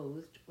been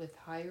clothed with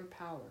higher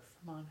power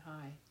from on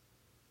high."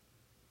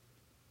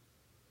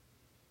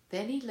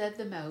 Then he led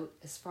them out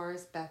as far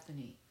as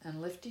Bethany,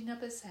 and lifting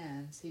up his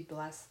hands, he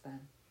blessed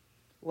them.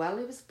 While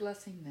he was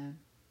blessing them,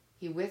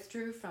 he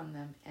withdrew from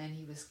them, and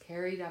he was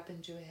carried up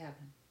into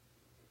heaven.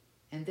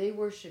 And they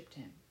worshipped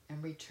him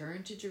and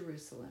returned to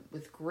Jerusalem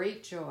with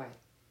great joy,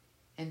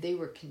 and they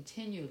were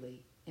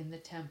continually in the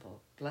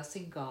temple,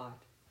 blessing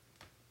God.